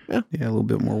 Yeah. Yeah. Yeah. A little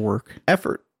bit more work.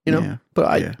 Effort. Put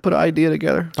an idea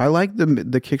together. I like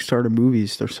the Kickstarter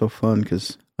movies. They're so fun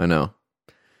because I know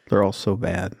they're all so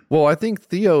bad. Well, I think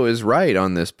Theo is right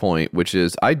on this point, which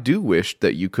is I do wish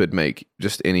that you could make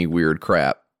just any weird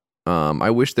crap. I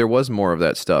wish there was more of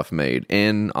that stuff made,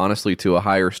 and honestly, to a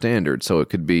higher standard, so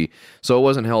it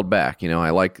wasn't held back. I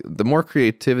like the more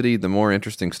creativity, the more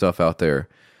interesting stuff out there.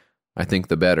 I think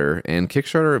the better. And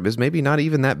Kickstarter is maybe not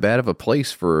even that bad of a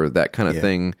place for that kind of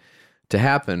thing to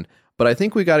happen. But I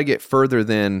think we got to get further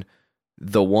than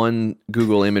the one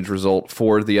Google image result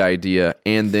for the idea,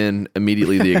 and then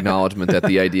immediately the acknowledgement that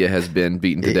the idea has been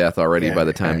beaten to death already by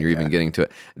the time you're even getting to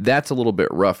it. That's a little bit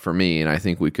rough for me, and I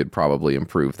think we could probably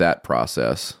improve that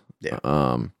process.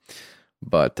 Yeah.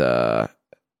 But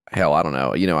hell, I don't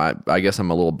know. You know, I guess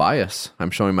I'm a little biased. I'm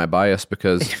showing my bias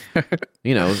because,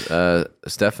 you know,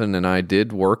 Stefan and I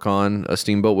did work on a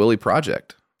Steamboat Willie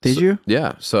project. Did you?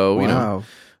 Yeah. So, Wow. you know,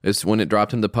 it's when it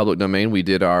dropped in the public domain, we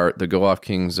did the Go Off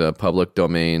Kings public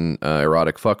domain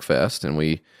erotic fuck fest, and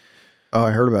we. Oh,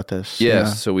 I heard about this. Yes.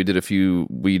 Yeah. So we did a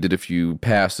few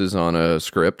passes on a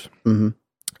script.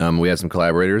 Mm-hmm. We had some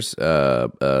collaborators.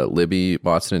 Libby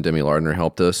Watson and Demi Lardner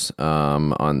helped us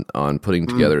on putting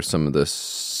together some of the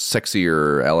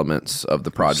sexier elements of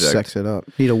the project. Sex it up.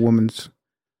 Need a woman's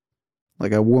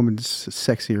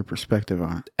sexier perspective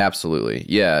on it. Absolutely,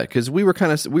 yeah. Because we were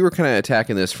kind of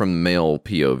attacking this from the male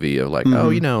POV of like, oh,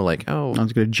 you know, like, oh, I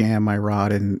was going to jam my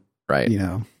rod and you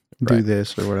know, do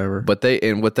this or whatever. But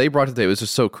what they brought today was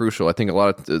just so crucial. I think a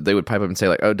lot of they would pipe up and say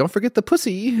like, oh, don't forget the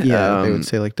pussy. Yeah, they would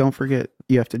say like, don't forget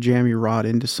you have to jam your rod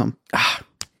into some.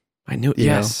 I knew.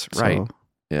 Yes, right. So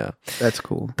yeah, that's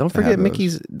cool. Don't forget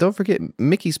Mickey's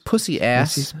pussy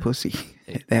ass. Mickey's pussy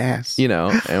ass. You know,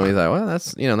 and we thought, well,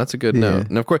 that's a good note.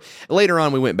 And of course, later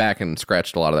on, we went back and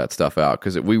scratched a lot of that stuff out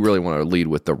because we really want to lead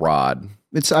with the rod.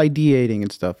 It's ideating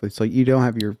and stuff. It's like you don't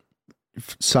have your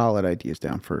solid ideas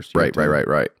down first. Right.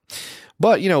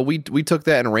 But you know, we took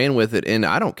that and ran with it, and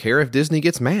I don't care if Disney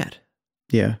gets mad.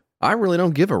 Yeah, I really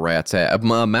don't give a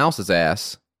mouse's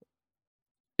ass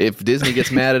if Disney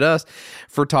gets mad at us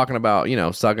for talking about, you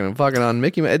know, sucking and fucking on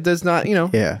Mickey. It does not, you know,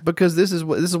 because this is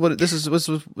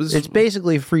it's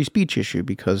basically a free speech issue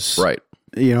because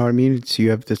you know what I mean. It's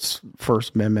you have this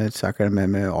First Amendment, Second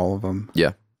Amendment, all of them.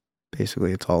 Yeah.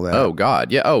 Basically, it's all that. Oh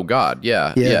God,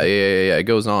 yeah. It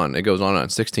goes on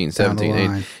 16, 17,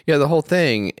 18. Yeah, the whole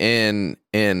thing, and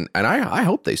I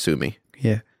hope they sue me.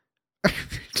 Yeah.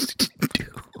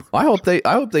 I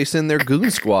hope they send their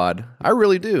goon squad. I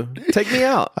really do. Take me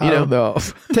out. You know?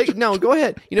 No, go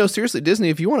ahead. You know, seriously, Disney,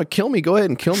 if you want to kill me, go ahead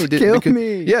and kill me. Kill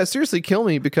me. Yeah, seriously, kill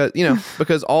me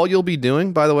because all you'll be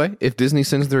doing, by the way, if Disney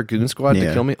sends their goon squad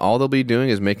to kill me, all they'll be doing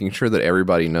is making sure that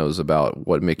everybody knows about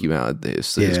what Mickey Mouse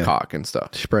is, his cock and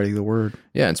stuff. Spreading the word.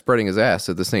 Yeah, and spreading his ass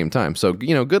at the same time. So,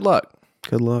 you know, good luck.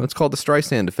 Good luck. It's called the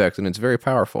Streisand effect, and it's very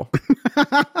powerful.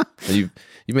 You've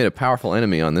made a powerful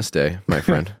enemy on this day, my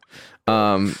friend.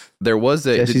 There was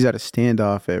Jesse's at a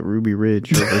standoff at Ruby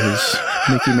Ridge over his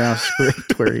Mickey Mouse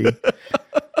script where he.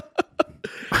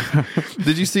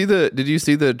 Did you see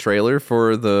the trailer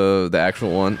for the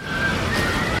actual one?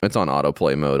 It's on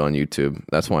autoplay mode on YouTube.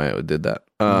 That's why I did that.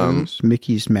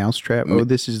 Mickey's Mousetrap. Oh,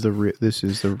 this is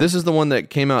the one that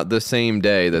came out the same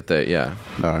day that they All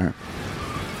right.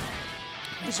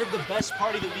 These are the best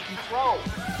party that we can throw.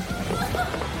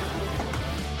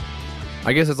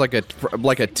 I guess it's like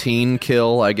a teen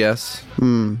kill, I guess.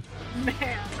 Man,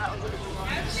 that was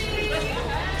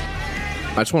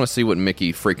I just want to see what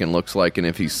Mickey freaking looks like and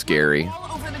if he's scary.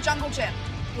 All over the jungle gym.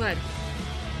 Blood.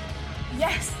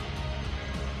 Yes.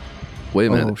 Wait a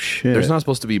minute. Oh, shit. There's not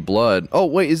supposed to be blood. Oh,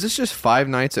 wait, is this just Five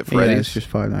Nights at Freddy's? Yeah, it's just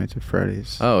Five Nights at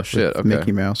Freddy's. Oh, shit, okay.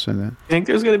 Mickey Mouse in it. You think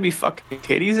there's going to be fucking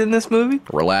titties in this movie?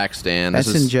 Relax, Dan.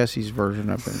 That's in Jesse's version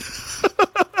of it.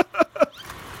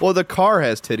 Well, the car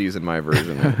has titties in my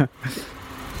version.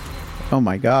 Oh,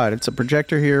 my God. It's a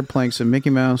projector here playing some Mickey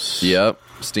Mouse. Yep.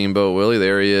 Steamboat Willie,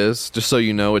 there he is. Just so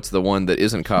you know, it's the one that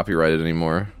isn't copyrighted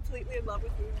anymore. Completely in love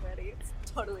with you already.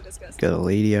 It's totally disgusting. Got a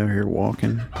lady out here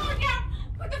walking. Phone down.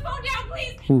 Put the phone down,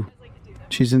 please. Ooh.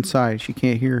 She's inside. She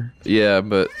can't hear. Yeah,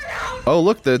 but... Oh,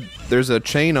 look, there's a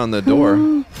chain on the door.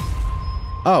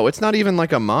 Oh, it's not even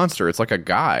like a monster. It's like a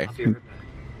guy.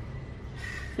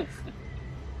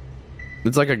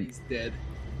 It's like He's dead.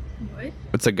 What?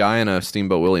 It's a guy in a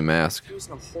Steamboat Willie mask. It was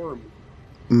in a horror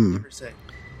movie. Never say,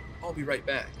 I'll be right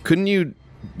back. Couldn't you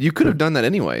could have done that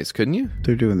anyways, couldn't you?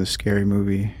 They're doing the scary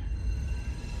movie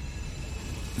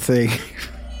thing.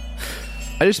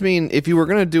 I just mean, if you were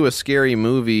going to do a scary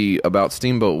movie about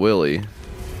Steamboat Willie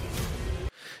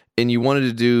and you wanted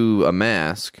to do a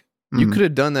mask, you could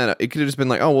have done that. It could have just been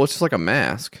like, oh, well, it's just like a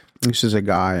mask. This is a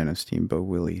guy in a Steamboat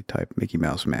Willie type Mickey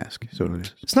Mouse mask. So it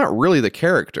is. It's not really the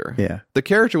character. Yeah. The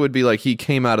character would be like he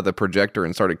came out of the projector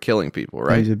and started killing people,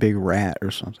 right? He's a big rat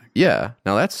or something. Yeah.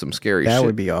 Now that's some scary shit. That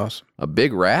would be awesome. A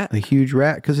big rat? A huge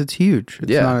rat, because it's huge.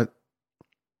 It's not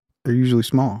they're usually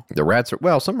small. The rats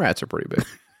are, some rats are pretty big.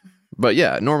 But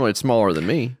yeah, normally it's smaller than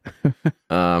me.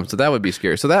 So that would be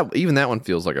scary. So that one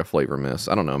feels like a flavor miss.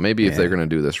 I don't know. Maybe if they're going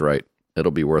to do this right, it'll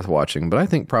be worth watching. But I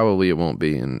think probably it won't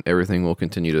be, and everything will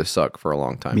continue to suck for a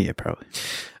long time. Yeah, probably.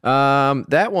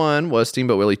 That one was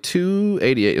Steamboat Willie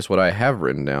 288 is what I have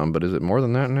written down, but is it more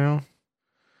than that now?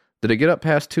 Did it get up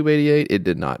past 288? It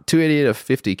did not. 288 of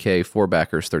 50K, 4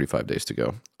 backers, 35 days to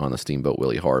go on the Steamboat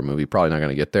Willie horror movie. Probably not going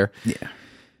to get there. Yeah.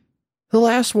 The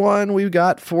last one we've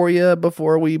got for you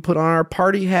before we put on our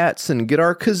party hats and get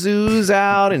our kazoos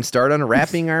out and start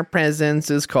unwrapping our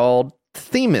presents is called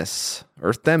Themis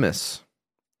or Themis.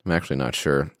 I'm actually not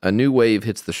sure. A new wave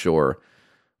hits the shore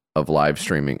of live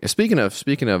streaming. Speaking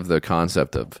of the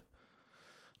concept of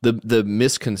the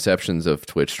misconceptions of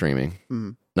Twitch streaming,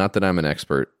 not that I'm an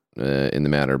expert in the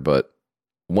matter, but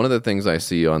one of the things I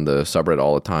see on the subreddit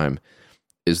all the time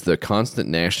is the constant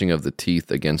gnashing of the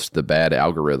teeth against the bad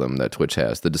algorithm that Twitch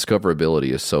has. The discoverability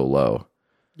is so low.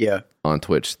 Yeah. On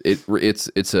Twitch,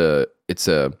 it's a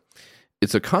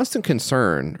constant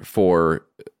concern for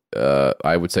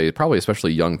I would say probably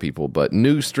especially young people, but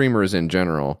new streamers in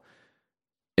general.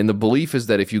 And the belief is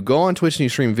that if you go on Twitch and you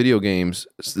stream video games,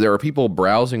 there are people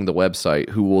browsing the website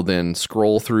who will then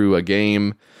scroll through a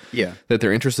game that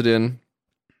they're interested in,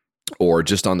 or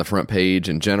just on the front page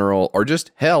in general, or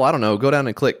just, hell, I don't know, go down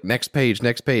and click next page,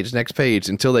 next page, next page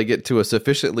until they get to a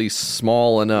sufficiently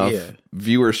small enough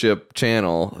viewership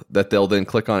channel that they'll then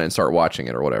click on it and start watching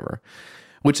it or whatever,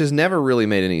 which has never really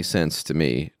made any sense to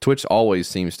me. Twitch always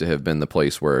seems to have been the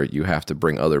place where you have to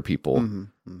bring other people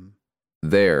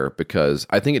there, because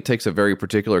I think it takes a very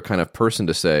particular kind of person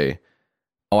to say,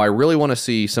 oh, I really want to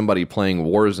see somebody playing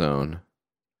Warzone.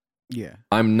 Yeah.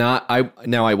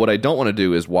 What I don't want to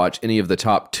do is watch any of the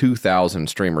top 2,000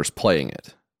 streamers playing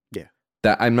it. Yeah.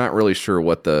 That I'm not really sure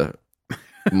what the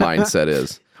mindset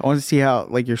is. I want to see how,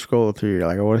 like, you're scrolling through, you're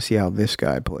like, I want to see how this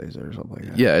guy plays or something like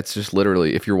that. Yeah, it's just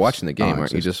literally, if you're watching the game,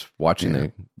 aren't you just watching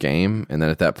the game? And then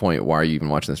at that point, why are you even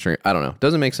watching the stream? I don't know.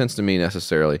 Doesn't make sense to me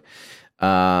necessarily.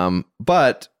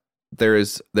 But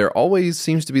there always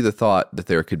seems to be the thought that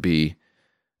there could be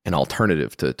an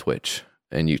alternative to Twitch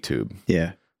and YouTube.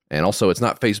 Yeah. And also, it's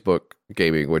not Facebook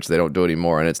gaming, which they don't do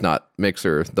anymore, and it's not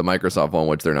Mixer, the Microsoft one,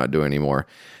 which they're not doing anymore.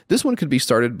 This one could be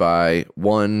started by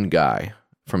one guy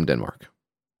from Denmark,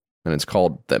 and it's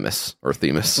called Themis,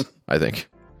 I think.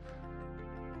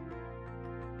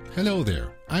 Hello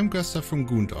there, I'm Gustav from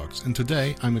Goondogs, and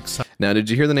today I'm excited. Now, did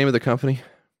you hear the name of the company?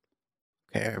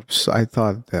 Okay, I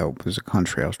thought that was a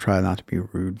country. I was trying not to be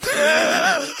rude.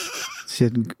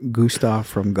 Said Gustav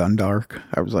from Gundark.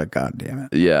 I was like, God damn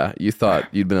it. Yeah, you thought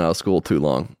you'd been out of school too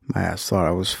long. My ass thought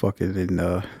I was fucking in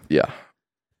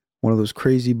one of those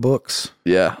crazy books.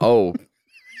 Yeah. Oh.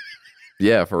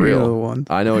 Yeah, for real. One.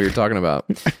 I know what you're talking about.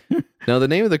 Now, the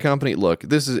name of the company, look,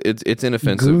 it's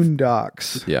inoffensive.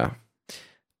 Goondocks. Yeah.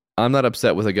 I'm not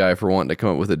upset with a guy for wanting to come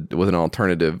up with an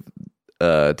alternative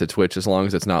to Twitch, as long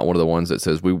as it's not one of the ones that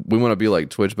says we want to be like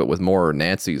Twitch but with more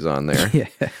Nazis on there. Yeah.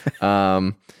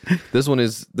 This one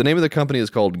is, the name of the company is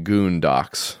called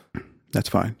Goondocs. That's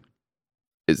fine.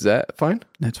 Is that fine?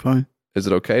 That's fine. Is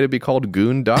it okay to be called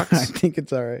Goondocs? I think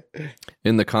it's all right.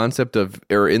 In the concept of,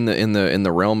 or in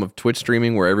the realm of Twitch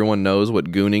streaming where everyone knows what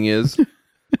gooning is,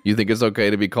 you think it's okay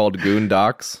to be called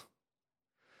Goondocs?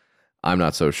 I'm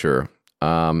not so sure.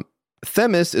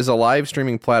 Themis is a live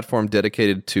streaming platform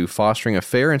dedicated to fostering a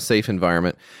fair and safe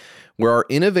environment where our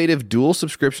innovative dual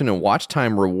subscription and watch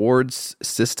time rewards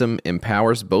system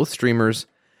empowers both streamers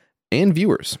and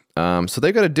viewers. So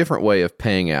they've got a different way of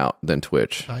paying out than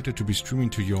Twitch. Excited to be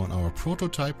streaming to you on our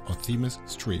prototype or Themis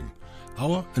stream,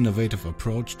 our innovative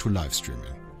approach to live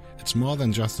streaming. It's more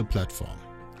than just a platform.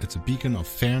 It's a beacon of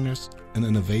fairness and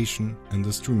innovation in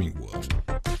the streaming world.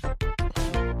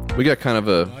 We got kind of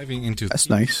a diving into. That's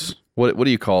nice. What do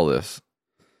you call this?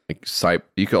 Like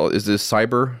is this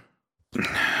cyber?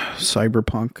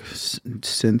 Cyberpunk,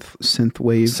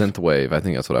 synthwave. Synthwave. I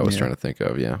think that's what I was trying to think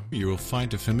of. Yeah. You will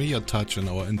find a familiar touch in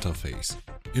our interface,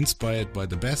 inspired by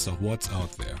the best of what's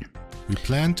out there. We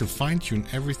plan to fine-tune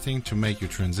everything to make your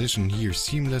transition here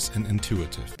seamless and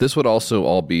intuitive. This would also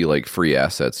all be like free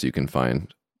assets you can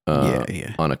find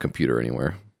on a computer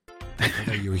anywhere.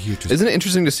 Isn't it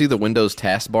interesting to see the Windows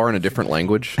taskbar in a different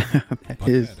language? It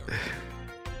is.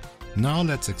 Now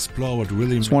let's explore what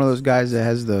really... It's one of those guys that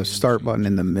has the start button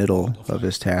in the middle of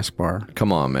his taskbar.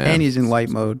 Come on, man. And he's in light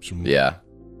mode. Yeah.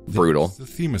 Brutal. The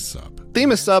Themis sub.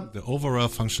 Themis sub. The overall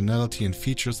functionality and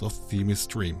features of Themis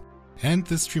Stream. And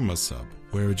the Streamer sub,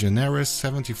 where a generous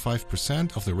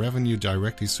 75% of the revenue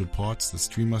directly supports the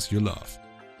streamers you love.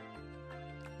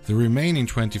 The remaining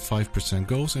 25%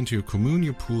 goes into a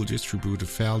communal pool distributed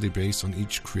fairly based on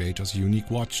each creator's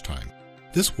unique watch time.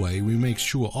 This way, we make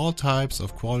sure all types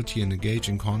of quality and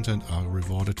engaging content are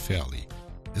rewarded fairly,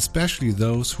 especially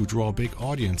those who draw big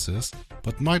audiences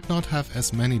but might not have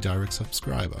as many direct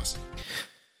subscribers.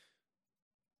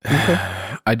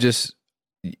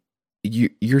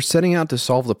 You're setting out to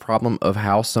solve the problem of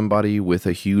how somebody with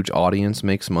a huge audience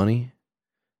makes money?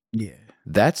 Yeah.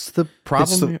 That's the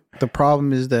problem? The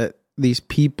problem is that these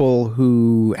people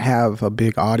who have a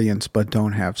big audience but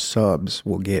don't have subs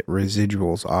will get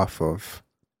residuals off of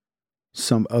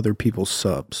some other people's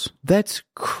subs. That's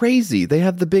crazy. They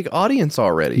have the big audience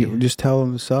already. You just tell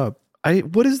them to sub.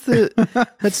 What is the?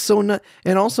 That's so nut.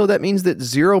 And also that means that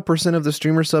 0% of the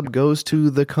streamer sub goes to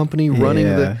the company running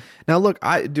the. Now look,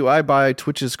 I buy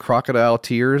Twitch's crocodile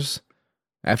tears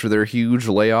after their huge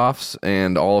layoffs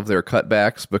and all of their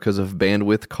cutbacks because of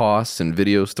bandwidth costs and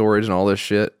video storage and all this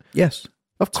shit. Yes.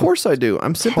 Of course I do.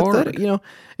 I'm sympathetic. You know,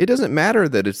 it doesn't matter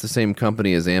that it's the same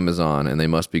company as Amazon and they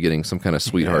must be getting some kind of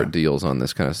sweetheart deals on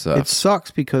this kind of stuff. It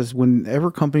sucks because whenever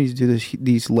companies do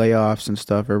these layoffs and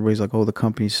stuff, everybody's like, "Oh, the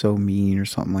company's so mean" or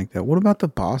something like that. What about the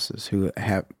bosses who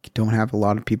don't have a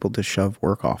lot of people to shove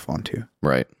work off onto?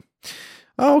 Right.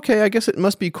 Oh, okay. I guess it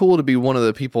must be cool to be one of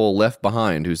the people left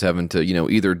behind who's having to, you know,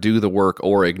 either do the work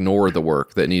or ignore the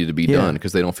work that needed to be done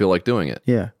because they don't feel like doing it.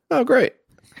 Yeah. Oh, great.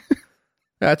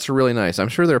 That's really nice. I'm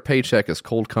sure their paycheck is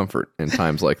cold comfort in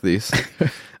times like these.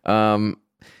 It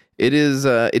is.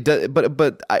 It does.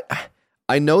 But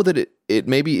I know that it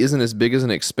maybe isn't as big as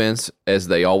an expense as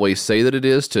they always say that it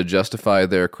is to justify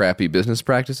their crappy business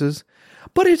practices.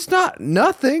 But it's not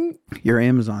nothing. You're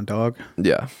Amazon, dog.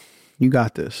 Yeah, you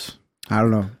got this. I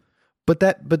don't know. But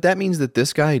that means that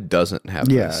this guy doesn't have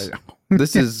this.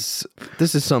 This is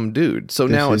some dude. So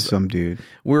now it's some dude.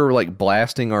 We're like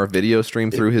blasting our video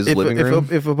stream through his living room.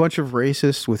 If a bunch of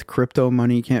racists with crypto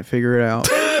money can't figure it out,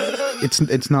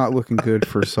 it's not looking good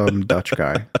for some Dutch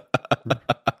guy.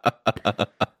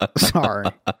 Sorry.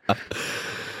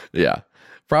 Yeah.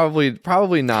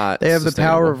 Probably not. They have the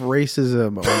power of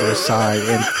racism on their side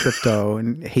and crypto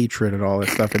and hatred and all that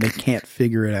stuff, and they can't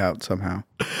figure it out somehow.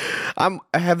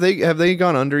 Have they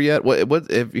gone under yet?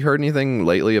 What have you heard anything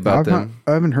lately about them?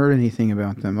 I haven't heard anything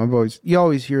about them. You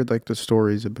always hear like the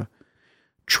stories about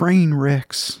train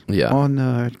wrecks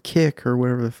on Kick or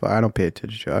whatever the fuck. I don't pay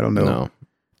attention to. I don't know. No.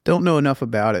 Don't know enough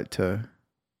about it to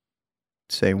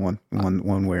say one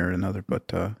way or another,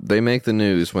 but they make the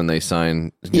news when they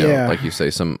sign, you know, like you say,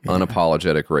 some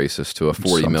unapologetic racist to a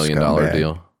 $40 million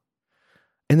deal.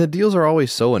 And the deals are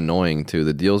always so annoying too.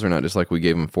 The deals are not just like we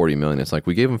gave them $40 million. It's like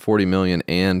we gave them $40 million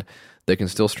and they can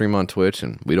still stream on Twitch,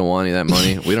 and we don't want any of that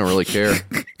money. We don't really care.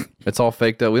 It's all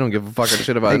faked up. We don't give a fucking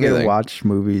shit about anything. They can watch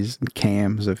movies and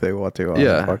cams if they want to.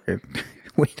 Yeah,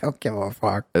 we don't give a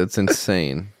fuck. It's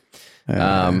insane.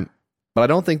 But I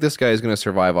don't think this guy is going to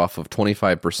survive off of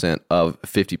 25% of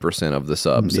 50% of the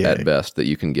subs at best that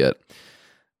you can get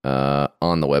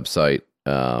on the website.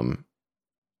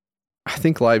 I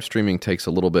think live streaming takes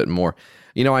a little bit more.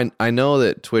 You know, I know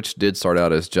that Twitch did start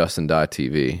out as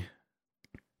Justin.tv,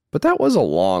 but that was a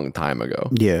long time ago.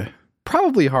 Yeah.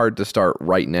 Probably hard to start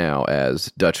right now as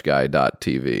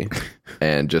DutchGuy.tv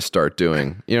and just start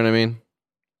doing, you know what I mean?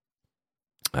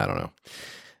 I don't know.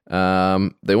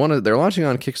 They're launching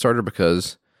on Kickstarter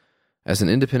because as an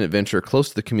independent venture close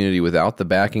to the community without the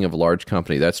backing of a large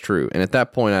company, that's true. And at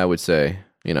that point I would say,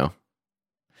 you know,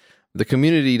 the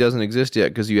community doesn't exist yet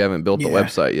because you haven't built the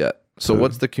website yet. So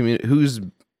what's the community?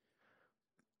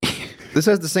 This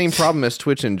has the same problem as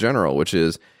Twitch in general, which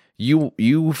is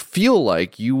you feel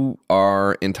like you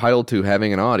are entitled to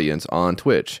having an audience on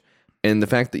Twitch. And the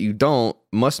fact that you don't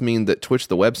must mean that Twitch,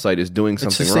 the website, is doing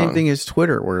something wrong. It's the same thing as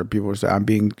Twitter, where people say, I'm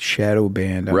being shadow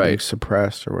banned, I'm being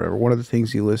suppressed, or whatever. One of the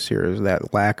things you list here is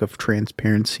that lack of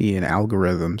transparency in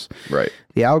algorithms. Right.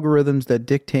 The algorithms that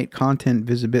dictate content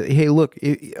visibility. Hey, look,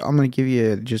 I'm going to give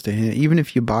you just a hint. Even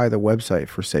if you buy the website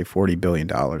for, say, $40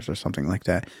 billion or something like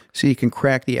that, so you can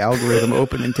crack the algorithm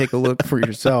open and take a look for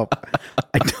yourself,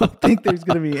 I don't think there's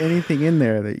going to be anything in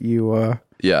there that you...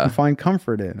 find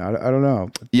comfort in. I don't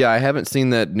know. Yeah, I haven't seen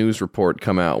that news report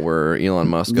come out where Elon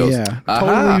Musk goes,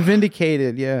 totally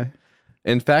vindicated. Yeah.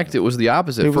 In fact, it was the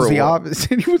opposite. It was the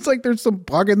opposite. He was like, there's some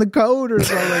bug in the code or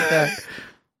something like that.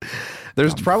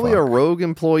 There's probably a rogue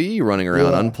employee running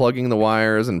around unplugging the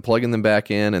wires and plugging them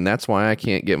back in, and that's why I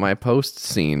can't get my posts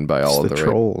seen by all of the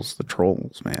trolls. The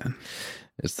trolls, man.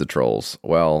 It's the trolls.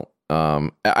 Well,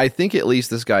 I think at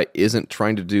least this guy isn't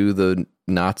trying to do the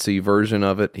Nazi version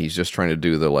of it. He's just trying to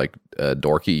do the like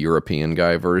dorky European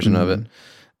guy version of it.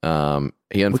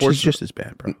 He unfortunately, which is just as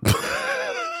bad, bro.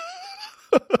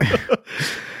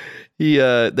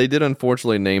 They did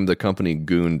unfortunately name the company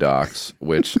Goondocs,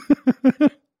 which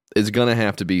is gonna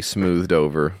have to be smoothed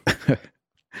over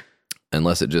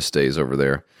unless it just stays over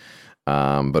there.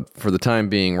 But for the time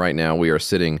being, right now we are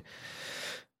sitting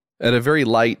at a very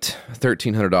light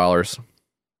 $1,300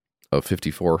 of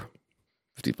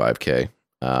 55K,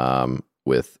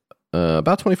 with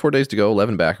about 24 days to go,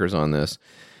 11 backers on this.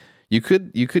 You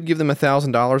could give them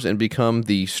 $1,000 and become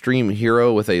the stream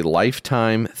hero with a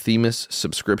lifetime Themis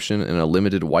subscription and a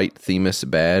limited white Themis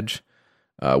badge,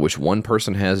 which one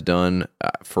person has done.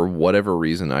 For whatever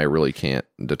reason, I really can't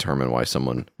determine why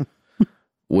someone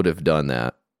would have done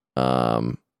that.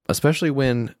 Especially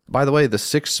when, by the way, the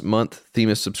 6-month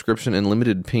Themis subscription and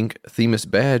limited pink Themis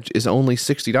badge is only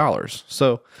 $60.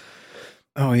 So,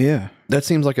 oh yeah, that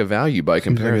seems like a value by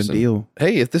comparison. Like a deal.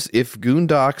 Hey, if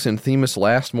Goondocks and Themis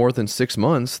last more than 6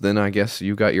 months, then I guess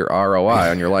you got your ROI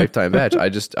on your lifetime badge. I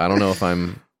don't know if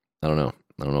I'm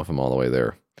all the way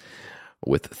there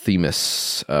with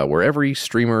Themis, where every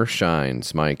streamer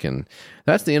shines, Mike. And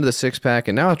that's the end of the 6-pack.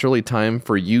 And now it's really time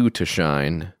for you to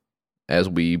shine as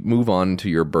we move on to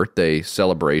your birthday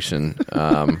celebration.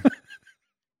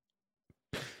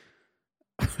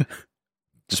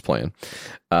 Just playing.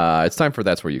 It's time for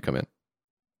That's Where You Come In.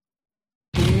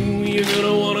 Ooh, you're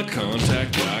gonna wanna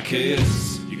contact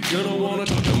YKS. You're gonna wanna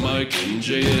talk to Mike and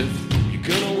JF. You're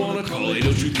gonna wanna call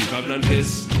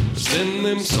 802-359-KISS. Send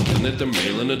them something at their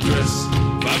mailing address.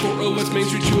 540 West Main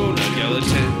Street, 209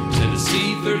 Gallatin,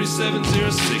 Tennessee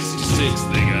 37066.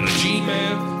 They got a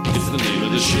Gmail. It's the name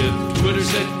of the ship.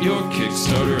 Twitter's at your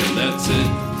Kickstarter, and that's it.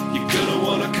 You're gonna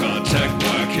wanna contact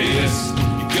YKS.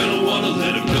 You're gonna wanna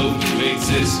let them know you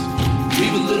exist.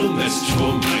 Leave a little message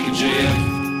for Mike and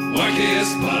JF.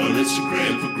 YKS Pod on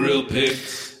Instagram for grill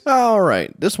pics. All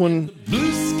right, this one.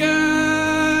 Blue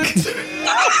sky.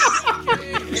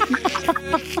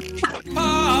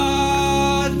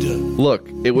 Look,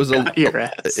 it was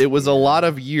a lot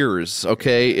of years.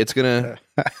 Okay, it's gonna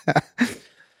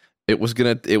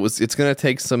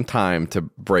take some time to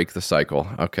break the cycle.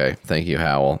 Okay, thank you,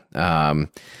 Howell.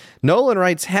 Nolan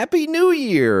writes, Happy New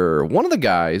Year! One of the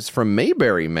guys from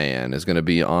Mayberry Man is going to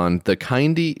be on the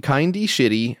Kindy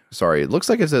Shitty. Sorry, it looks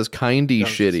like it says Kindy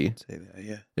Shitty. Say that,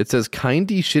 yeah. It says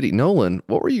Kindy Shitty. Nolan,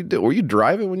 what were you doing? Were you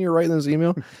driving when you were writing this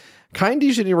email? Kindy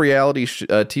Shitty reality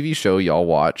TV show y'all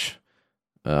watch.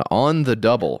 On the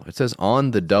Double. It says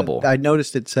On the Double. I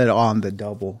noticed it said On the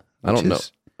Double. I don't know.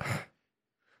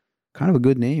 Kind of a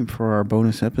good name for our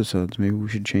bonus episodes. Maybe we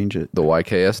should change it. The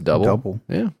YKS Double. Double.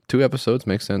 Yeah, 2 episodes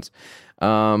makes sense.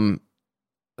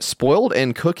 Spoiled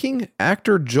and Cooking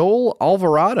actor Joel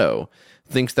Alvarado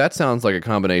thinks that sounds like a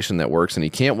combination that works, and he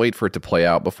can't wait for it to play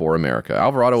out before America.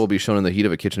 Alvarado will be shown in the heat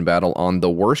of a kitchen battle on The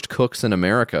Worst Cooks in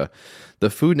America. The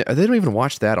Food they don't even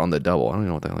watch that on the Double. I don't even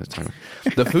know what the hell he's talking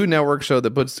about. The Food Network show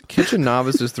that puts kitchen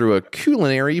novices through a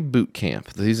culinary boot camp.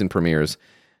 The season premieres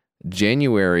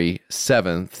January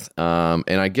 7th.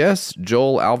 And I guess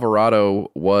Joel Alvarado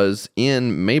was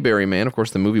in Mayberry Man, of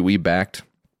course, the movie we backed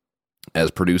as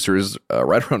producers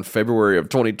right around February of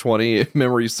 2020, if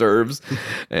memory serves,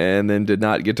 and then did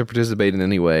not get to participate in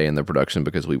any way in the production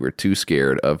because we were too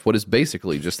scared of what is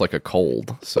basically just like a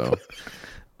cold. So,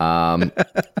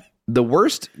 The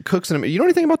Worst Cooks in America. You know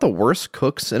anything about The Worst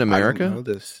Cooks in America?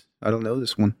 I don't know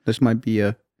this one. This might be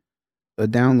a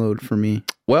download for me.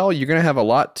 Well, you're going to have a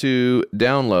lot to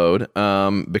download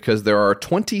because there are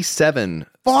 27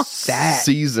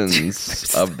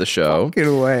 seasons of the show. Get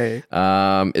away.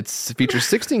 It features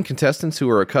 16 contestants who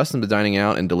are accustomed to dining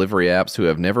out and delivery apps who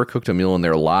have never cooked a meal in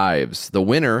their lives. The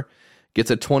winner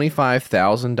gets a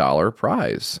 $25,000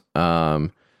 prize.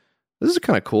 This is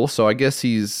kind of cool. So I guess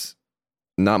he's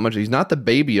not the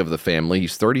baby of the family.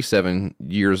 He's 37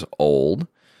 years old,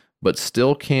 but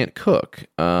still can't cook.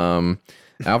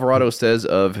 Alvarado says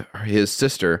of his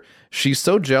sister, she's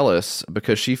so jealous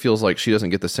because she feels like she doesn't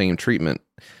get the same treatment.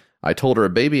 I told her,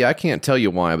 baby, I can't tell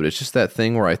you why, but it's just that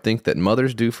thing where I think that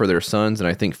mothers do for their sons and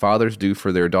I think fathers do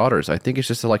for their daughters. I think it's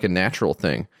just like a natural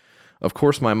thing. Of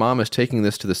course, my mom is taking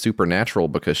this to the supernatural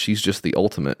because she's just the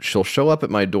ultimate. She'll show up at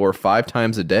my door 5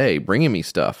 times a day, bringing me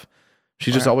stuff.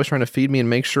 She's just always trying to feed me and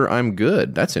make sure I'm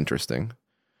good. That's interesting.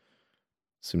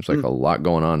 Seems like a lot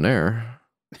going on there.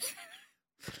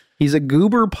 He's a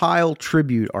Goober Pile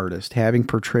tribute artist, having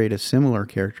portrayed a similar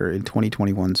character in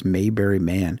 2021's Mayberry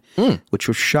Man, which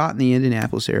was shot in the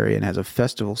Indianapolis area and has a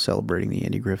festival celebrating the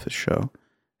Andy Griffith Show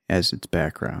as its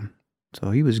background. So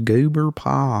he was Goober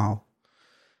Pile.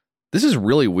 This is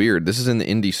really weird. This is in the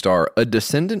Indy Star. A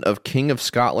descendant of King of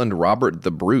Scotland Robert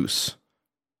the Bruce,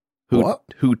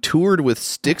 who toured with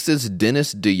Styx's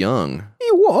Dennis DeYoung.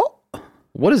 What?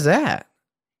 What is that?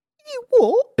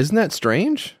 What? Isn't that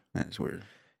strange? That's weird.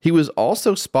 He was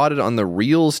also spotted on the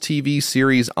Reels TV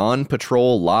series On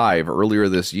Patrol Live earlier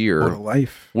this year. What a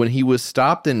life. When he was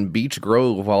stopped in Beach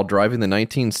Grove while driving the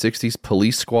 1960s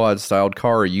police squad styled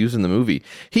car used in the movie.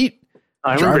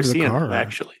 I remember seeing him,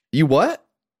 actually. You what?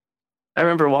 I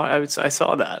remember why I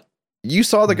saw that. You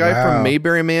saw the guy from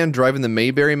Mayberry Man driving the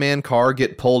Mayberry Man car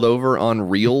get pulled over on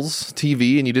Reels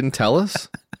TV, and you didn't tell us?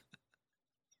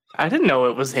 I didn't know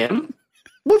it was him.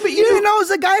 Well, but you didn't know it was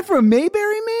the guy from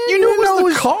Mayberry Man? You knew it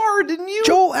was the car, didn't you?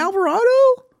 Joel Alvarado?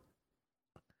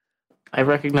 I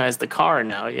recognize the car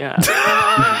now, yeah.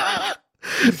 I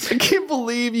can't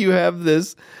believe you have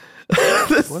this.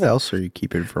 What else are you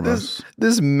keeping from us?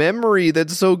 This memory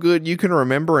that's so good you can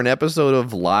remember an episode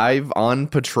of Live on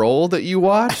Patrol that you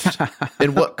watched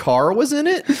and what car was in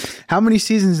it? How many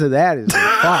seasons of that is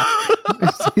there?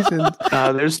 Seasons.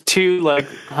 There's 2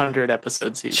 100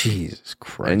 episode seasons. Jesus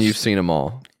Christ. And you've seen them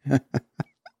all.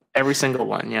 Every single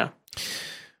one, yeah.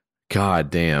 God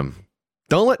damn.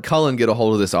 Don't let Cullen get a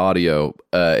hold of this audio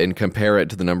and compare it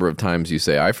to the number of times you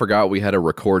say, I forgot we had a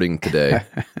recording today.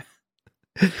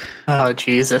 Oh,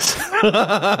 Jesus.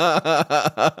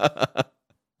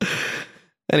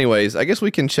 Anyways, I guess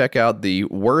we can check out the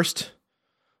Worst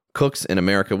Cooks in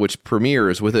America, which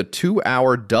premieres with a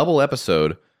 2-hour double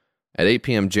episode at 8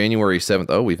 p.m. January 7th.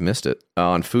 Oh, we've missed it.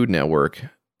 On Food Network,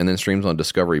 and then streams on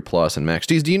Discovery Plus and Max.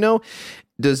 Geez, do you know,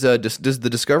 does the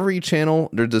Discovery Channel,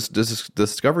 or does the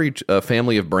Discovery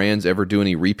family of brands ever do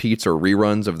any repeats or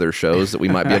reruns of their shows that we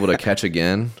might be able to catch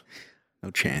again?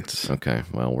 No chance. Okay,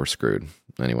 well, we're screwed.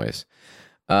 Anyways,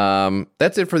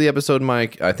 that's it for the episode,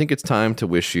 Mike. I think it's time to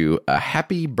wish you a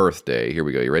happy birthday. Here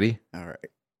we go. You ready? All right.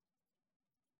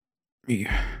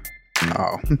 Yeah.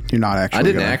 Oh, you're not actually. I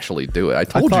didn't actually do it. I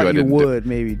told you I didn't. You would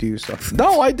maybe do something.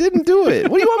 No, I didn't do it.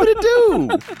 What do you want me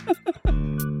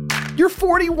to do? You're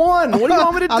 41. What do you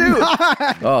want me to do?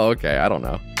 Oh, okay. I don't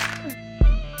know.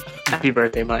 Happy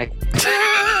birthday, Mike.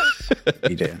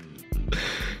 He did.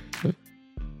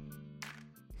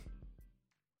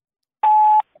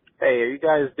 Hey, are you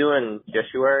guys doing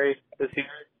Jessuary this year?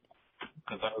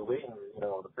 Because I was waiting,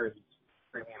 the first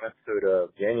premium episode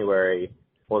of January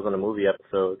wasn't a movie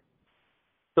episode.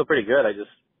 Still pretty good. I just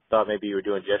thought maybe you were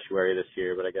doing Jessuary this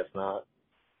year, but I guess not.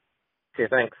 Okay,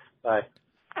 thanks. Bye.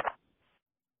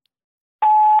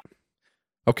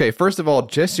 Okay, first of all,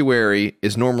 Jessuary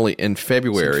is normally in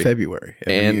February. It's in February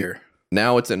every and year.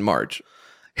 Now it's in March.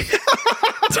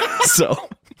 So